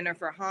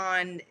Jennifer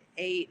Hahn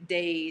 8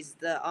 days,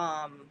 the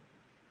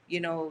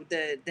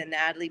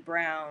Natalie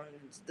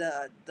Browns,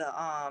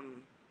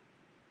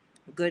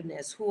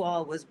 goodness, who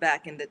all was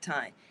back in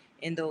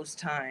those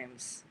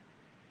times?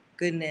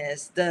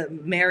 Goodness, the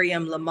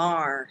Miriam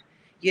Lamar.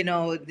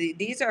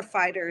 These are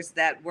fighters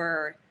that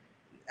were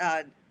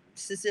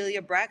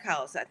Cecilia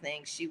Brackhouse. I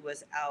think she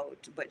was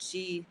out, but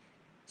she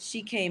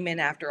came in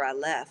after I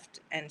left,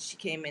 and she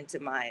came into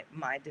my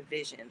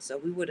division, so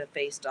we would have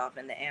faced off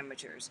in the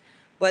amateurs.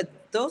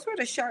 But those were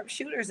the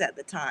sharpshooters at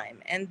the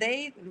time, and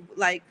they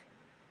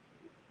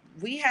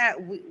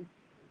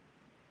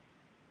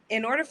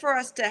in order for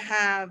us to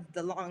have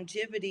the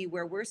longevity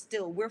where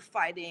we're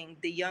fighting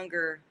the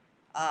younger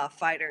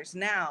fighters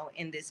now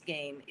in this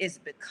game, is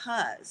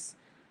because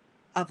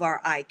of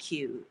our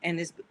IQ and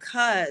is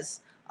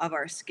because of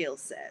our skill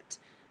set.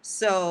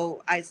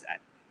 So I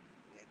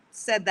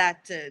said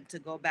that to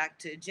go back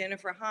to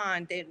Jennifer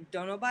Hahn.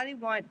 Don't nobody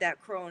want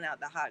that crone out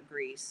the hot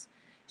grease.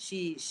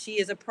 She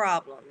is a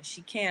problem.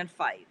 She can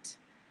fight,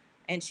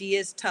 and she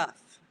is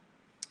tough.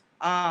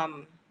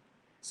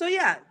 So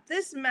yeah,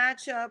 this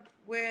matchup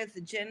with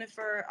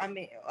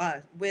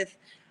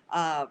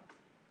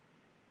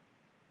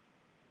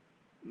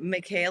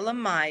Mikaela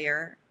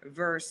Mayer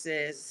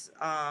versus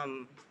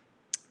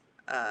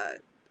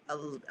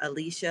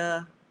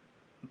Alicia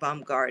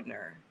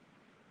Baumgardner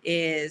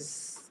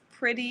is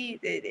pretty.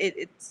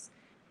 It's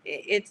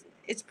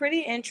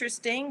pretty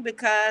interesting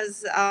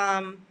because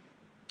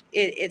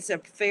it's a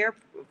fair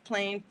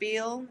playing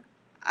field.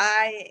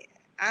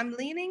 I'm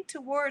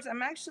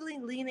actually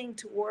leaning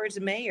towards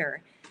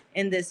Mayer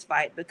in this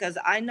fight because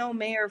I know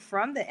Mayer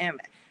from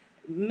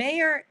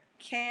Mayer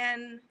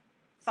can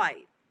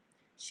fight.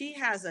 She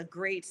has a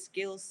great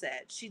skill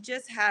set. She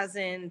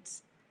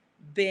hasn't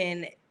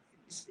been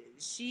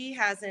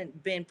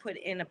put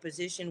in a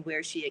position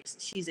where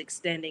she's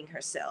extending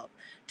herself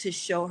to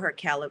show her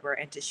caliber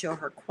and to show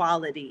her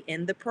quality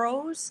in the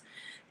pros.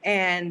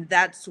 And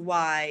that's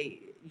why,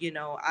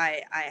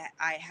 I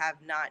have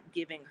not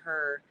given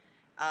her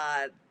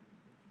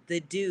the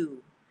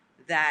due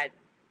that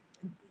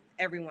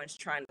everyone's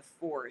trying to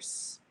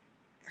force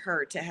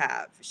her to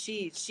have.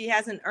 She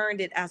hasn't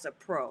earned it as a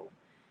pro.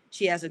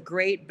 She has a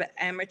great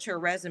amateur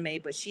resume,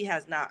 but she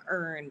has not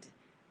earned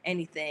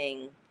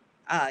anything.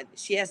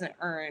 She hasn't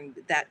earned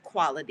that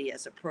quality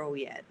as a pro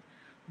yet.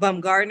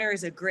 Baumgardner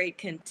is a great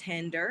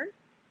contender.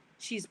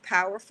 She's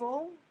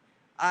powerful.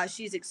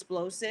 She's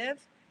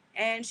explosive,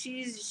 and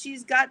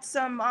she's got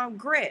some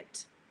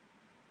grit.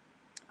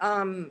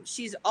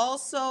 She's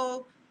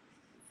also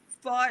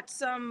fought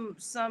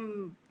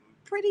some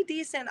pretty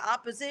decent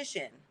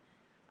opposition.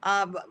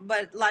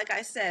 But like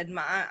I said,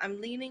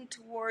 I'm leaning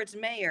towards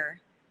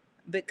Mayer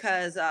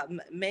because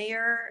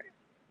Mayer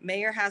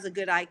has a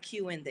good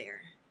IQ in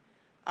there.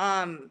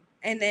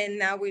 And then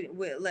now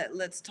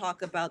let's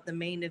talk about the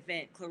main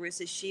event: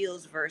 Clarissa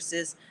Shields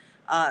versus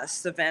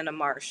Savannah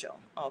Marshall.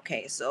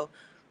 Okay, so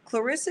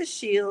Clarissa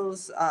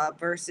Shields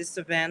versus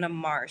Savannah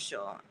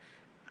Marshall.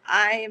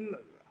 I'm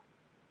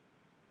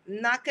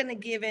not going to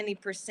give any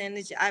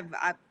percentage.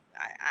 I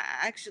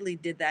actually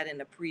did that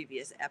in a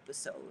previous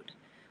episode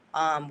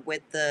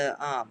with the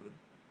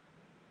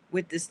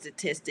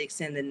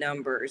statistics and the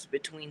numbers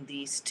between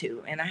these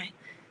two, and I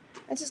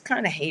just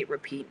kind of hate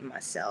repeating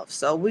myself.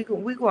 So we're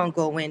going to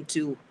go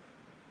into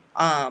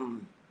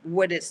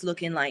what it's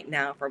looking like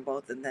now for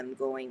both of them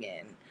going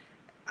in.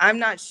 I'm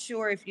not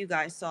sure if you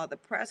guys saw the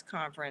press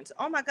conference.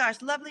 Oh my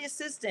gosh, lovely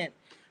assistant.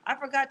 I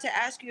forgot to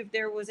ask you if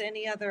there was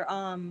any other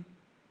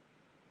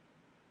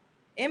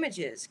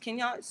images. Can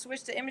y'all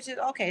switch to images?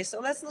 Okay, so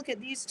let's look at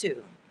these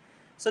two.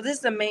 So this is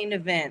the main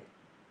event.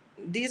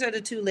 These are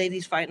the two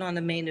ladies fighting on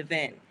the main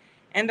event.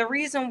 And the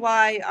reason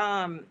why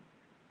I'm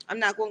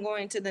not going to go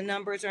into the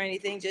numbers or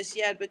anything just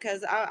yet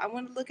because I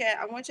want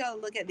y'all to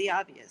look at the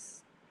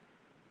obvious.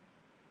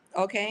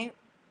 Okay?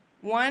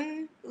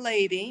 One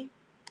lady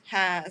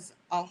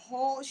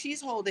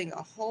she's holding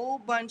a whole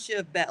bunch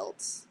of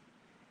belts,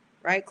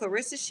 right?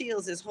 Clarissa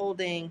Shields is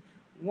holding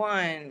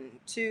 1,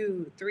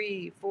 2,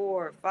 3,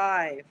 4,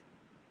 5,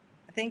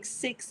 I think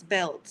 6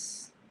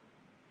 belts.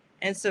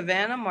 And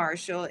Savannah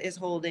Marshall is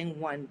holding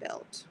 1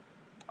 belt.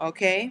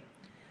 Okay?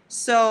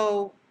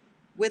 So,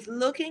 with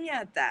looking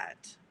at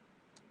that,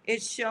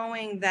 it's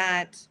showing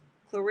that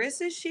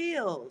Clarissa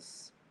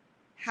Shields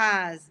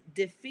has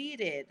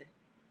defeated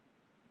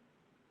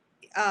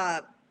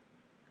uh,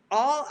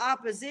 all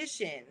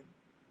opposition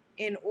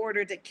in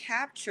order to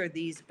capture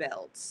these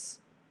belts.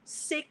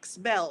 6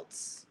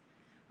 belts.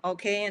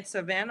 Okay, and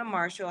Savannah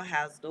Marshall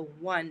has the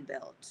 1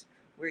 belt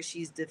where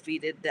she's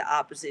defeated the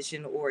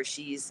opposition or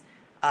she's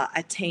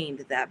attained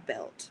that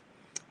belt.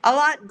 A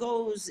lot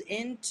goes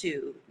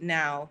into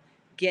now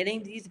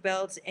getting these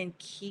belts and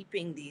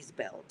keeping these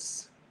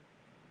belts.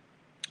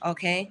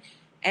 Okay,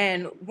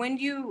 and when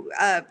you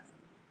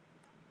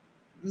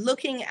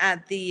looking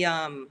at the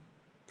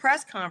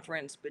press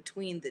conference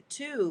between the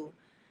two,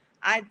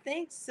 I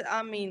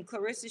mean,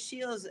 Clarissa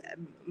Shields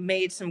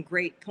made some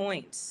great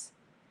points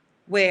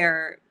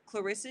where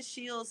Clarissa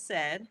Shields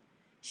said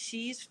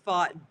she's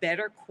fought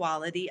better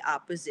quality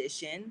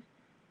opposition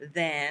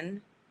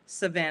than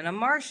Savannah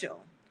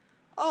Marshall.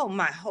 Oh,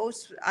 my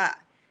host,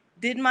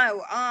 did my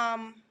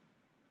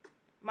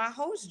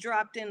host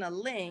dropped in a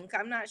link.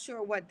 I'm not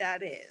sure what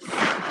that is.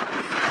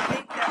 I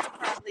think that's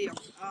probably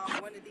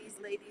one of these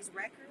ladies'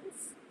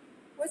 records.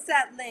 What's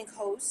that link,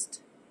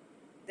 host,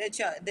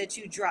 that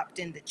you dropped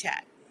in the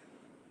chat?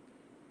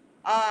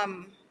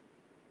 Um,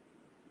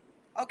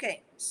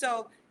 okay,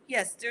 so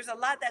yes, there's a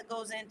lot that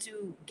goes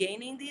into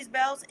gaining these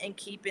belts and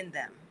keeping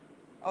them.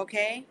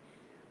 Okay.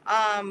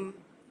 Um,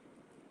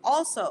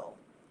 also,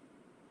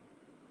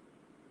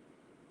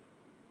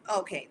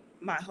 okay,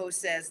 my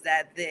host says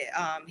that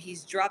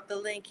he's dropped the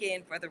link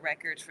in for the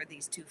records for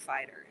these two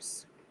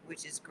fighters,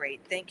 which is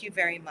great. Thank you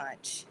very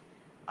much.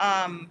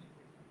 Um,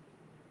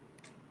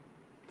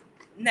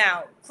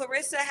 Now,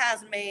 Clarissa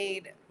has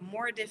made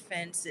more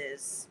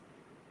defenses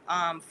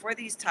for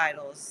these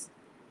titles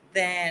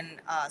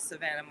than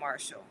Savannah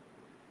Marshall.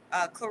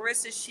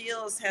 Clarissa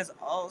Shields has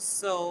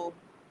also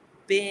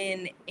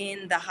been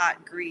in the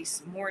hot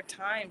grease more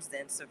times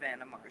than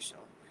Savannah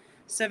Marshall.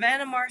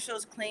 Savannah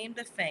Marshall's claim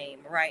to fame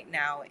right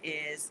now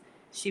is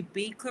she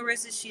beat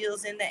Clarissa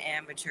Shields in the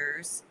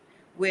amateurs,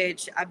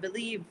 which I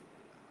believe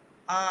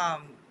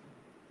um,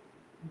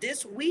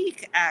 this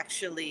week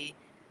actually,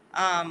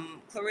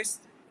 Clarissa,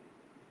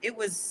 it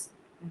was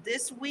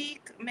this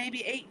week,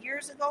 maybe 8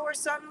 years ago or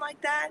something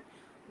like that,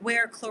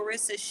 where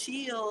Clarissa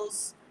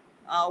Shields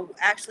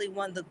actually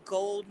won the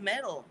gold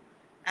medal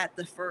at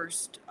the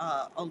first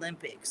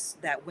Olympics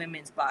that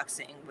women's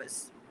boxing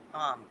was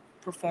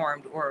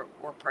performed or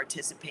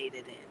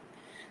participated in.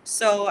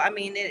 So, I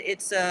mean,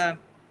 it's yeah,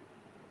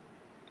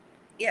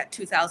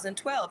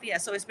 2012. Yeah,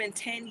 so it's been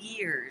 10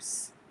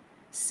 years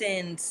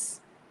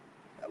since,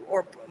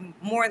 or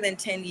more than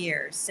 10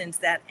 years since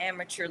that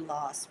amateur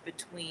loss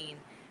between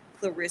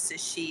Clarissa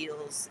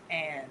Shields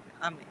and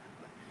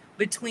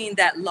between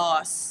that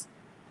loss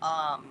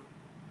um,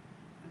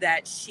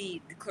 that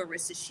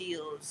Clarissa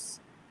Shields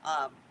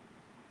um,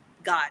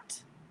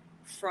 got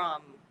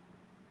from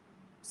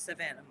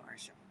Savannah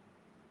Marshall.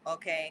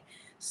 Okay,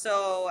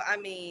 so I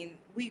mean,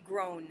 we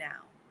grown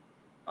now.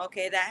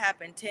 Okay, that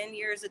happened 10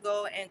 years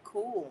ago, and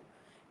cool.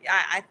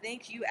 I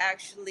think you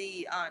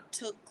actually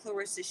took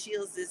Clarissa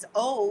Shields'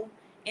 O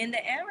in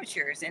the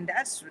amateurs, and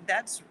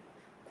that's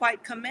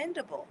quite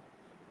commendable.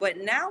 But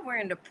now we're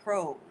in the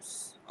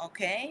pros,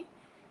 okay?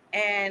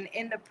 And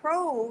in the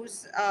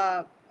pros,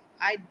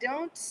 I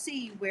don't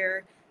see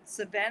where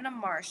Savannah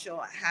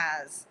Marshall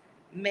has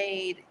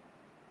made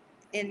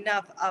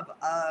enough of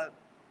a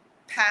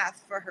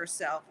path for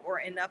herself or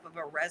enough of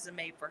a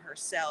resume for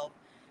herself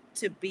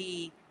to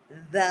be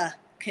the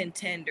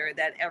contender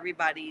that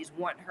everybody's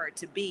want her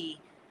to be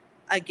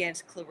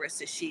against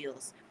Clarissa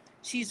Shields.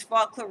 She's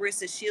fought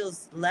Clarissa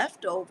Shields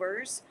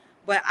leftovers,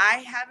 but I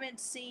haven't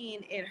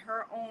seen in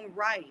her own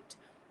right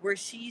where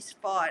she's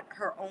fought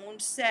her own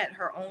set,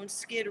 her own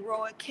Skid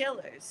Row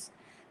killers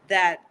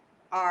that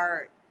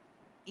are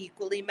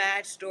equally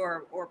matched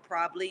or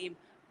probably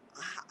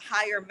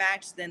higher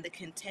matched than the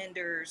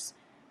contenders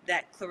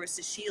that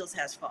Clarissa Shields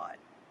has fought,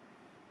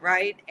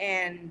 right?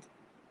 And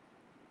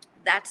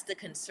that's the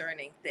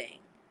concerning thing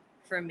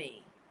for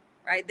me,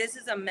 right? This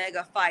is a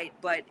mega fight,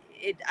 but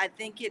I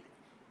think it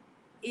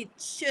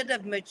should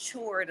have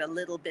matured a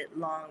little bit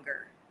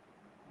longer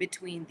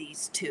between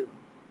these two.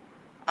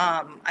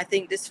 I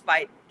think this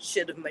fight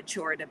should have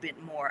matured a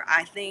bit more.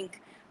 I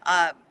think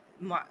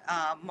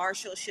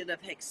Marshall should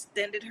have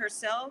extended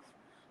herself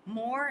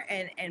more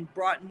and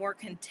brought more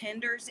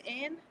contenders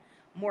in,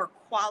 more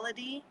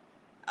quality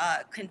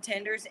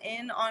contenders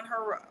in on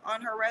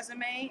her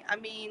resume. I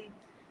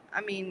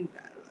mean,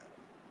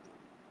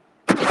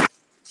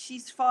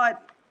 she's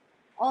fought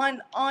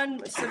on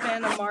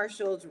Savannah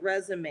Marshall's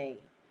resume,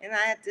 and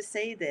I have to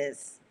say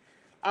this.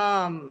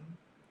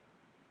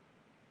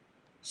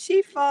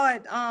 She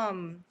fought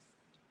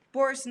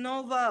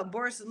Borislava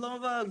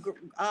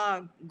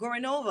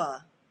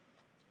Goranova.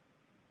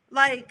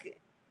 Like,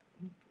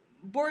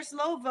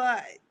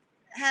 Borislava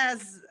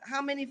has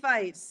how many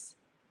fights?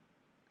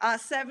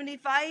 70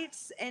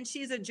 fights, and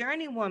she's a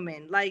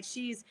journeywoman. Like,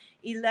 she's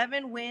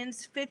 11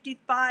 wins,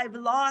 55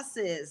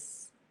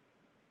 losses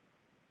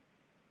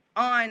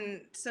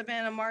on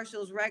Savannah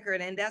Marshall's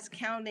record, and that's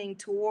counting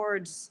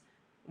towards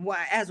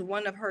as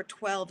one of her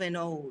 12 and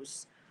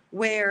O's,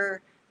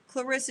 where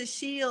Clarissa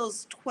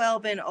Shields'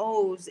 12 and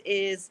O's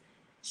is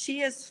she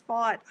has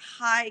fought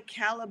high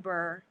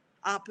caliber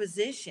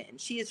opposition.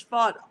 She has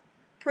fought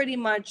pretty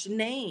much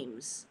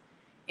names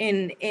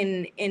in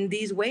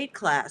these weight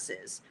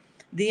classes.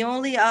 The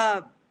only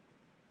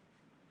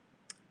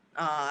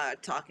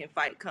talking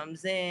fight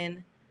comes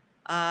in,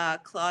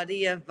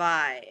 Claudia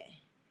Vi.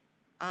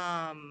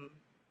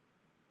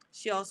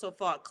 She also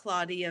fought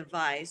Claudia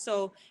Vi.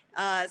 So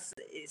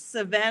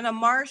Savannah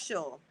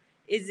Marshall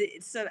is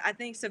it? So I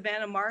think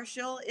Savannah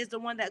Marshall is the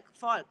one that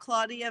fought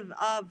Claudia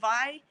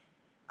Vi.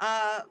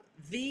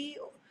 V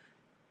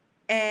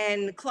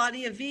and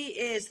Claudia V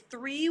is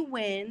 3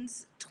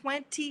 wins,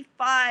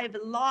 25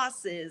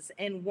 losses,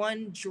 and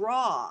 1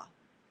 draw.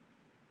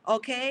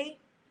 Okay,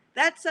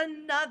 that's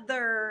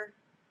another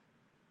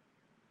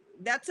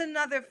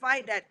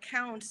fight that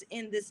counts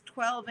in this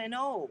 12 and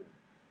 0.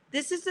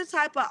 This is the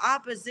type of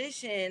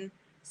opposition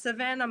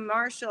Savannah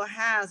Marshall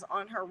has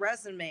on her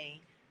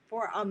resume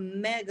for a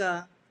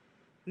mega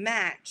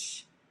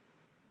match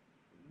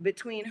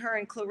between her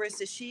and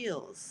Clarissa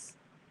Shields.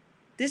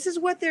 This is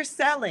what they're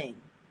selling,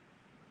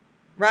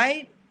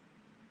 right?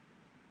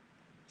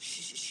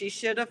 She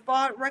should have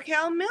fought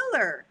Raquel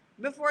Miller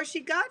before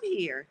she got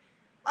here.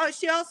 Oh,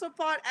 she also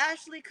fought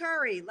Ashley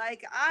Curry.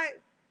 Like, I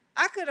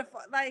could have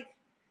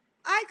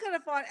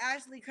fought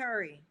Ashley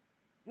Curry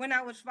when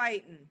I was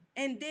fighting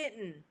and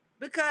didn't,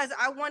 because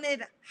I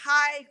wanted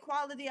high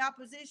quality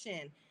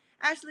opposition.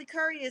 Ashley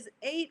Curry is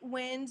 8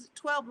 wins,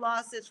 12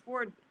 losses,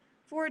 4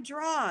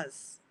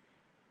 draws.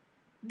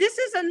 This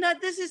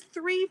is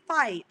 3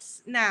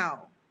 fights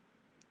now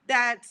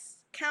that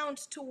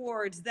counts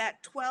towards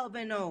that 12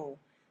 and 0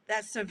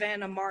 that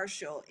Savannah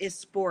Marshall is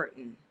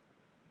sporting.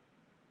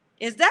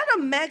 Is that a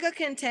mega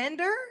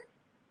contender?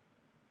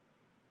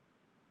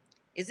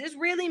 Is this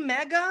really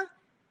mega?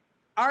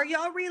 Are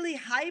y'all really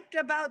hyped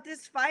about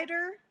this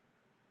fighter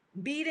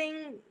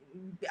beating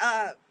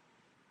the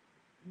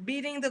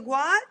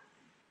Gwat?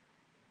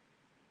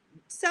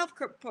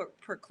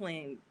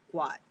 Self-proclaimed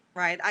Gwat,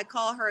 right? I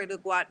call her the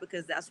Gwat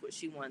because that's what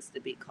she wants to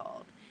be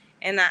called.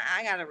 And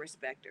I gotta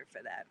respect her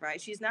for that, right?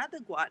 She's not the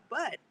Gwat,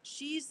 but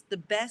she's the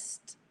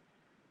best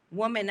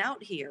woman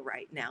out here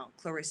right now,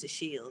 Clarissa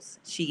Shields.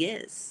 She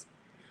is.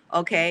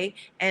 Okay.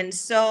 And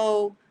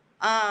so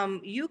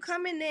you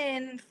coming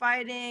in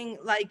fighting,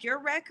 like, your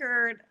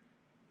record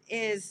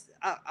is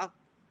a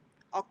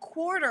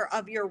quarter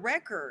of your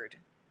record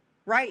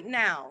right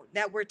now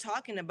that we're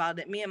talking about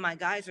it. Me and my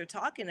guys are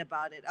talking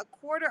about it. A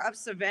quarter of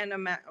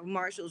Savannah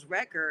Marshall's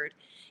record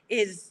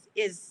is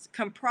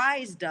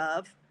comprised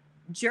of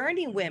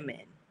journey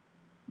women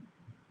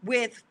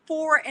with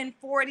 4 and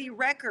 40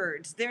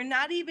 records. They're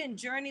not even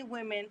journey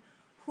women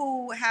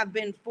who have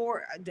been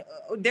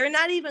they're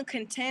not even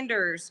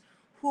contenders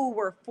who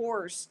were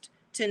forced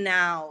to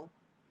now,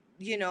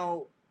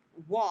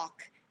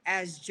 walk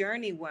as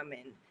journey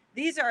women.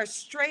 These are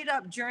straight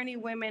up journey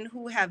women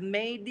who have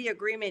made the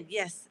agreement.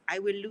 Yes, I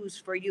will lose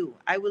for you.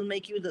 I will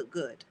make you look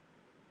good.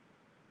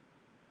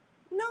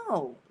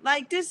 No,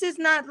 like, this is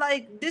not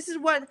like, this is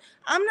what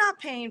I'm not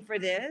paying for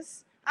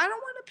this. I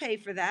don't want to pay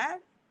for that.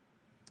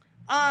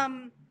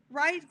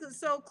 Right.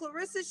 So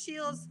Clarissa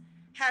Shields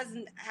has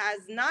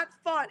not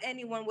fought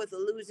anyone with a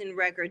losing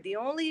record. The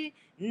only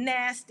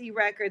nasty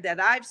record that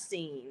I've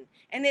seen,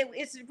 and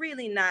it's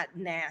really not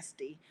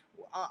nasty,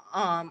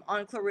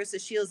 on Clarissa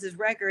Shields'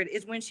 record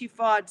is when she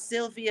fought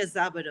Sylvia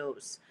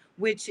Zabados,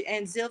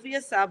 and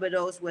Sylvia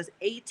Zabados was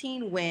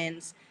 18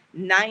 wins,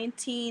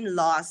 19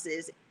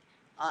 losses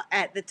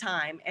at the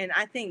time, and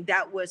I think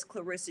that was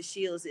Clarissa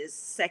Shields'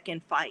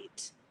 second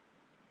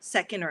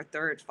or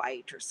third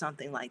fight or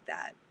something like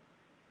that,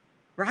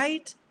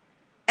 right?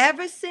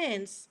 Ever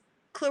since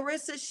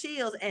Clarissa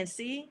Shields, and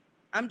see,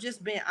 I'm just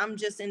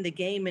in the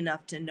game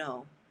enough to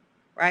know,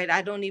 right?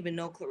 I don't even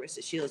know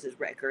Clarissa Shields'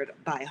 record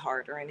by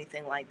heart or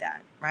anything like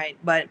that, right?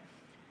 But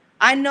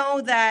I know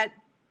that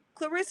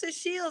Clarissa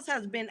Shields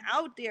has been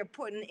out there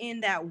putting in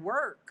that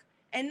work,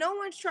 and no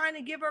one's trying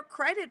to give her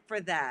credit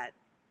for that.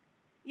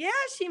 Yeah,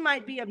 she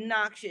might be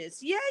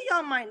obnoxious. Yeah,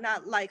 y'all might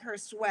not like her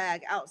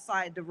swag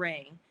outside the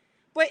ring.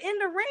 But in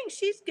the ring,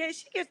 she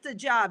gets the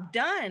job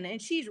done,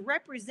 and she's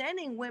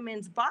representing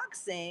women's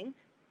boxing.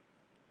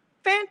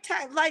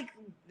 Fantastic.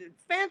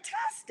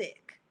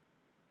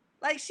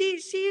 Like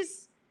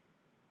she's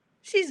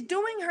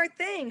doing her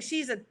thing.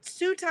 She's a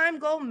two-time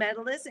gold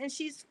medalist, and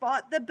she's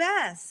fought the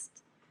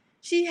best.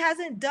 She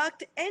hasn't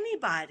ducked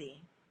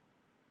anybody,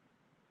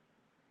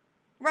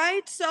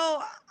 right?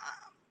 So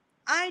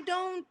I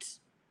don't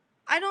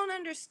I don't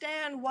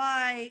understand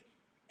why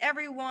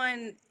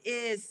everyone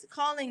is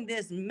calling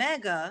this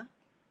mega,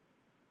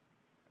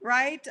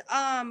 right?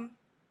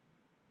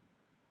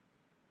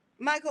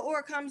 Michael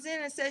Orr comes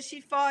in and says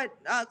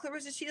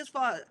Clarissa Shields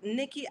fought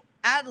Nikki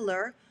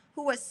Adler,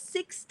 who was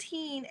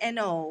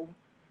 16-0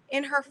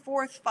 in her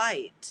fourth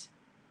fight.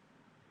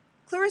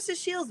 Clarissa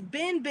Shields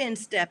been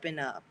stepping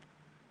up,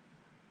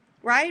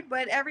 right?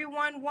 But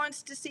everyone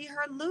wants to see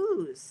her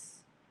lose.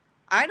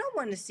 I don't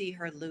want to see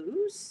her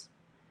lose.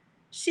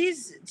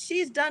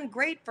 She's done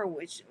great for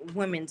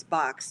women's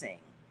boxing.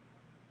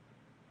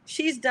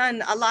 She's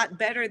done a lot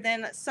better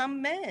than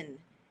some men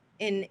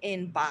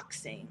in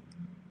boxing.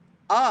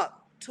 Oh,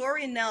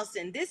 Tori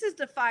Nelson. This is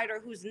the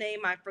fighter whose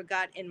name I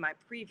forgot in my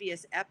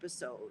previous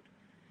episode.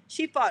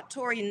 She fought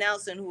Tori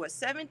Nelson, who was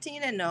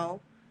 17-0,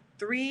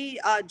 three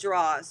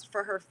draws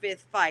for her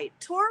fifth fight.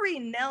 Tori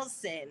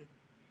Nelson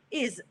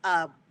is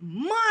a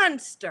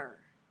monster.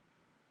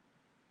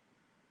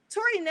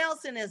 Tori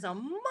Nelson is a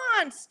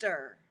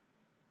monster.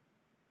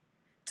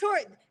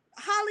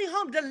 Holly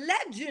Holm, the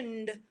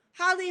legend,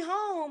 Holly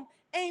Holm,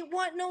 ain't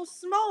want no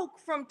smoke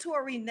from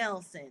Tori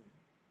Nelson.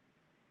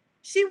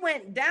 She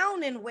went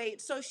down in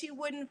weight so she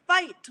wouldn't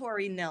fight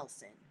Tori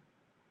Nelson.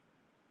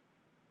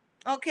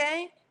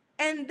 Okay?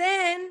 And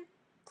then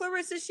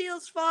Clarissa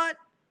Shields fought,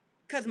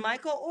 because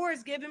Michael Orr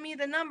is giving me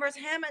the numbers,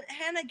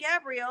 Hannah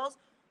Gabriels,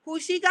 who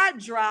she got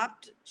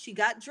dropped.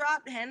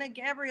 Hannah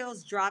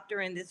Gabriels dropped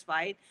her in this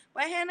fight.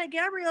 But Hannah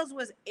Gabriels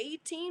was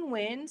 18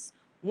 wins,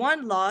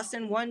 1 loss,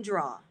 and 1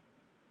 draw.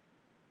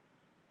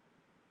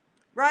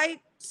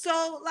 Right?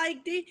 So,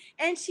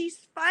 and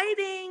she's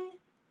fighting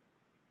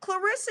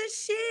Clarissa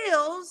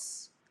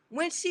Shields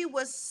when she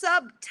was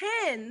sub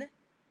 10,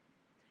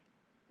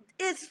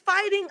 is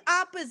fighting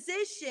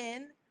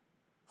opposition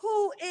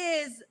who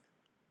is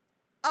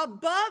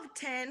above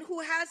 10,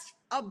 who has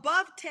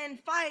above 10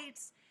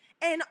 fights,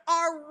 and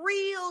are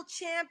real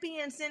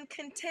champions and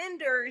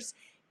contenders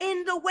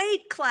in the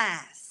weight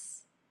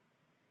class.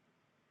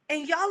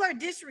 And y'all are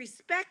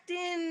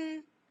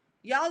disrespecting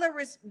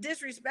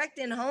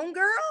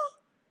Homegirl?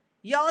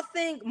 Y'all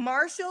think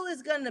Marshall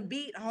is gonna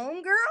beat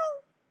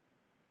Homegirl?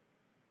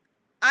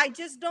 I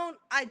just don't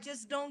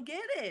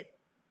get it.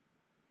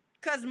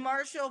 Because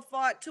Marshall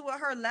fought 2 of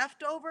her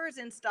leftovers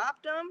and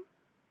stopped them.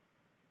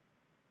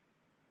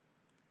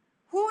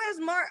 Who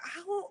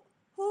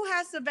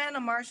has Savannah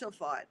Marshall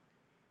fought?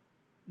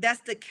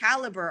 That's the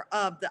caliber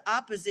of the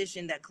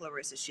opposition that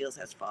Clarissa Shields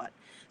has fought.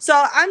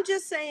 So I'm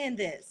just saying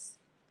this,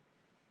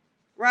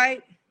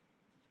 right?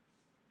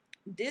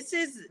 This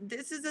is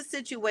a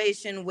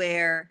situation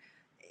where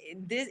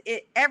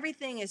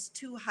everything is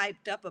too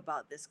hyped up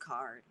about this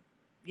card.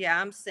 Yeah,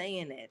 I'm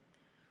saying it.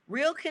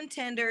 Real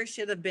contenders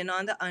should have been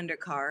on the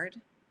undercard,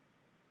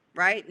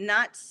 right?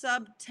 Not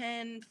sub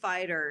 10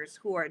 fighters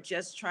who are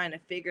just trying to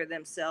figure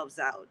themselves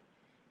out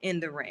in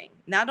the ring.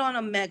 Not on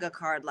a mega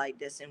card like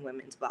this in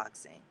women's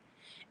boxing.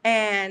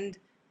 And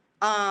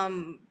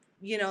the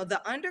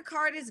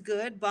undercard is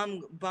good.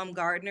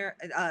 Baumgardner,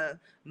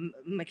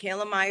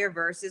 Michaela Meyer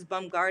versus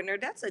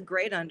Baumgardner. That's a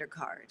great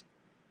undercard.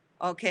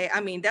 Okay, I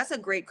mean, that's a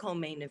great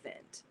co-main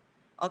event.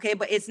 Okay,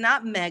 but it's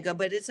not mega,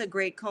 but it's a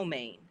great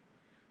co-main.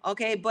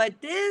 Okay,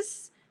 but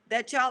this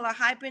that y'all are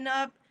hyping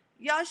up,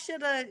 y'all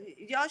should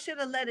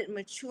have let it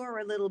mature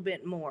a little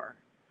bit more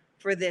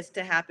for this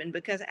to happen,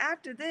 because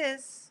after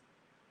this,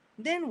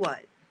 then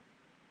what?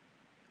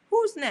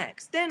 Who's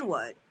next? Then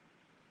what?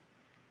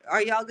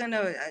 Are y'all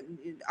gonna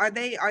are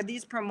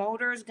these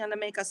promoters gonna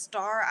make a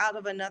star out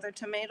of another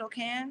tomato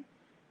can?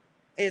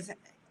 Is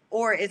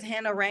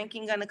Hannah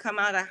Rankin gonna come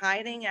out of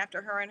hiding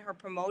after her and her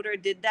promoter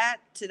did that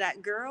to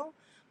that girl,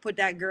 put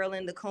that girl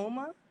in the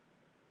coma?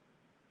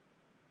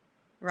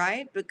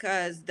 right?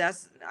 Because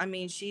I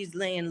mean, she's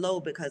laying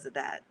low because of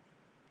that,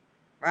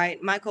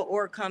 right? Michael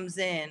Orr comes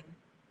in.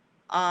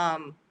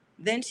 Um,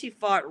 then she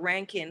fought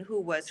Rankin, who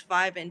was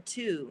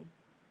 5-2,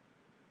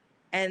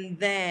 and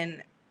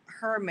then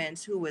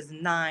Hermans, who was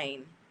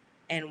 9-1.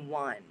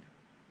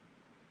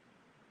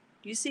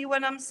 You see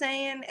what I'm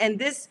saying? And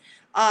this,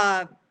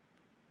 uh,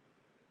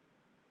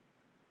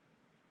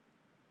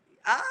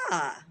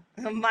 ah,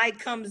 Mike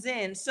comes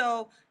in.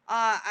 So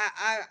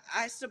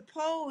I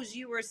suppose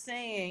you were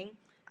saying,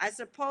 I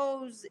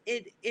suppose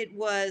it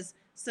was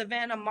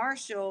Savannah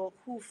Marshall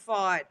who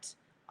fought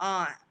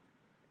Hannah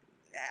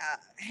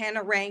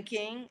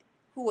Ranking,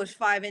 who was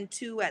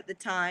 5-2 at the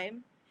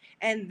time,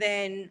 and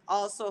then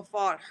also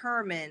fought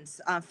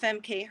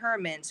Femke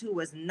Hermans, who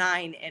was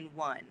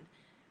 9-1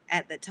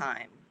 at the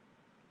time.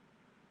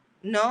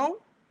 No,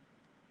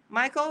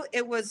 Michael,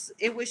 it was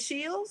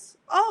Shields.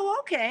 Oh,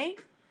 okay.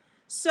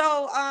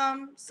 So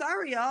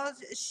sorry y'all.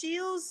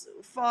 Shields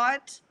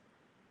fought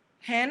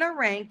Hannah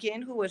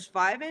Rankin, who was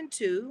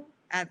 5-2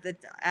 at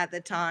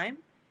the time,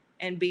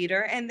 and beat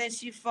her, and then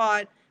she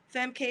fought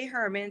Femke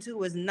Hermans, who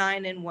was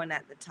 9-1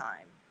 at the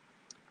time.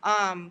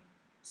 Um,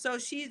 so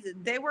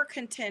they were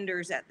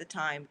contenders at the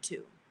time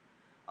too.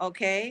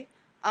 Okay.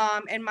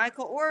 And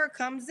Michael Orr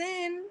comes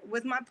in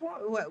with my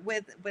point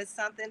with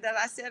something that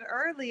I said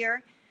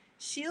earlier.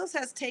 Shields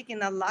has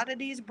taken a lot of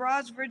these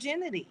broads'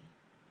 virginity.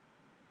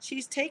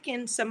 She's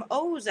taken some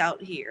O's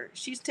out here.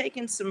 She's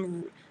taken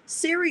some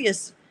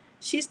serious.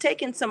 She's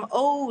taken some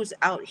O's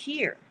out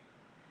here.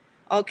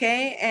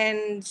 Okay,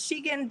 and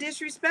she getting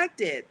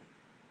disrespected,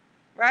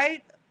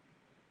 right?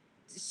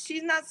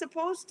 She's not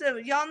supposed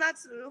to. Y'all not.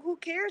 Who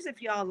cares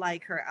if y'all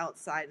like her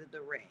outside of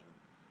the ring,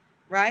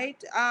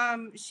 right?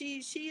 She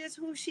is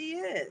who she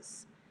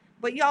is,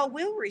 but y'all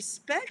will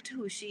respect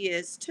who she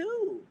is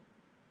too.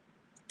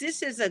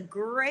 This is a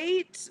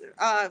great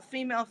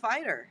female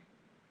fighter.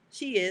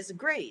 She is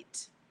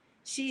great.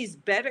 She's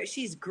better.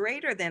 She's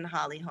greater than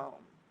Holly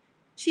Holm.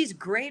 She's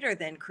greater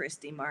than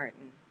Christy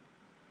Martin.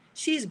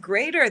 She's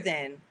greater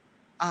than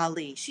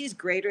Ali. She's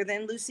greater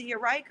than Lucia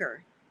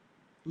Riker.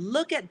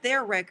 Look at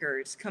their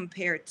records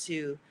compared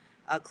to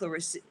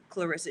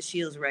Clarissa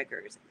Shields'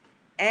 records.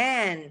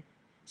 And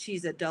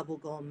she's a double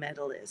gold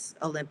medalist,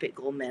 Olympic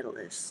gold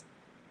medalist.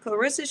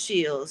 Clarissa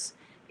Shields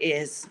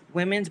is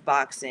women's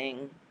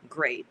boxing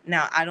great.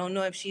 Now, I don't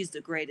know if she's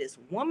the greatest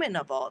woman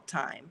of all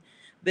time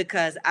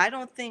because I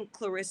don't think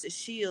Clarissa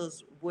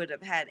Shields would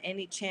have had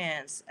any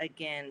chance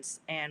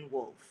against Ann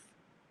Wolfe.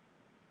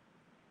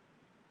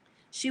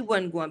 She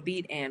wasn't going to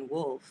beat Ann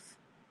Wolfe.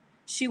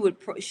 She would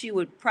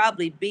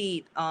probably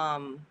beat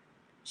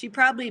she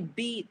probably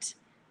beat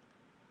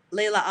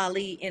Layla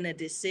Ali in a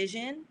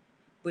decision,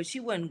 but she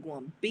wasn't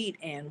going to beat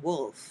Ann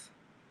Wolfe.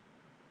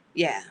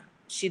 Yeah,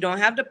 she don't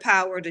have the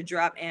power to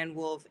drop Ann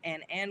Wolfe,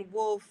 and Ann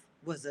Wolfe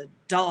was a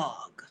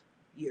dog.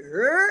 You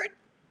heard?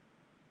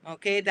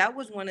 Okay, that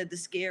was one of the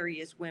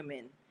scariest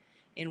women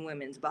in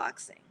women's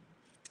boxing.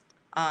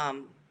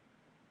 Um,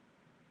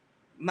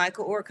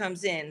 Michael Orr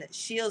comes in.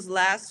 Shields'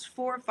 last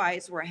 4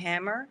 fights were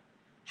Hammer,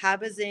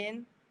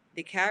 Habazin,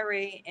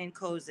 Decare, and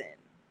Kozin.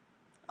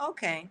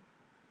 Okay.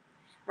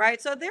 Right.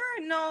 So there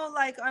are no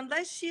like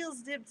unless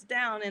Shields dips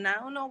down, and I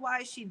don't know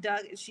why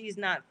she's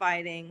not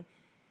fighting.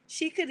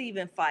 She could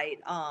even fight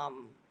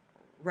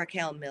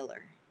Raquel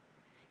Miller.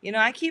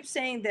 I keep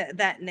saying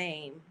that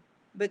name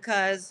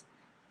because,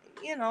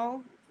 you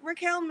know,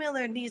 Raquel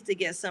Miller needs to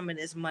get some of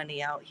this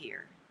money out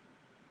here.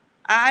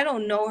 I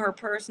don't know her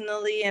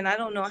personally, and I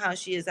don't know how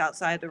she is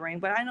outside the ring,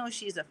 but I know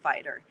she's a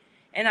fighter,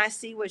 and I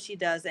see what she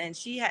does, and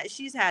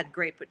she's had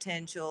great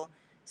potential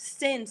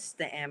since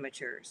the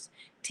amateurs.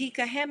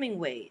 Tika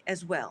Hemingway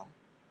as well,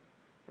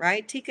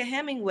 right? Tika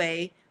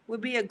Hemingway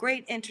would be a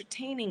great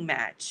entertaining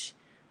match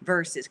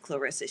versus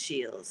Clarissa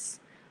Shields.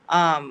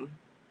 Um,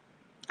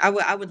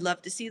 I would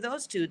love to see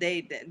those two.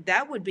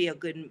 That would be a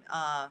good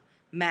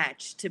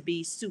match to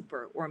be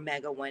super or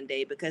mega one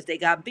day because they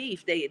got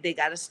beef. They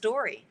got a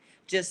story.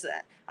 Just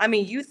I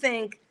mean, you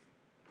think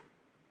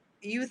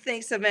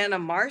Savannah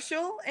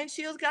Marshall and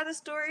Shields got a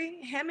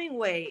story?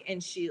 Hemingway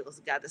and Shields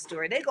got a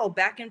story. They go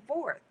back and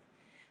forth.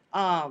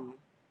 Um,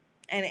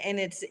 and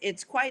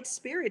it's quite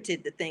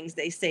spirited the things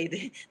they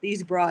say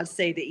these broads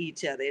say to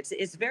each other.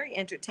 It's very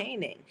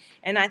entertaining,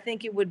 and I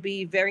think it would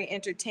be very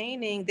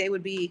entertaining. They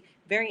would be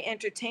very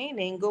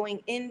entertaining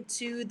going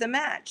into the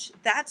match.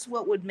 That's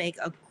what would make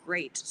a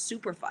great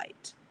super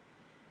fight.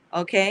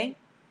 Okay,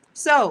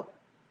 so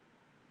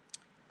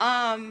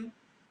um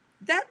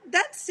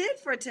that's it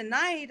for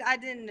tonight. I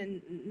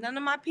didn't None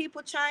of my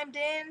people chimed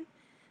in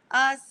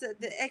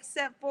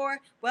except for,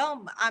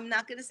 well, I'm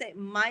not going to say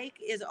Mike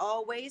is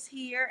always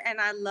here,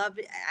 and I love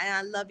it, and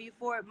I love you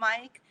for it,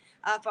 Mike,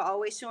 for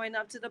always showing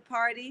up to the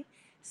party.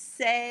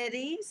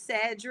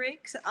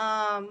 Cedric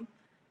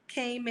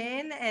came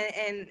in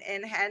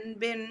and hadn't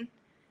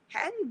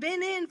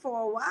been in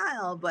for a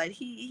while, but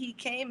he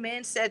came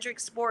in. Cedric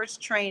Sports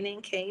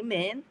Training came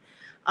in.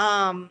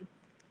 um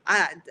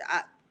I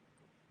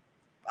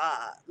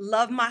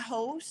love my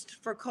host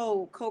for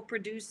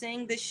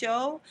co-producing the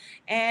show,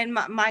 and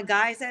my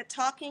guys at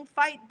Talking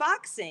Fight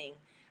Boxing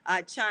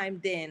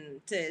chimed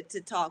in to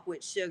talk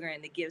with Sugar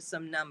and to give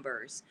some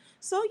numbers.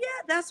 So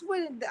yeah, that's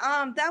what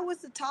that was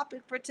the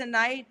topic for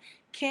tonight.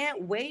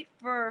 Can't wait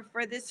for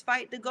this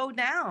fight to go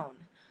down.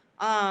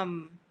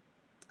 Um,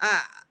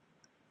 I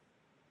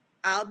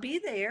I'll be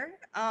there.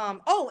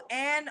 Oh,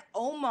 and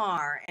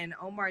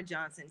Omar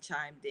Johnson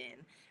chimed in,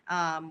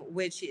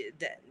 which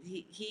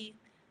he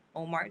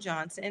Omar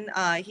Johnson.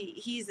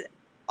 He's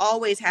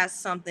always has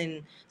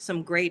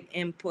some great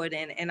input,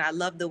 and I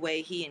love the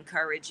way he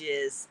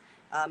encourages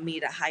me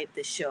to hype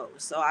the show.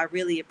 So I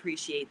really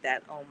appreciate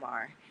that,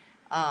 Omar.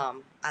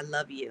 I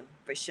love you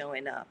for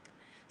showing up.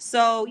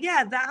 So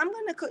yeah, I'm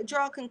going to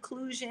draw a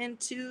conclusion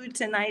to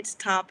tonight's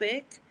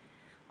topic.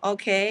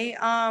 Okay.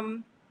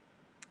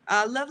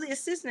 Lovely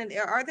assistant,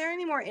 are there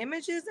any more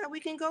images that we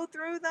can go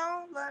through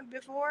though,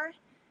 before?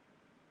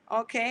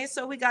 Okay,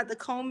 so we got the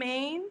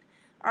co-main.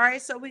 All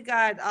right, so we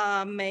got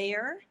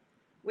Mayor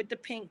with the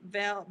pink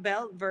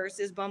belt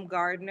versus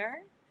Bumgardner.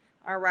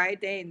 All right,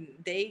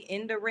 they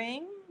in the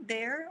ring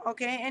there.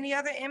 Okay, any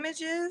other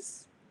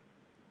images?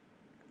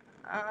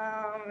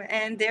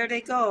 And there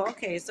they go.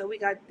 Okay, so we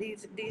got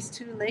these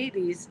two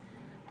ladies.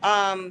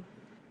 Um,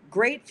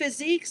 Great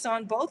physiques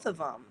on both of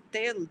them.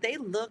 They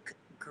look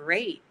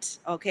great.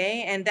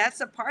 Okay, and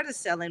that's a part of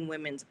selling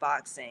women's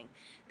boxing.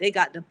 They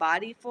got the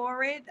body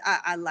for it.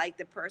 I like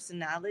the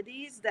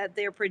personalities that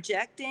they're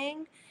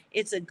projecting.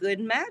 It's a good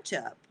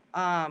matchup.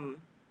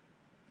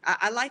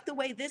 I like the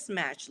way this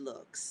match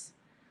looks.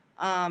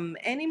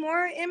 Any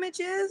more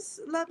images,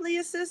 lovely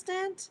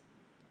assistant,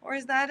 or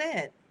is that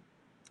it?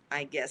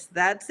 I guess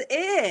that's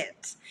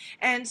it.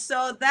 And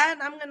so that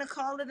I'm gonna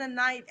call it a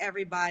night,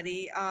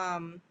 everybody.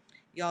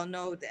 Y'all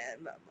know that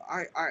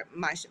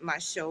my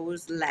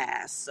shows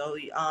last. So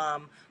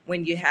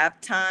when you have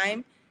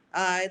time,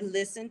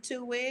 listen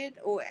to it,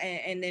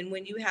 and then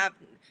when you have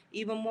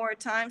even more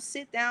time,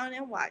 sit down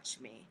and watch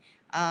me.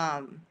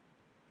 Um,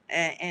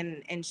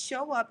 and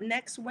show up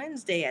next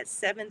Wednesday at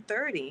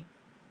 7:30,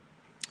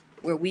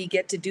 where we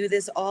get to do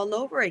this all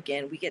over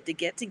again. We get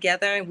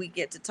together and we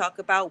get to talk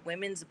about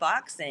women's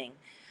boxing.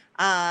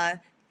 Uh,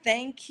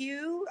 Thank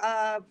you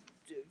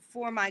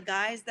for my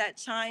guys that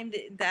chimed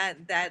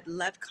that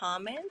left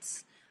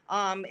comments.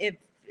 If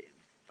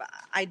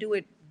I do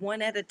it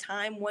one at a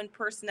time, one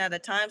person at a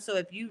time. So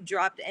if you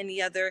dropped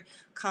any other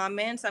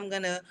comments, I'm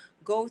gonna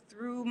go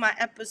through my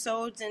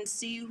episodes and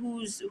see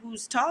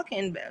who's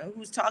talking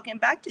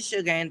back to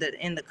Sugar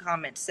in the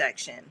comment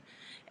section.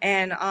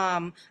 And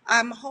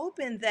I'm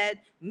hoping that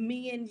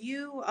me and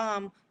you,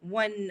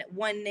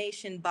 one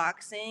nation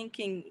boxing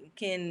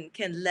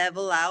can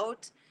level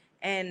out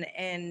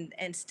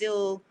and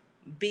still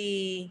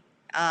be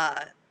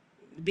uh,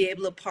 be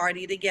able to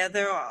party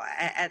together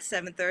at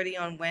 7:30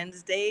 on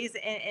Wednesdays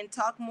and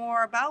talk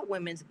more about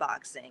women's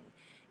boxing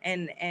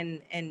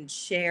and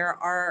share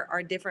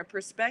our different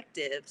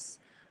perspectives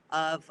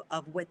of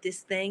what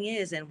this thing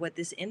is and what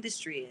this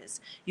industry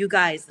is. You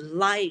guys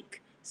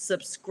like,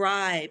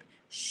 subscribe,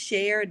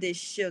 share this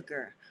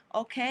Sugar.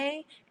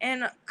 Okay,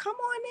 and come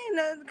on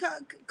in,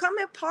 come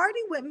and party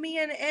with me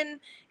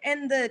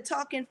and the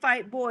Talking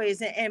Fight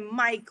Boys and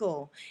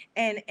Michael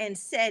and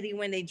Seti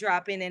when they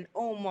drop in, and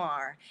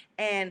Omar,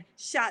 and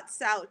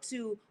shots out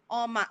to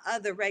all my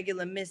other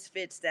regular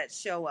misfits that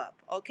show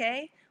up.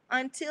 Okay.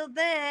 Until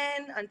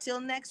then, until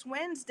next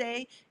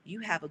Wednesday, you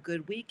have a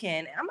good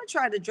weekend. I'm going to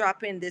try to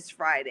drop in this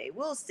Friday.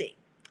 We'll see.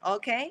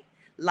 Okay.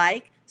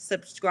 Like,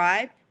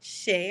 subscribe,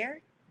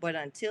 share. But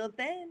until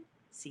then,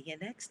 see you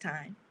next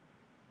time.